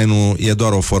 online-ul e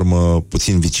doar o formă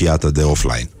puțin viciată de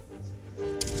offline.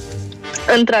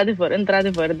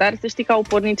 Într-adevăr, dar să știi că au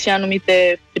pornit și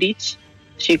anumite frici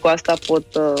și cu asta pot...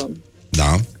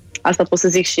 Da. Asta pot să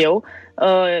zic și eu.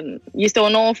 Este o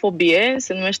nouă fobie,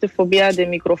 se numește fobia de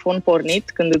microfon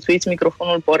pornit, când îți uiți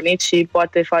microfonul pornit și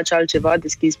poate face altceva,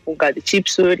 deschizi punga de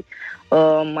chipsuri,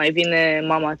 mai vine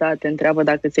mama ta, te întreabă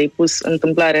dacă ți-ai pus,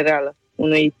 întâmplare reală,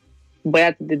 unui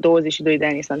băiat de 22 de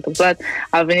ani s-a întâmplat,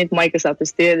 a venit maică-sa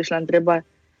peste el și l-a întrebat: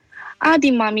 Adi,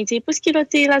 mami, ți-ai pus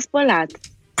chiloții la spălat?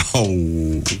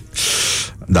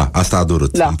 Da, asta a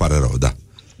durut, îmi pare rău, da.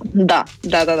 Da.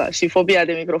 Și fobia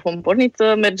de microfon pornit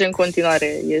merge în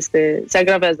continuare, se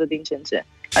agravează din ce în ce.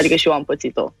 Adică și eu am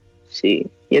pățit-o și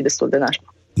e destul de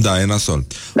nașpa. Da, e nasol.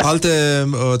 Da. Alte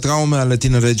traume ale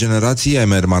tinerei generații ai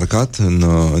mai remarcat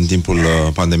în timpul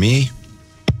pandemiei?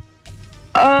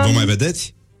 Vă mai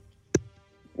vedeți?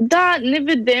 Da,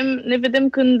 ne vedem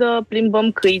când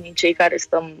plimbăm câinii, cei care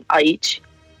stăm aici,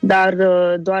 dar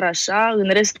doar așa. În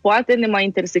rest, poate ne mai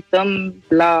intersectăm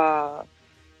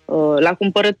la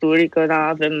cumpărături, că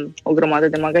avem o grămadă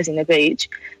de magazine pe aici,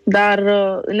 dar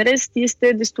în rest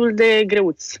este destul de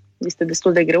greuț. Este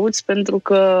destul de greuț pentru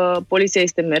că poliția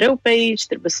este mereu pe aici,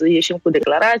 trebuie să ieșim cu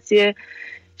declarație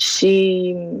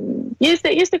și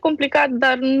este complicat,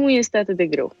 dar nu este atât de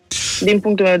greu. Din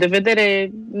punctul meu de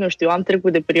vedere, nu știu, am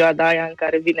trecut de perioada aia în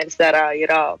care vineri seara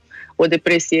era o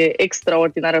depresie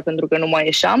extraordinară pentru că nu mai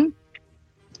ieșeam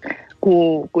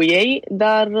cu ei,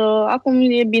 dar acum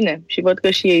e bine și văd că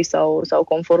și ei s-au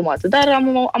conformat. Dar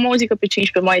am auzit că pe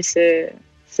 15 mai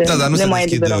dar nu se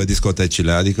deschid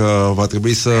discotecile, adică va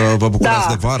trebui să vă bucurați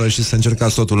de vară și să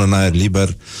încercați totul în aer liber,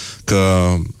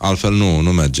 că altfel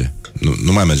nu merge.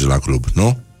 Nu mai merge la club,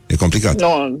 nu? E complicat.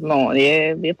 Nu,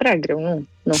 e prea greu, nu.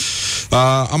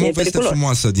 Am o veste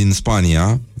frumoasă din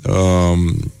Spania,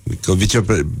 că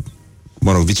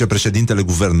vicepreședintele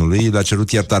guvernului le-a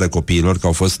cerut iertare copiilor că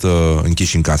au fost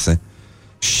închiși în case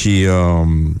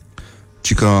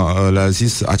și că le-a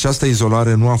zis: această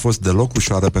izolare nu a fost deloc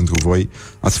ușoară pentru voi,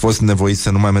 ați fost nevoiți să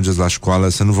nu mai mergeți la școală,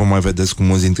 să nu vă mai vedeți cu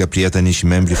mulți dintre prietenii și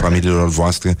membrii familiilor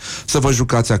voastre, să vă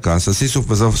jucați acasă, să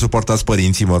suportați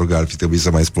părinții, mă rog, ar fi trebuit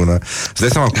să mai spună. Îți dai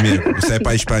seama cum e să ai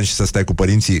 14 ani și să stai cu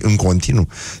părinții în continuu?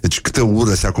 Deci câtă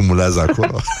ură se acumulează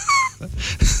acolo.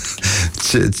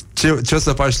 Ce o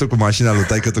să faci tu cu mașina lui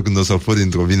taică-tu când o să o furi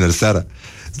într-o vineri seara?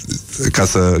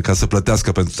 Ca să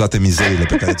plătească pentru toate mizeriile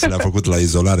pe care ți le-a făcut la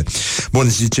izolare. Bun,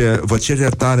 zice: vă cer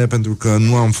iertare pentru că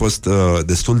nu am fost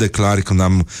destul de clari când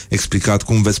am explicat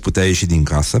cum veți putea ieși din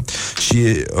casă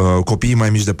și copiii mai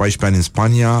mici de 14 ani în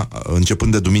Spania,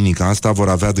 începând de duminica asta, vor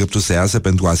avea dreptul să iasă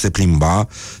pentru a se plimba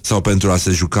sau pentru a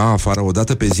se juca afară o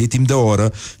dată pe zi, timp de o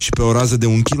oră și pe o rază de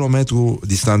 1 kilometru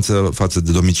distanță față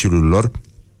de domiciliul lor,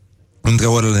 între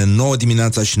orele 9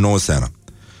 dimineața și 9 seara.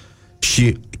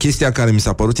 Și chestia care mi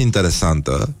s-a părut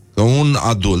interesantă, că un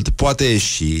adult poate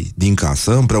ieși din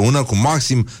casă împreună cu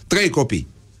maxim 3 copii.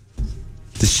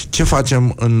 Deci ce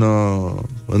facem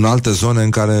în alte zone în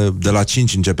care de la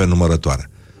 5 începe numărătoarea?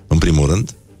 În primul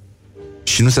rând.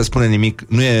 Și nu se spune nimic,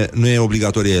 nu e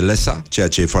obligatorie lesa, ceea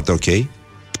ce e foarte ok.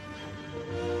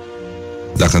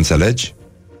 Dacă înțelegi.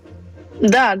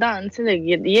 Da, înțeleg.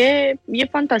 E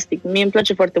fantastic. Mie îmi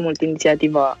place foarte mult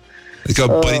inițiativa. Adică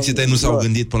părinții tăi nu s-au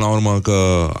gândit până la urmă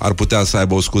că ar putea să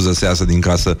aibă o scuză să iasă din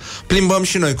casă. Plimbăm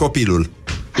și noi copilul.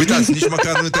 Uitați, nici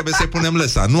măcar nu trebuie să-i punem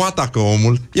lesa. Nu atacă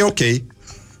omul, e ok.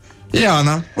 E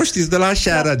Ana, o știți de la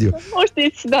Așa Radio. O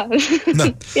știți, da.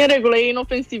 E în regulă, e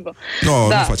inofensivă. Nu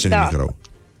face nimic rău.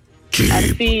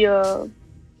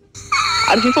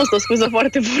 Ar fi fost o scuză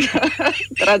foarte bună,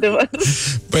 într-adevăr.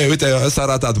 Păi, uite, s-a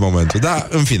ratat momentul. Da,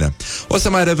 în fine. O să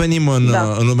mai revenim în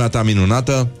lumea ta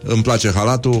minunată. Îmi place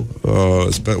halatul.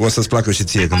 O să-ți placă și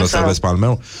ție când o să vezi pe al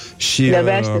meu. Și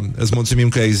îți mulțumim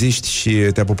că existi și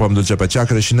te pupăm dulce pe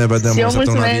ceacră și ne vedem în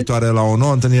săptămâna viitoare la o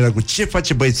nouă întâlnire cu Ce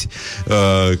face băieți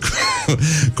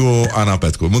cu Ana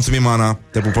Petcu. Mulțumim, Ana.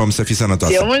 Te pupăm, să fii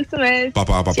sănătoasă. Eu mulțumesc.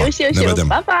 Pa. Ne vedem.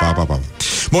 Pa.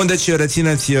 Bun, deci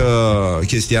rețineți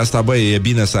chestia asta, băi, e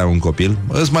bine să ai un copil.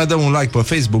 Îți mai dă un like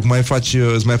pe Facebook,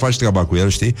 îți mai faci treaba cu el,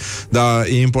 știi? Dar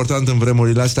e important în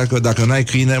vremurile astea că dacă n-ai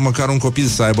câine, măcar un copil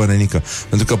să aibă, nenică.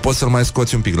 Pentru că poți să-l mai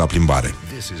scoți un pic la plimbare.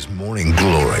 This is Morning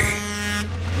Glory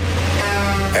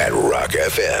at Rock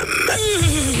FM.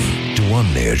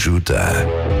 Doamne ajută!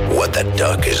 What the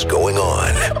duck is going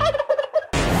on?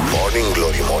 Morning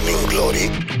Glory, Morning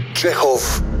Glory,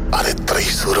 Cehov are 3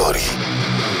 surori.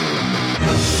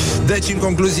 Deci, în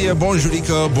concluzie,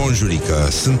 bonjurică.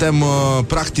 Suntem,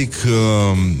 practic,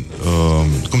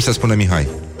 cum se spune, Mihai?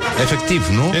 Efectiv,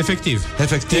 nu? Efectiv,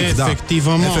 da. Efectiv,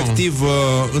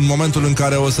 în momentul în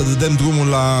care o să dăm drumul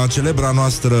la celebra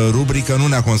noastră rubrică, nu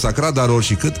ne-a consacrat, dar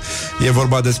oricât, e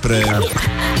vorba despre...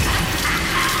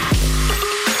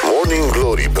 Morning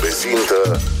Glory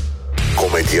prezintă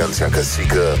comedianța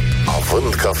căsică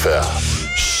având cafea.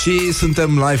 Și suntem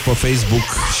live pe Facebook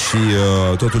și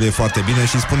totul e foarte bine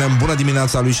și spunem bună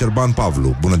dimineața lui Serban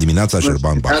Pavlu. Bună dimineața,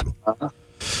 Serban Pavlu.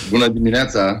 Bună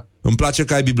dimineața. Îmi place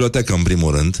că ai bibliotecă în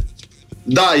primul rând.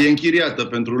 Da, e închiriată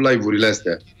pentru live-urile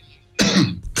astea.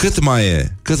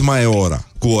 Cât mai e ora?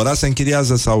 Cu ora se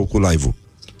închiriază sau cu live-ul?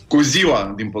 Cu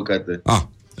ziua, din păcate.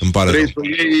 Îmi pare rău. Vrei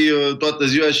să iei toată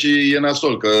ziua și e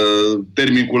nasol, că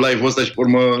termin cu live-ul ăsta și pe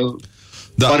urmă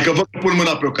parcă vă pun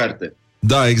mâna pe o carte.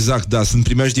 Da, exact, da, sunt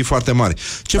primejdii foarte mari.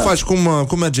 Ce faci?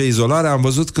 Cum merge izolarea? Am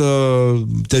văzut că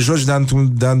te joci de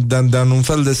un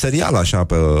fel de serial așa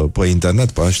pe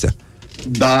internet, pe ăștia.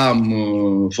 Da, am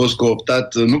fost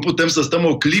cooptat. Nu putem să stăm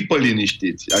o clipă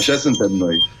liniștiți. Așa suntem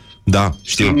noi. Da,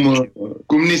 știu.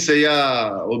 Cum ni se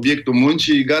ia obiectul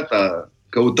muncii, gata,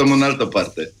 căutăm în altă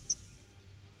parte.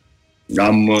 A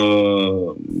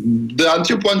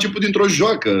început dintr-o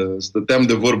joacă. Stăteam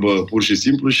de vorbă pur și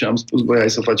simplu și am spus, băi, hai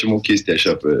să facem o chestie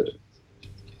așa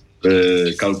pe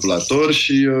calculator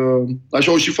și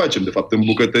așa o și facem, de fapt, în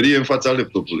bucătărie, în fața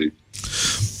laptopului.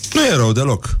 Nu e rău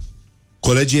deloc.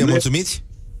 Colegii e mulțumiți?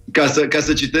 Ca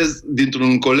să citez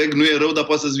dintr-un coleg, nu e rău, dar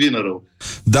poate să-ți vină rău.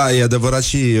 Da, e adevărat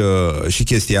și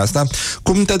chestia asta.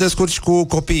 Cum te descurci cu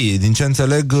copiii? Din ce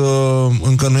înțeleg,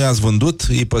 încă nu i-ați vândut?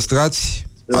 Îi păstrați?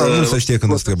 Nu se știe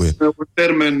când îți trebuie.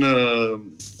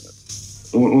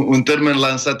 Un termen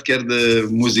lansat chiar de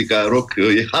muzica rock,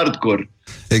 e hardcore.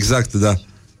 Exact, da.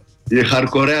 E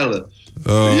hardcoreală.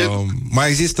 Mai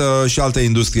există și altă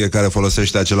industrie care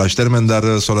folosește același termen, dar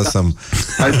să o lăsăm.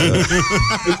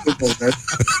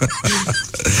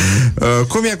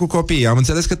 Cum e cu copiii? Am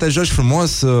înțeles că te joci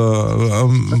frumos.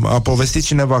 A povestit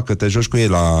cineva că te joci cu ei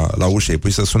la ușă. Îi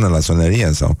pui să sune la sonerie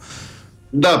sau...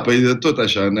 Da, păi tot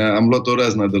așa, am luat o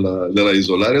raznă de la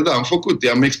izolare. Da, am făcut,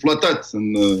 i-am exploatat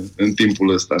în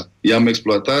timpul ăsta. I-am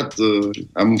exploatat,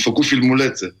 am făcut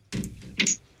filmulețe.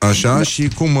 Așa, și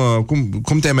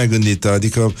cum te-ai mai gândit?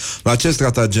 Adică la ce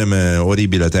stratageme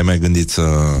oribile te-ai mai gândit să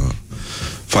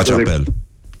faci apel?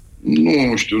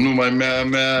 Nu știu,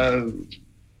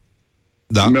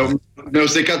 mi-au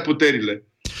secat puterile.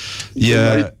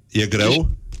 E greu?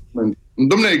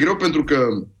 Dom'le, e greu pentru că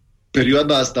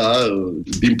perioada asta,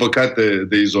 din păcate,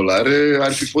 de izolare,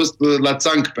 ar fi fost la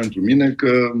țanc pentru mine,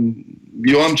 că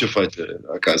eu am ce face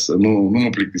acasă, nu mă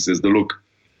plictisesc deloc.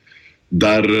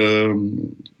 Dar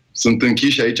sunt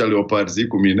închiși aici leoparzii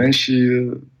cu mine și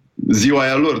ziua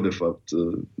e a lor, de fapt.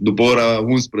 După ora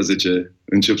 11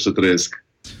 încep să trăiesc.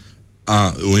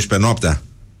 11 noaptea?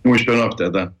 11 noaptea,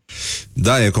 da.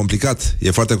 Da, e complicat,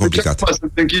 e foarte complicat.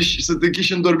 Sunt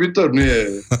închiși în dormitor, nu e...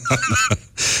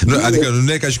 Adică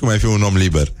nu e ca și cum ai fi un om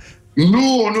liber.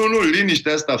 Nu,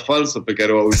 liniștea asta falsă pe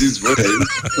care o auziți voi.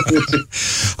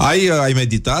 Ai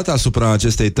meditat asupra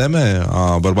acestei teme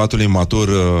a bărbatului matur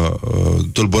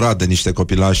tulburat de niște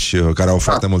copilași care au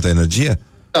foarte multă energie?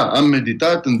 Da, am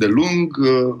meditat îndelung,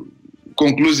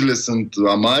 concluziile sunt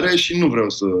amare și nu vreau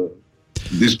să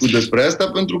discut despre asta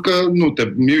pentru că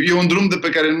e un drum pe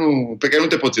care nu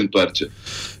te poți întoarce.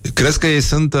 Crezi că ei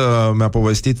sunt, mi-a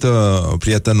povestit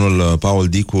prietenul Paul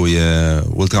Dicu, e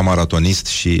ultramaratonist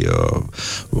și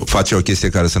face o chestie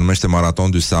care se numește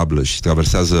Maraton du Sable și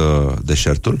traversează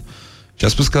deșertul. Și a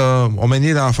spus că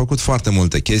omenirea a făcut foarte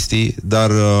multe chestii,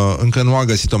 dar încă nu a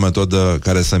găsit o metodă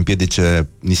care să împiedice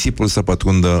nisipul să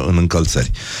pătrundă în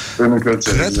încălțări.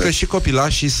 Cred că și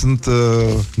copilașii sunt,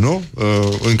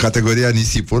 în categoria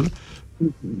nisipul.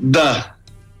 Da.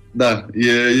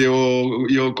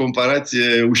 E o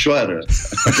comparație ușoară.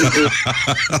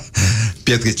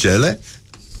 Pietricele?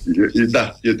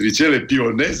 Da, pietricele,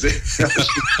 pioneze.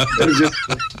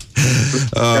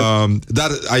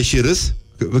 Dar ai și râs?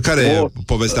 Care e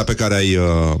povestea pe care ai...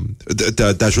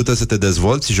 Te ajută să te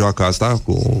dezvolți joaca asta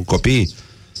cu copiii?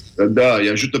 Da, îi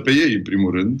ajută pe ei, în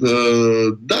primul rând.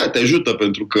 Da, te ajută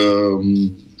pentru că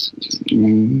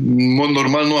în mod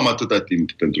normal nu am atâta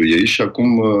timp pentru ei și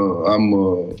acum am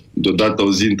deodată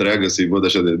o zi întreagă să-i văd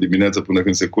așa de dimineață până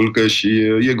când se culcă și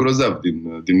e grozav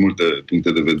din multe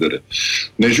puncte de vedere.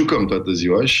 Ne jucăm toată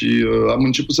ziua și am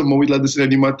început să mă uit la desene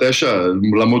animate așa,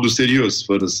 la modul serios,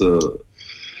 fără să...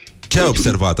 Ce ai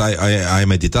observat? Ai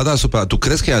meditat asupra... Tu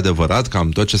crezi că e adevărat cam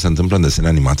tot ce se întâmplă în desene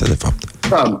animate, de fapt?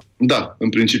 Da, în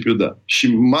principiu da. Și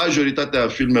majoritatea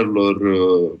filmelor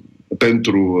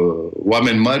pentru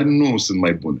oameni mari nu sunt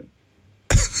mai bune.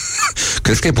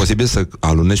 Crezi că e posibil să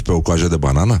alunești pe o coajă de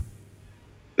banană?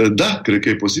 Da, cred că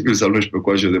e posibil să alunești pe o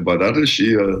coajă de banană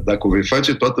și dacă o vei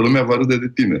face, toată lumea va râde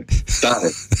de tine.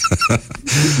 Tare!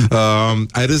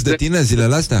 Ai râs de tine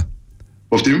zilele astea?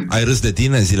 Poftim? Ai râs de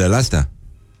tine zilele astea?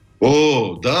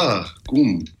 Oh, da,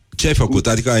 cum? Ce ai făcut?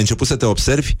 Adică ai început să te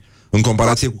observi în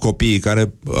comparație cu copiii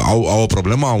care au o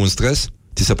problemă, au un stres?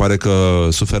 Ți se pare că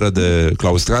suferă de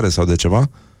claustrare sau de ceva?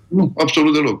 Nu,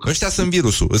 absolut deloc. Ăștia sunt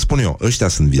virusul, îți spun eu. Ăștia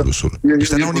sunt virusul.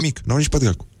 Ăștia n-au nimic, n-au nici pe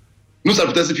dracu. Nu, s-ar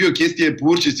putea să fie o chestie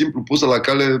pur și simplu pusă la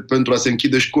cale pentru a se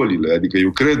închide școlile. Adică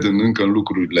eu cred încă în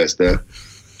lucrurile astea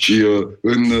și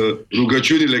în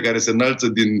rugăciunile care se înalță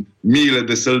din miile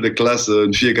de săli de clasă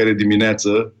în fiecare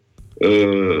dimineață.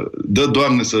 Dă,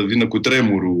 Doamne, să vină cu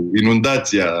tremurul,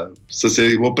 inundația, să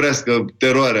se oprească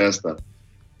teroarea asta.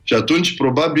 Și atunci,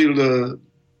 probabil,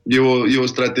 e o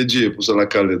strategie pusă la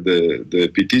cale de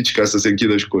pitici ca să se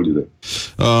închidă școlile.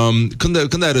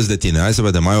 Când ai râs de tine? Hai să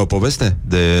vedem. Ai o poveste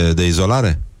de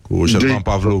izolare? Cu Serban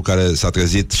Pavlu care s-a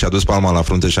trezit și a dus palma la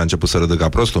frunte și a început să râdă ca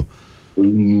prostul?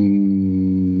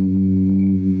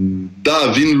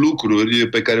 Da, vin lucruri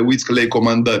pe care uiți că le-ai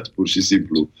comandat, pur și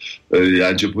simplu. A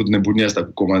început nebunia asta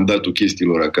cu comandatul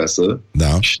chestiilor acasă.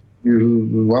 Da. Și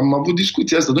am avut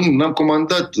discuția asta. Dom'le, n-am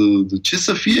comandat. Ce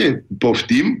să fie?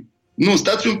 Poftim? Nu,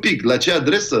 stați un pic. La ce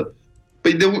adresă?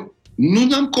 Păi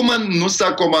nu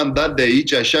s-a comandat de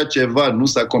aici așa ceva. Nu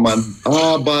s-a comandat.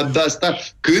 Ba, da, stai.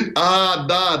 Când?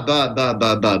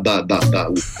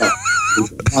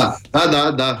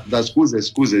 Da,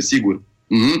 scuze, sigur.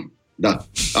 Da,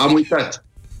 am uitat.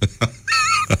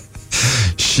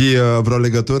 Și vreo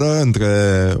legătură între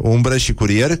umbre și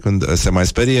curier? Când se mai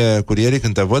sperie curierii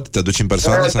când te văd? Te duci în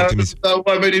persoană? Da,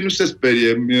 oamenii nu se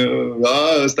sperie.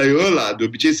 Ăsta e ăla. De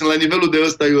obicei sunt la nivelul de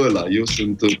ăsta e ăla. Eu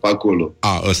sunt pe acolo.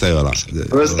 Ăsta e ăla.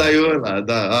 Ăsta e ăla,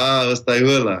 da. Ăsta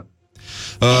e ăla.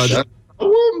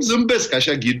 Zâmbesc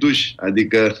așa ghiduș.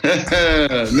 Adică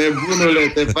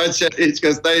nebunule, te faci aici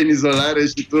că stai în izolare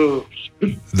și tu...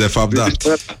 De fapt, da.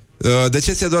 De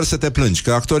ce ți-e doar să te plângi?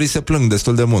 Că actorii se plâng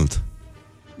destul de mult.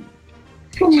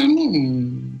 Nu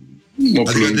mă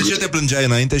plâng. De ce te plângeai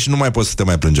înainte și nu mai poți să te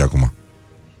mai plângi acum?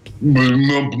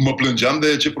 Mă plângeam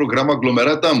de ce program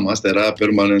aglomerat am. Asta era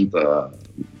permanent.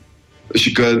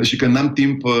 Și că n-am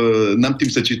timp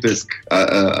să citesc.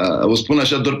 O spun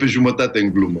așa doar pe jumătate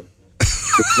în glumă.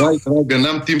 Că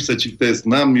n-am timp să citesc.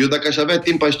 Eu dacă aș avea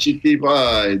timp aș citi.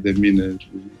 Vai de mine.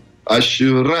 Aș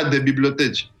rade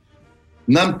biblioteci.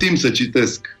 N-am timp să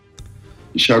citesc.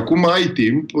 Și acum ai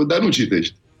timp, dar nu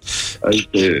citești.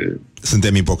 Adică...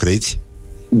 Suntem ipocriți?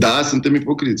 Da, suntem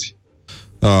ipocriți.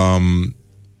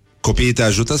 Copiii te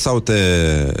ajută sau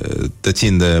te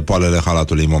țin de poalele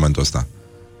halatului în momentul ăsta?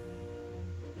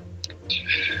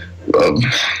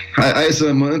 Hai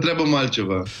să mă întrebăm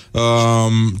altceva.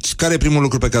 Care e primul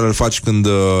lucru pe care îl faci când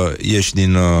ieși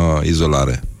din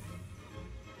izolare?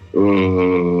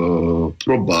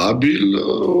 Probabil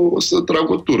o să trag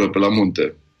o tură pe la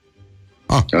munte.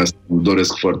 Asta îmi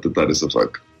doresc foarte tare să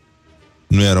fac.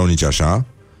 Nu e rău nici așa.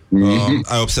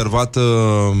 Ai observat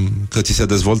că ți se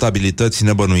dezvoltă abilități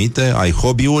nebănuite? Ai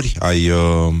hobby-uri? Ai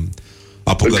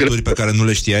apucături pe care nu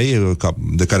le știai,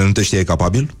 de care nu te știai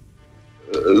capabil?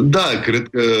 Da, cred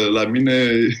că la mine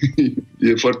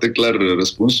e foarte clar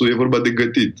răspunsul. E vorba de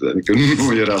gătit. Adică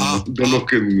nu eram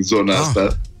deloc în zona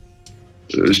asta.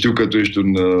 Știu că tu ești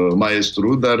un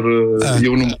maestru, dar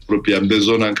eu nu mă apropiam de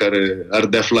zona în care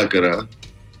ardea flacăra,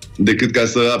 decât ca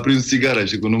să aprinzi țigara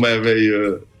și când nu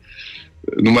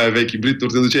mai aveai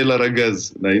chibrituri, te duceai la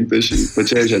răgaz înainte și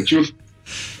făceai așa, ciuf,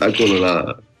 acolo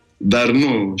la... Dar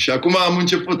nu. Și acum am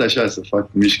început așa să fac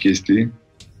mici chestii.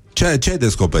 Ce ai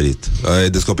descoperit? Ai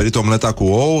descoperit omleta cu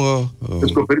ouă? Am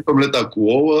descoperit omleta cu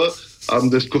ouă, am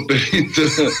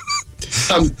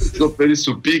descoperit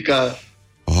supica.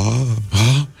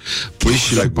 Pui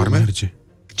și la super merge.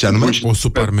 Ce anume? O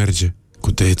super merge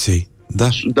cu tăieței. Da,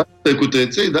 cu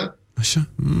tăieței, da. Așa.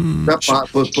 Da,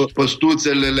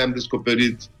 păstuțele le-am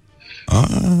descoperit.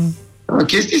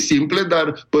 Chestii simple,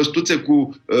 dar păstuțe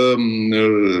cu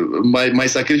mai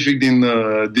sacrific din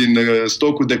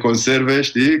stocul de conserve,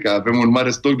 știi? Că avem un mare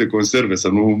stoc de conserve, să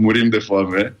nu murim de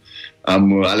foame.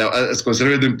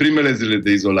 Conserve din primele zile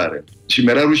de izolare. Și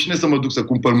mi-era rușine să mă duc să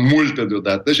cumpăr multe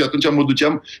deodată și atunci mă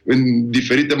duceam în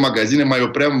diferite magazine, mai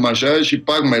opream așa și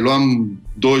mai luam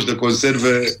 20 de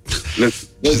conserve. Și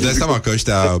îți dai seama că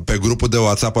ăștia, pe grupul de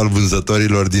WhatsApp al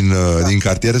vânzătorilor din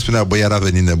cartier, spunea, băi, iar a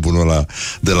venit nebunul ăla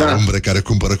de la umbre care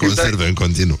cumpără conserve în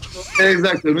continuu.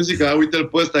 Exact, nu zic că uite-l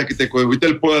pe ăsta,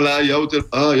 uite-l pe ăla,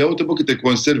 ia uite bă câte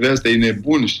conserve astea, e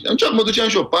nebun. Și atunci mă duceam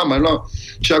și eu, mai luam.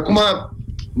 Și acum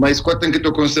mai scoatem câte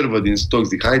o conservă din stoc.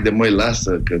 Zic, haide măi,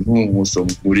 lasă, că nu o să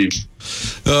murim.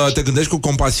 Te gândești cu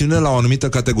compasiune la o anumită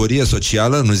categorie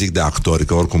socială? Nu zic de actori,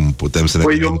 că oricum putem să ne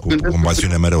gândim cu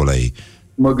compasiune mereu la ei.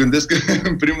 Mă gândesc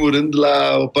în primul rând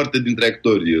la o parte dintre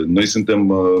actori. Noi suntem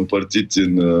împărțiți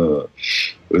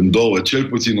în două, cel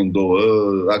puțin în două.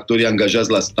 Actorii angajați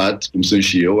la stat, cum sunt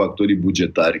și eu, actorii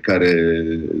bugetari, care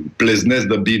pleznesc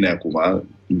de bine acum.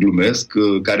 glumesc,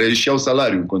 care își iau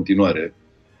salariu în continuare,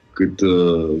 cât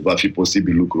va fi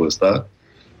posibil lucrul ăsta,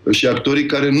 și actorii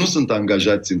care nu sunt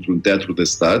angajați într-un teatru de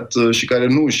stat și care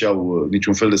nu își iau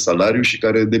niciun fel de salariu și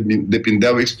care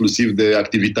depindeau exclusiv de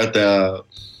activitatea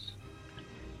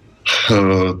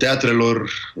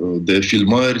teatrelor, de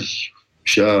filmări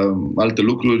și a alte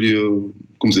lucruri,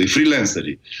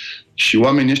 freelancerii. Și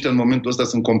oamenii ăștia în momentul ăsta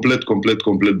sunt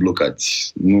complet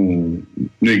blocați.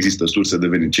 Nu există surse de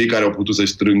venit. Cei care au putut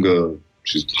să-și strângă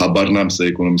și habar n-am să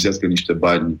economisească niște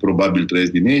bani, probabil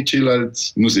trăiesc din ei,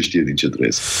 ceilalți nu se știe din ce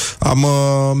trăiesc.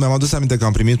 Mi-am adus aminte că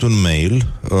am primit un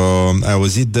mail. Ai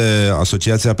auzit de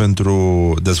Asociația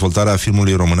pentru Dezvoltarea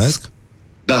Filmului Românesc?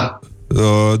 Da.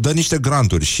 Dă niște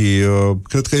granturi și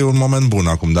cred că e un moment bun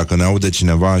acum, dacă ne aude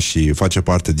cineva și face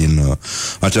parte din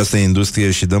această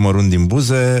industrie și dă mărunt din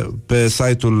buze, pe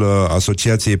site-ul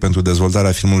Asociației pentru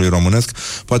Dezvoltarea Filmului Românesc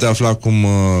poate afla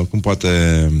cum poate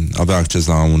avea acces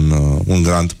la un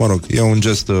grant. Mă rog, e un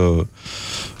gest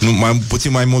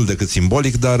puțin mai mult decât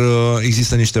simbolic, dar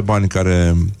există niște bani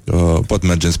care pot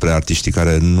merge spre artiștii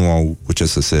care nu au cu ce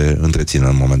să se întrețină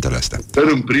în momentele astea. Sper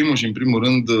în primul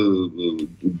rând,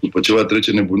 după ce va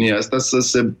trece nebunia asta, să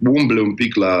se umble un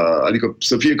pic adică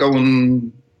să fie ca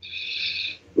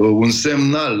un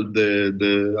semnal de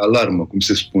alarmă, cum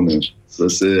se spune. Să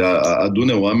se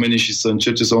adune oamenii și să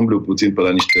încerce să umble puțin pe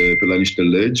la niște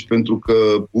legi, pentru că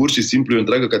pur și simplu e o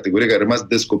întreagă categorie care a rămas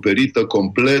descoperită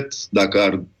complet, dacă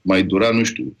ar mai dura, nu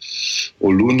știu,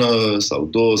 o lună sau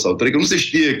 2 sau 3, că nu se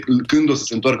știe când o să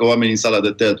se întoarcă oamenii în sala de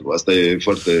teatru. Asta e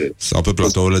foarte... Sau pe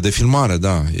platourile de filmare,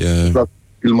 da.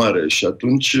 Filmare. Și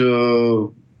atunci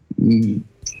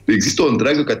există o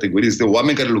întreagă categorie. Există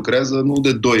oameni care lucrează nu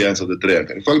de 2 ani sau de 3 ani,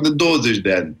 care fac de 20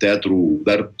 de ani teatru,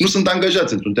 dar nu sunt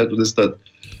angajați într-un teatru de stat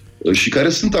și care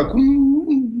sunt acum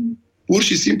pur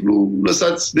și simplu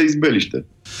lăsați de izbeliște.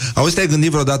 Auzi, te-ai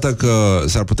gândit vreodată că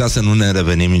s-ar putea să nu ne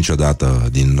revenim niciodată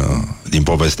din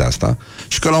povestea asta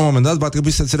și că la un moment dat va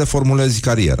trebui să-ți reformulezi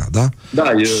cariera, da? Da,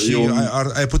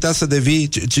 ai putea să devii...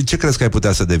 Ce crezi că ai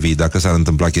putea să devii dacă s-ar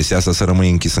întâmpla chestia asta, să rămâi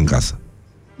închis în casă?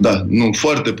 Da,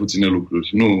 foarte puține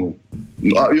lucruri.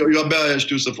 Eu abia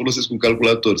știu să folosesc un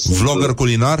calculator. Vlogger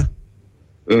culinar?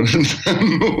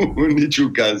 Nu, în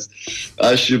niciun caz.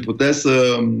 Aș putea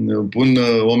să pun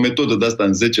o metodă de asta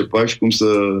în 10 pași,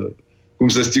 cum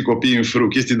să ții copiii în frâu,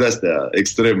 chestii de-astea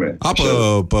extreme.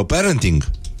 Pe parenting?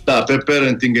 Da, pe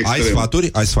parenting extrem.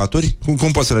 Ai sfaturi?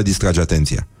 Cum poți să le distragi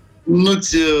atenția?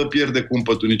 Nu-ți pierde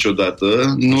cumpătul niciodată,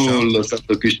 nu lăsa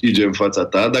să câștige în fața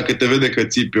ta. Dacă te vede că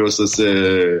țipi,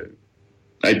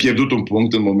 ai pierdut un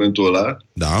punct în momentul ăla.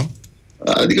 Da.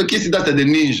 Adică chestii de-astea de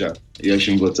ninja. I-aș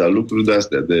învăța lucruri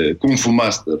de-astea, de Kung Fu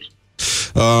Master.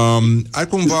 Ai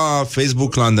cumva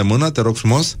Facebook la îndemână, te rog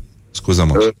frumos?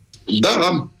 Scuză-mă. Da,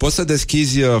 am. Poți să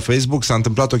deschizi Facebook. S-a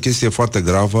întâmplat o chestie foarte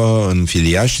gravă în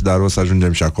Filiaș, dar o să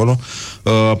ajungem și acolo.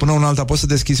 Până una alta, poți să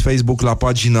deschizi Facebook la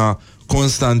pagina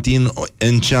Constantin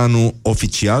Enceanu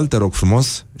Oficial, te rog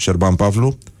frumos, Serban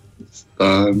Pavlu.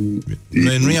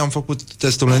 Noi nu i-am făcut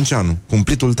testul Enceanu,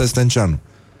 cumplitul test Enceanu,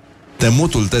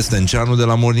 temutul test Enceanu de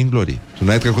la Morning Glory. Tu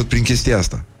n-ai trecut prin chestia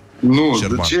asta? Nu,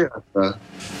 Serban. De ce asta?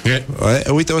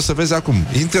 Uite, o să vezi acum.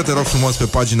 Intră, te rog frumos, pe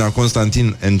pagina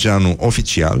Constantin Enceanu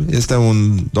Oficial. Este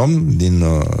un domn din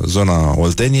zona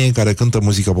Olteniei care cântă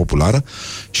muzică populară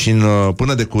și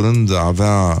până de curând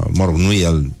avea, mă rog, nu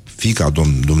el, fiica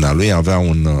dumnealui, avea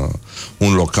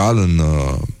un local în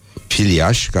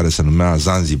Filiaș care se numea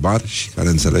Zanzibar și care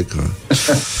înțeleg că...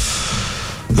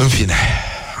 În fine,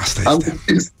 asta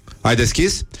este. Ai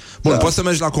deschis? Bun, poți să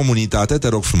mergi la comunitate, te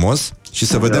rog frumos, și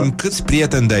să vedem câți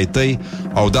prieteni de-ai tăi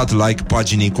au dat like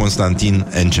paginii Constantin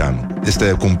Enceanu.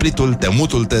 Este cumplitul,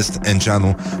 temutul test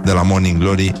Enceanu de la Morning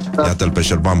Glory. Iată-l pe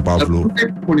Serban Pavlu. Dar unde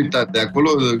e comunitate? Acolo,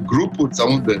 grupuri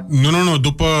sau unde? Nu,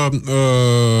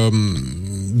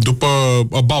 după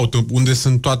About, unde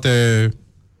sunt toate...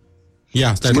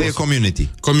 Nu e community.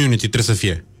 Community trebuie să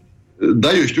fie. Da,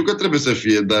 eu știu că trebuie să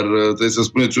fie, dar trebuie să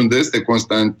spuneți unde este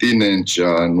Constantin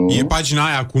Enceanu. E pagina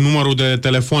aia cu numărul de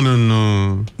telefon în...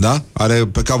 Da? Are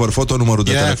pe cover foto numărul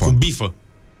de telefon. Cu bifă.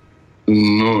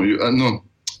 Nu.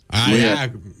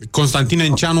 Aia, Constantin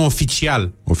Enceanu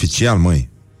Oficial. Oficial, măi.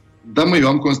 Da, măi, eu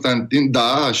am Constantin,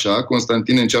 da, așa,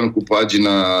 Constantin Enceanu cu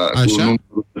pagina, așa? Cu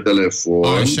numărul de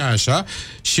telefon. Așa.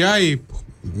 Și ai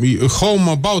Home,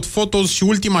 About, Photos și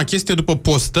ultima chestie după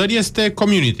postări este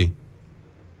Community.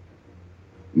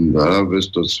 Da, vezi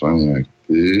toți fanii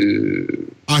activi.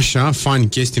 Așa, fani,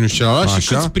 chestii, nu știu ce. Și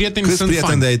câți prieteni sunt fani? Câți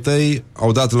prieteni de-ai tăi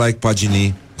au dat like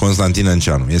paginii Constantin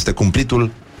Enceanu? Este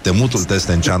cumplitul, temutul test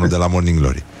Enceanu de la Morning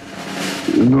Glory.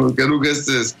 Nu, că nu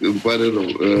găsesc, îmi pare rău.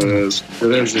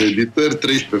 Sugerează editări,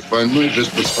 13 fani noi, vezi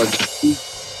toți fani.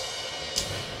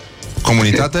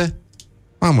 Comunitate?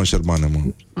 Mă, Șerbane, mă.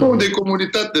 Nu, de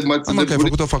comunitate, mă, că ai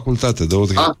făcut o facultate.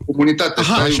 Comunitate,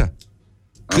 stai. Așa.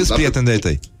 Câți prieteni de-ai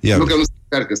tăi? Nu că nu se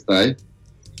încarcă, stai.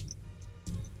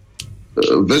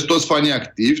 Vezi toți fanii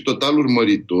activi, total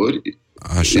urmăritori.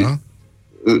 Așa.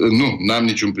 Nu, n-am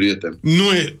niciun prieten.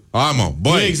 Nu e.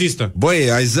 Băi, nu există.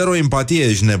 Băi, ai zero empatie,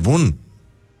 ești nebun?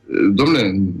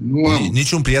 Dom'le, nu am.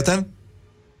 Niciun prieten?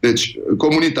 Deci,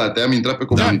 comunitate, am intrat pe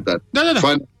comunitate. Da.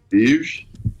 Fani activi.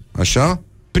 Așa?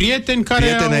 Prieteni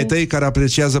ai tăi care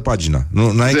apreciază pagina.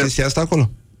 N-ai chestia asta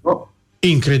acolo? No.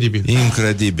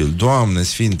 Incredibil, Doamne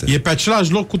sfinte. E pe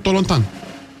același loc cu Tolontan.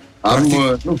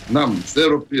 N-am,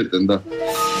 zero prieten, da.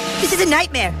 This is a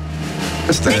nightmare.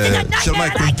 Este cel mai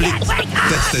cumplit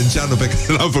testenceanu pe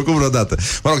care l-am făcut vreodată.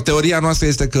 Mă rog, teoria noastră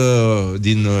este că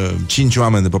din 5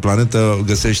 oameni de pe planetă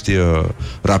găsești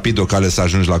rapid o cale să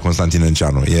ajungi la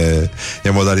Constantinenceanu. E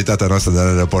modalitatea noastră de a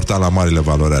ne reporta la marile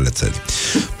valori ale țării.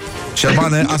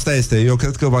 Șerbane, asta este. Eu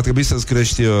cred că va trebui să-ți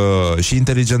crești și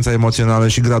inteligența emoțională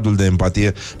și gradul de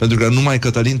empatie, pentru că numai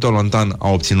Cătălin Tolontan a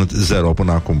obținut 0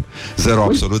 până acum. 0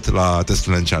 absolut la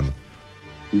testul Enceanu.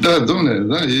 Da, domne,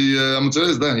 da, am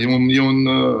înțeles, da, e un...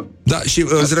 Da, și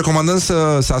îți recomandăm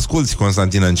să asculți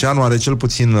Constantin Enceanu, are cel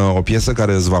puțin o piesă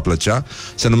care îți va plăcea,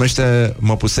 se numește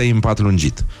Mă pusei în pat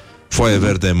lungit. Foaie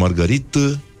verde mărgărit,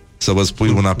 să vă spui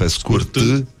una pe scurt,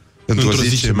 într-o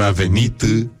zi ce mi-a venit,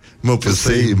 mă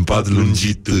pusei în pat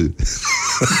lungit.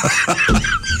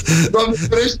 Doamne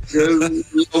ferește,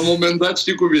 la un moment dat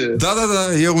știi cum e. Da,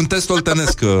 e un test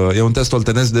oltenesc. E un test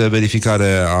oltenesc de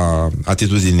verificare a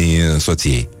atitudinii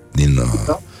soției din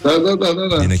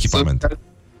echipament.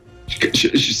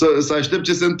 Și să aștept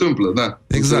ce se întâmplă, da.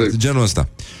 Exact, genul ăsta.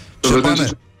 Șerbane,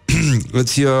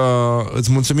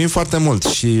 îți mulțumim foarte mult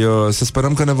și să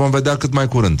sperăm că ne vom vedea cât mai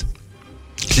curând.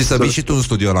 Și să vii și tu în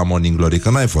studio la Morning Glory, că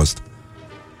n-ai fost.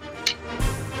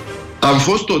 Am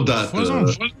fost odată.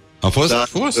 A fost?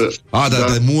 Da,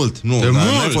 de mult. Nu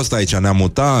ai fost aici, ne-am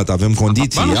mutat, avem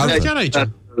condiții. Nu chiar aici.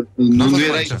 Nu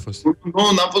era aici.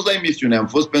 Nu, n-am fost la emisiune, am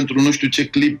fost pentru nu știu ce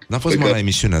clip. N-a fost la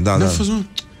emisiune, da.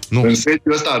 Nu. În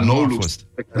sediul ăsta nou lux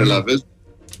pe care l-aveți.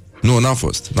 Nu, n-a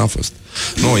fost.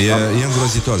 Nu, e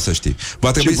îngrozitor, să știi.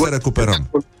 Va trebui să recuperăm.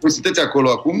 Sunteți acolo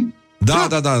acum? Da,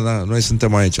 noi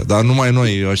suntem aici. Dar numai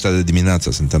noi, ăștia de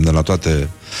dimineață, suntem de la toate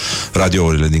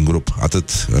radiourile din grup. Atât,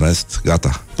 în rest,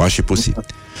 gata, pașii pusi.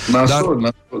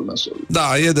 Nasol.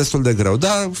 Da, e destul de greu.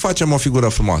 Dar facem o figură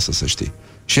frumoasă, să știi.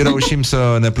 Și reușim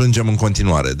să ne plângem în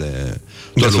continuare de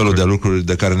tot felul de lucruri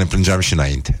de care ne plângeam și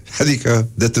înainte. Adică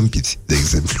de tâmpiți, de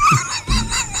exemplu.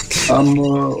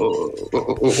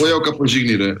 O iau ca pe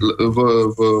jignire.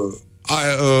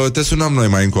 Te sunăm noi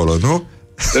mai încolo, nu?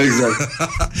 Exact.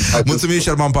 Mulțumim,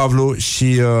 Serban Pavlu,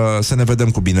 și să ne vedem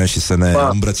cu bine și să ne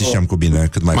îmbrățișăm cu bine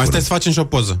cât mai curând. Stai să facem și o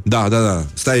poză. Da.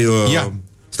 Stai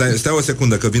o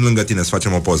secundă, că vin lângă tine să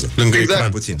facem o poză. Lângă ecran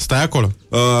puțin. Stai acolo.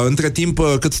 Între timp,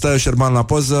 cât stă Serban la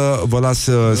poză, vă las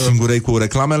singurei cu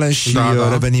reclamele și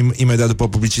revenim imediat după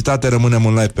publicitate. Rămânem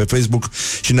în live pe Facebook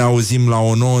și ne auzim la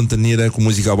o nouă întâlnire cu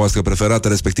muzica voastră preferată,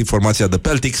 respectiv formația The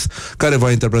Peltics, care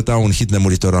va interpreta un hit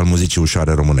nemuritor al muzicii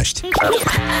ușoare românești.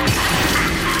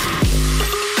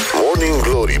 Morning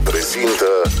Glory prezintă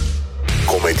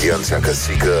comedianța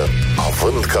căsică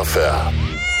având cafea.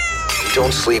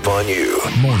 Don't sleep on you.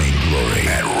 Morning Glory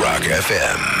at Rock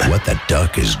FM. What the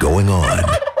duck is going on?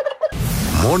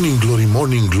 Morning Glory,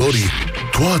 Morning Glory,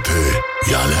 toate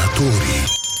e aleatorii.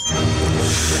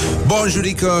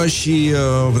 Bonjurică și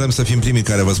vrem să fim primii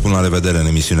care vă spun la revedere în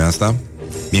emisiunea asta.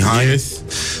 Mihai, yes.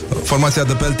 Formația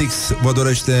The Peltics vă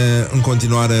dorește în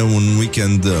continuare un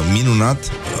weekend minunat.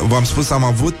 V-am spus,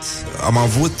 am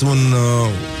avut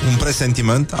un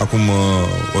presentiment acum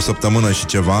o săptămână și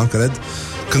ceva, cred,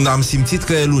 când am simțit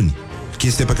că e luni.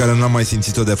 Chestie pe care nu am mai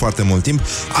simțit-o de foarte mult timp.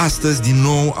 Astăzi, din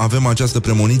nou, avem această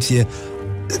premoniție.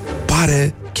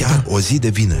 Pare chiar o zi de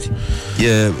vineri.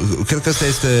 Cred că ăsta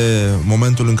este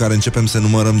momentul în care începem să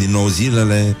numărăm din nou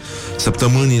zilele,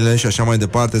 săptămânile și așa mai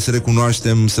departe, să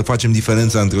recunoaștem, să facem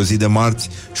diferența între o zi de marți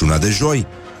și una de joi.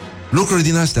 Lucruri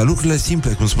din astea, lucrurile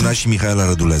simple, cum spunea și Mihaela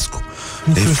Rădulescu.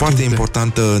 E foarte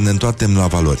important, ne întoarcem la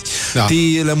valori. Da.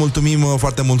 Le mulțumim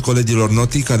foarte mult colegilor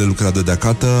noștri care lucrează de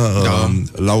acasă,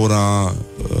 Laura,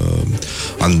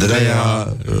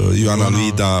 Andreea, Ioana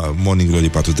Luida, Morning Glory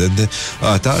 4 de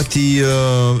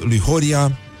lui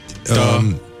Horia.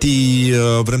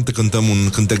 Vrem să cântăm un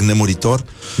cântec nemuritor.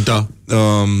 Da.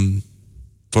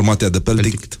 Formația de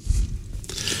Peltic.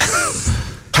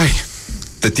 Hai.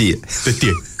 Tetie.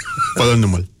 Fă-l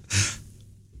număr.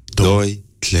 2,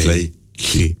 3,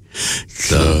 Și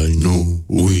să nu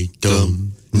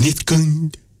uităm nici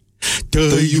când te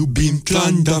iubim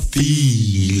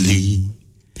trandafilii.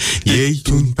 Ei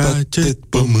sunt pe acest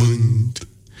pământ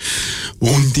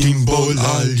un simbol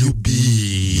al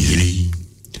iubirii.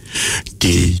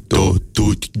 Și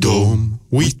totuși dom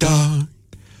uita,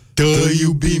 te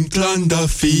iubim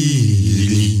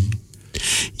trandafilii.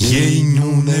 Ei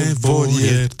nu ne vor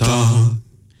ierta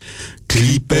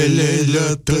clipele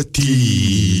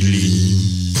lătătilii.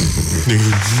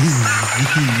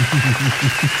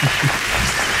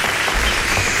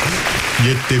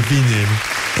 Este bine.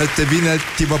 Este bine,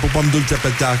 ti vă pupăm dulce pe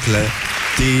teacle.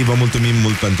 Ti vă mulțumim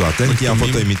mult pentru atenție. Am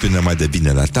făcut o emisiune mai de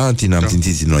bine la tanti. Ne-am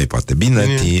simțit noi foarte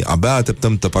bine. Ti abia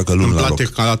așteptăm să facă luni la loc. Îmi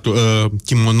place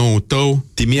kimonoul tău.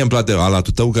 Ti mie îmi place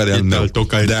alatul tău, care e al meu.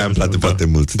 De-aia îmi place foarte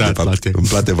mult. De fapt, îmi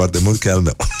place foarte mult că e al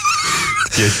meu.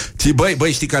 Și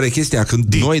băi, știi care e chestia?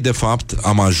 Când noi de fapt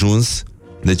am ajuns,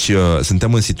 deci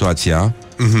suntem în situația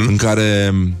în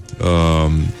care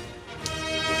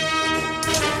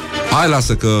hai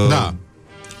lasă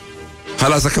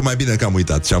că mai bine că am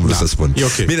uitat ce am vrut să spun.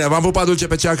 Okay. Bine, v-am pupat dulce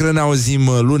pe ceacră. Ne auzim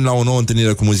luni la o nouă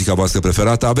întâlnire cu muzica voastră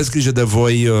preferată. Aveți grijă de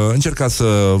voi, încercați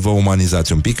să vă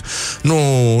umanizați un pic.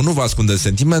 Nu vă ascundeți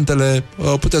sentimentele,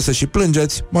 puteți să și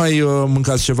plângeți, mai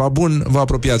mâncați ceva bun, vă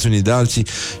apropiați unii de alții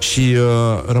și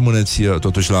rămâneți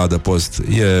totuși la adăpost.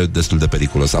 E destul de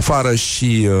periculos afară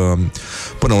și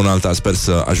până una alta sper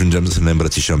să ajungem să ne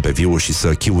îmbrățișăm pe viu și să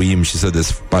chiuim și să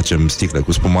desfacem sticle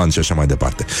cu spumant și așa mai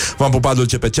departe. V-am pupat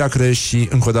dulce pe ceacre și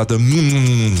încă o dată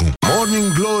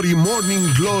Morning Glory,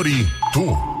 Morning Glory,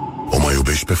 tu o mai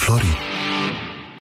iubești pe Flori?